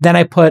it, then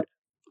I put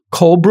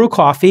cold brew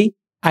coffee,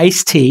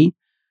 iced tea,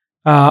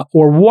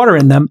 or water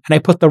in them, and I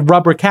put the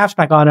rubber caps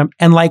back on them.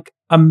 And like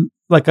I'm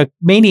like a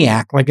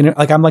maniac, like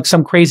I'm like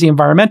some crazy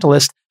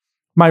environmentalist.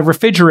 My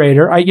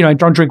refrigerator, I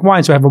don't drink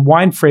wine, so I have a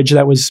wine fridge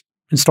that was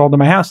installed in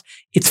my house.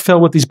 It's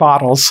filled with these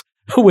bottles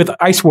with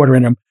ice water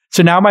in them.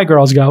 So now my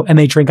girls go and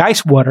they drink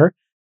ice water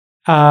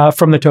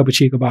from the Topo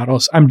Chico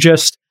bottles. I'm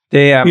just,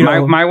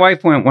 my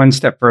wife went one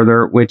step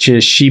further, which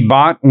is she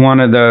bought one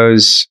of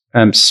those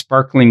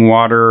sparkling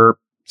water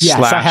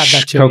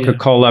 /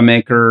 Coca-Cola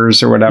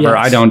makers or whatever. Yes.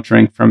 I don't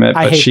drink from it,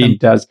 but she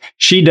does.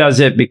 She does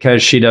it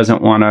because she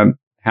doesn't want to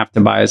have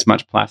to buy as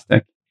much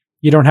plastic.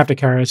 You don't have to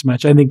carry as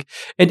much. I think,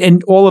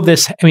 and all of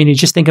this, I mean, you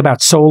just think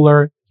about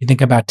solar, you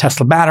think about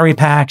Tesla battery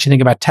packs, you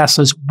think about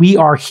Teslas. We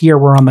are here.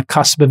 We're on the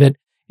cusp of it.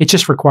 It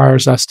just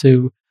requires us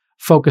to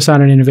focus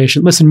on an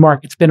innovation. Listen,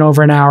 Mark, it's been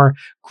over an hour.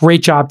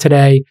 Great job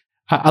today.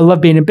 I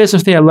love being in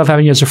business with you. I love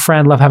having you as a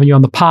friend. Love having you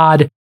on the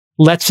pod.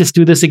 Let's just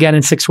do this again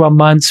in 6-12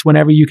 months,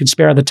 whenever you can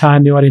spare the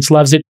time. The audience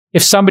loves it.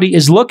 If somebody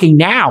is looking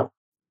now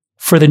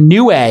for the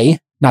new A,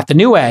 not the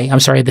new A, I'm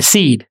sorry, the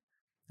seed,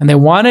 and they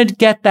want to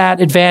get that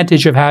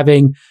advantage of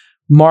having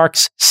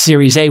Mark's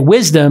Series A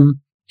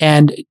wisdom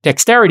and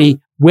dexterity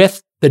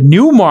with the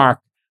new Mark,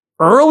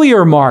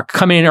 earlier Mark,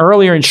 coming in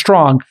earlier and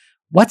strong,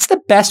 what's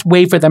the best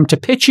way for them to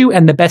pitch you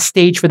and the best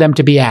stage for them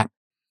to be at?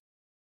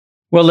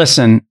 Well,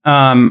 listen,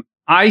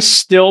 I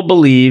still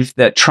believe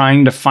that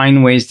trying to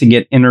find ways to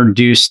get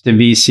introduced to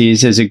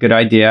VCs is a good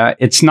idea.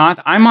 It's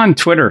not, I'm on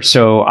Twitter,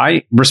 so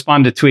I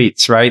respond to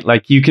tweets, right?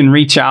 Like you can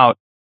reach out.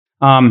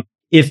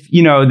 If,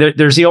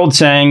 there's the old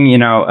saying,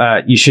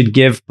 you should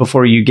give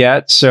before you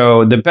get.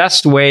 So the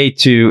best way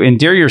to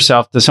endear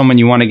yourself to someone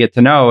you want to get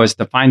to know is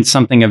to find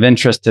something of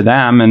interest to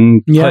them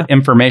and put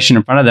information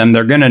in front of them.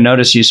 They're going to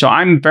notice you. So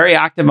I'm very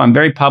active. I'm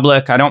very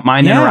public. I don't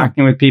mind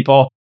interacting with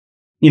people.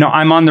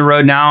 I'm on the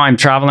road now. I'm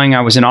traveling.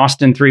 I was in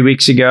Austin 3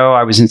 weeks ago.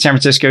 I was in San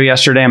Francisco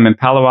yesterday. I'm in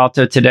Palo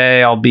Alto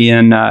today. I'll be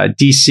in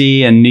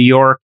DC and New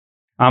York.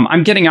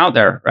 I'm getting out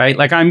there, right?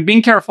 Like I'm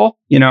being careful.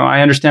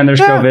 I understand there's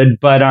COVID,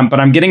 but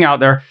I'm getting out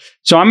there.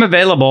 So I'm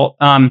available.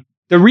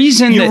 The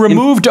reason you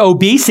removed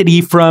obesity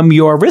from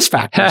your risk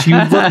factors. You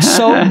look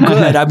so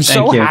good. I'm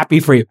so happy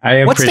for you. I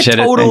appreciate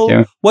it. Thank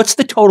you. What's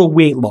the total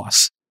weight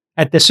loss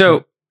at this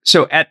point?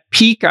 So at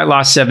peak, I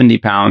lost 70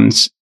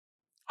 pounds.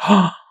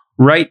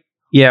 Right.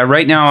 Yeah,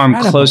 right now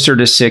I'm closer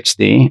to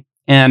 60,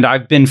 and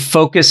I've been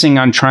focusing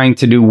on trying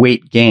to do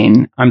weight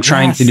gain. I'm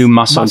trying to do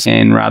muscle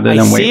gain rather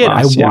than weight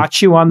loss. I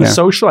watch you on the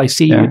social. I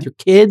see you with your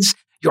kids.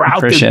 You're out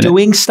there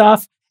doing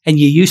stuff, and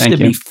you used to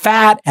be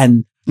fat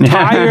and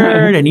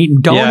tired and eating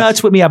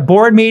donuts with me at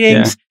board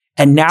meetings,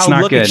 and now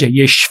look at you.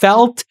 You're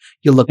svelte.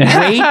 You look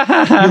great.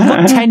 You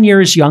look 10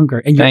 years younger,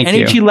 and your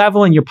energy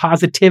level and your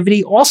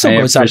positivity also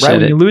goes up, right?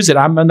 When you lose it,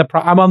 I'm on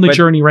the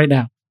journey right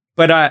now.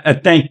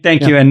 But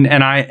thank you, and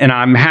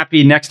I'm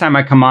happy. Next time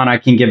I come on, I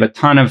can give a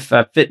ton of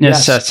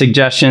fitness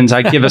suggestions.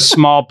 I give a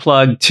small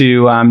plug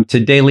to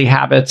daily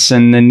habits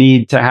and the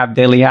need to have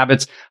daily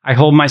habits. I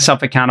hold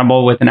myself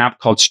accountable with an app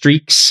called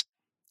Streaks.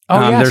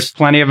 There's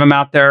plenty of them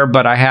out there,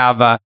 but I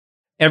have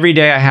every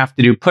day I have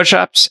to do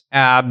push-ups,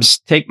 abs,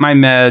 take my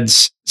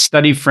meds,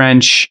 study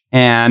French,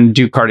 and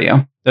do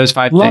cardio. Those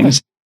 5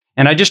 things,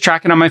 and I just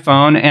track it on my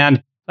phone.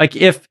 And like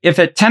if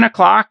at 10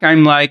 o'clock,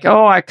 I'm like,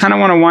 oh, I kind of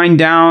want to wind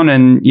down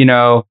and,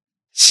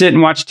 sit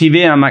and watch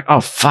TV. And I'm like,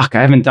 oh, fuck,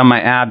 I haven't done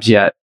my abs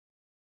yet.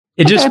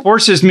 It just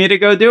forces me to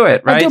go do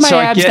it. Right. I do my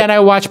abs, then I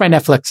watch my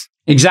Netflix.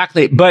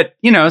 Exactly. But,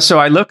 so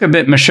I look a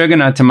bit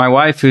Meshuggah to my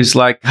wife, who's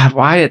like, God,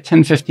 why at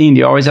 10:15 do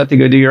you always have to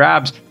go do your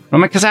abs?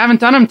 I'm like, because I haven't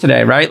done them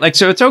today. Right. Like,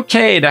 so it's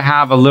okay to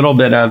have a little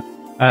bit of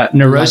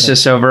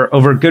neurosis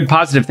over good,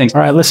 positive things.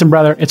 All right. Listen,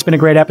 brother, it's been a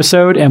great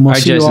episode, and we'll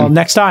see you all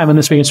next time on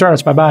This Week in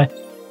Startups.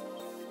 Bye-bye.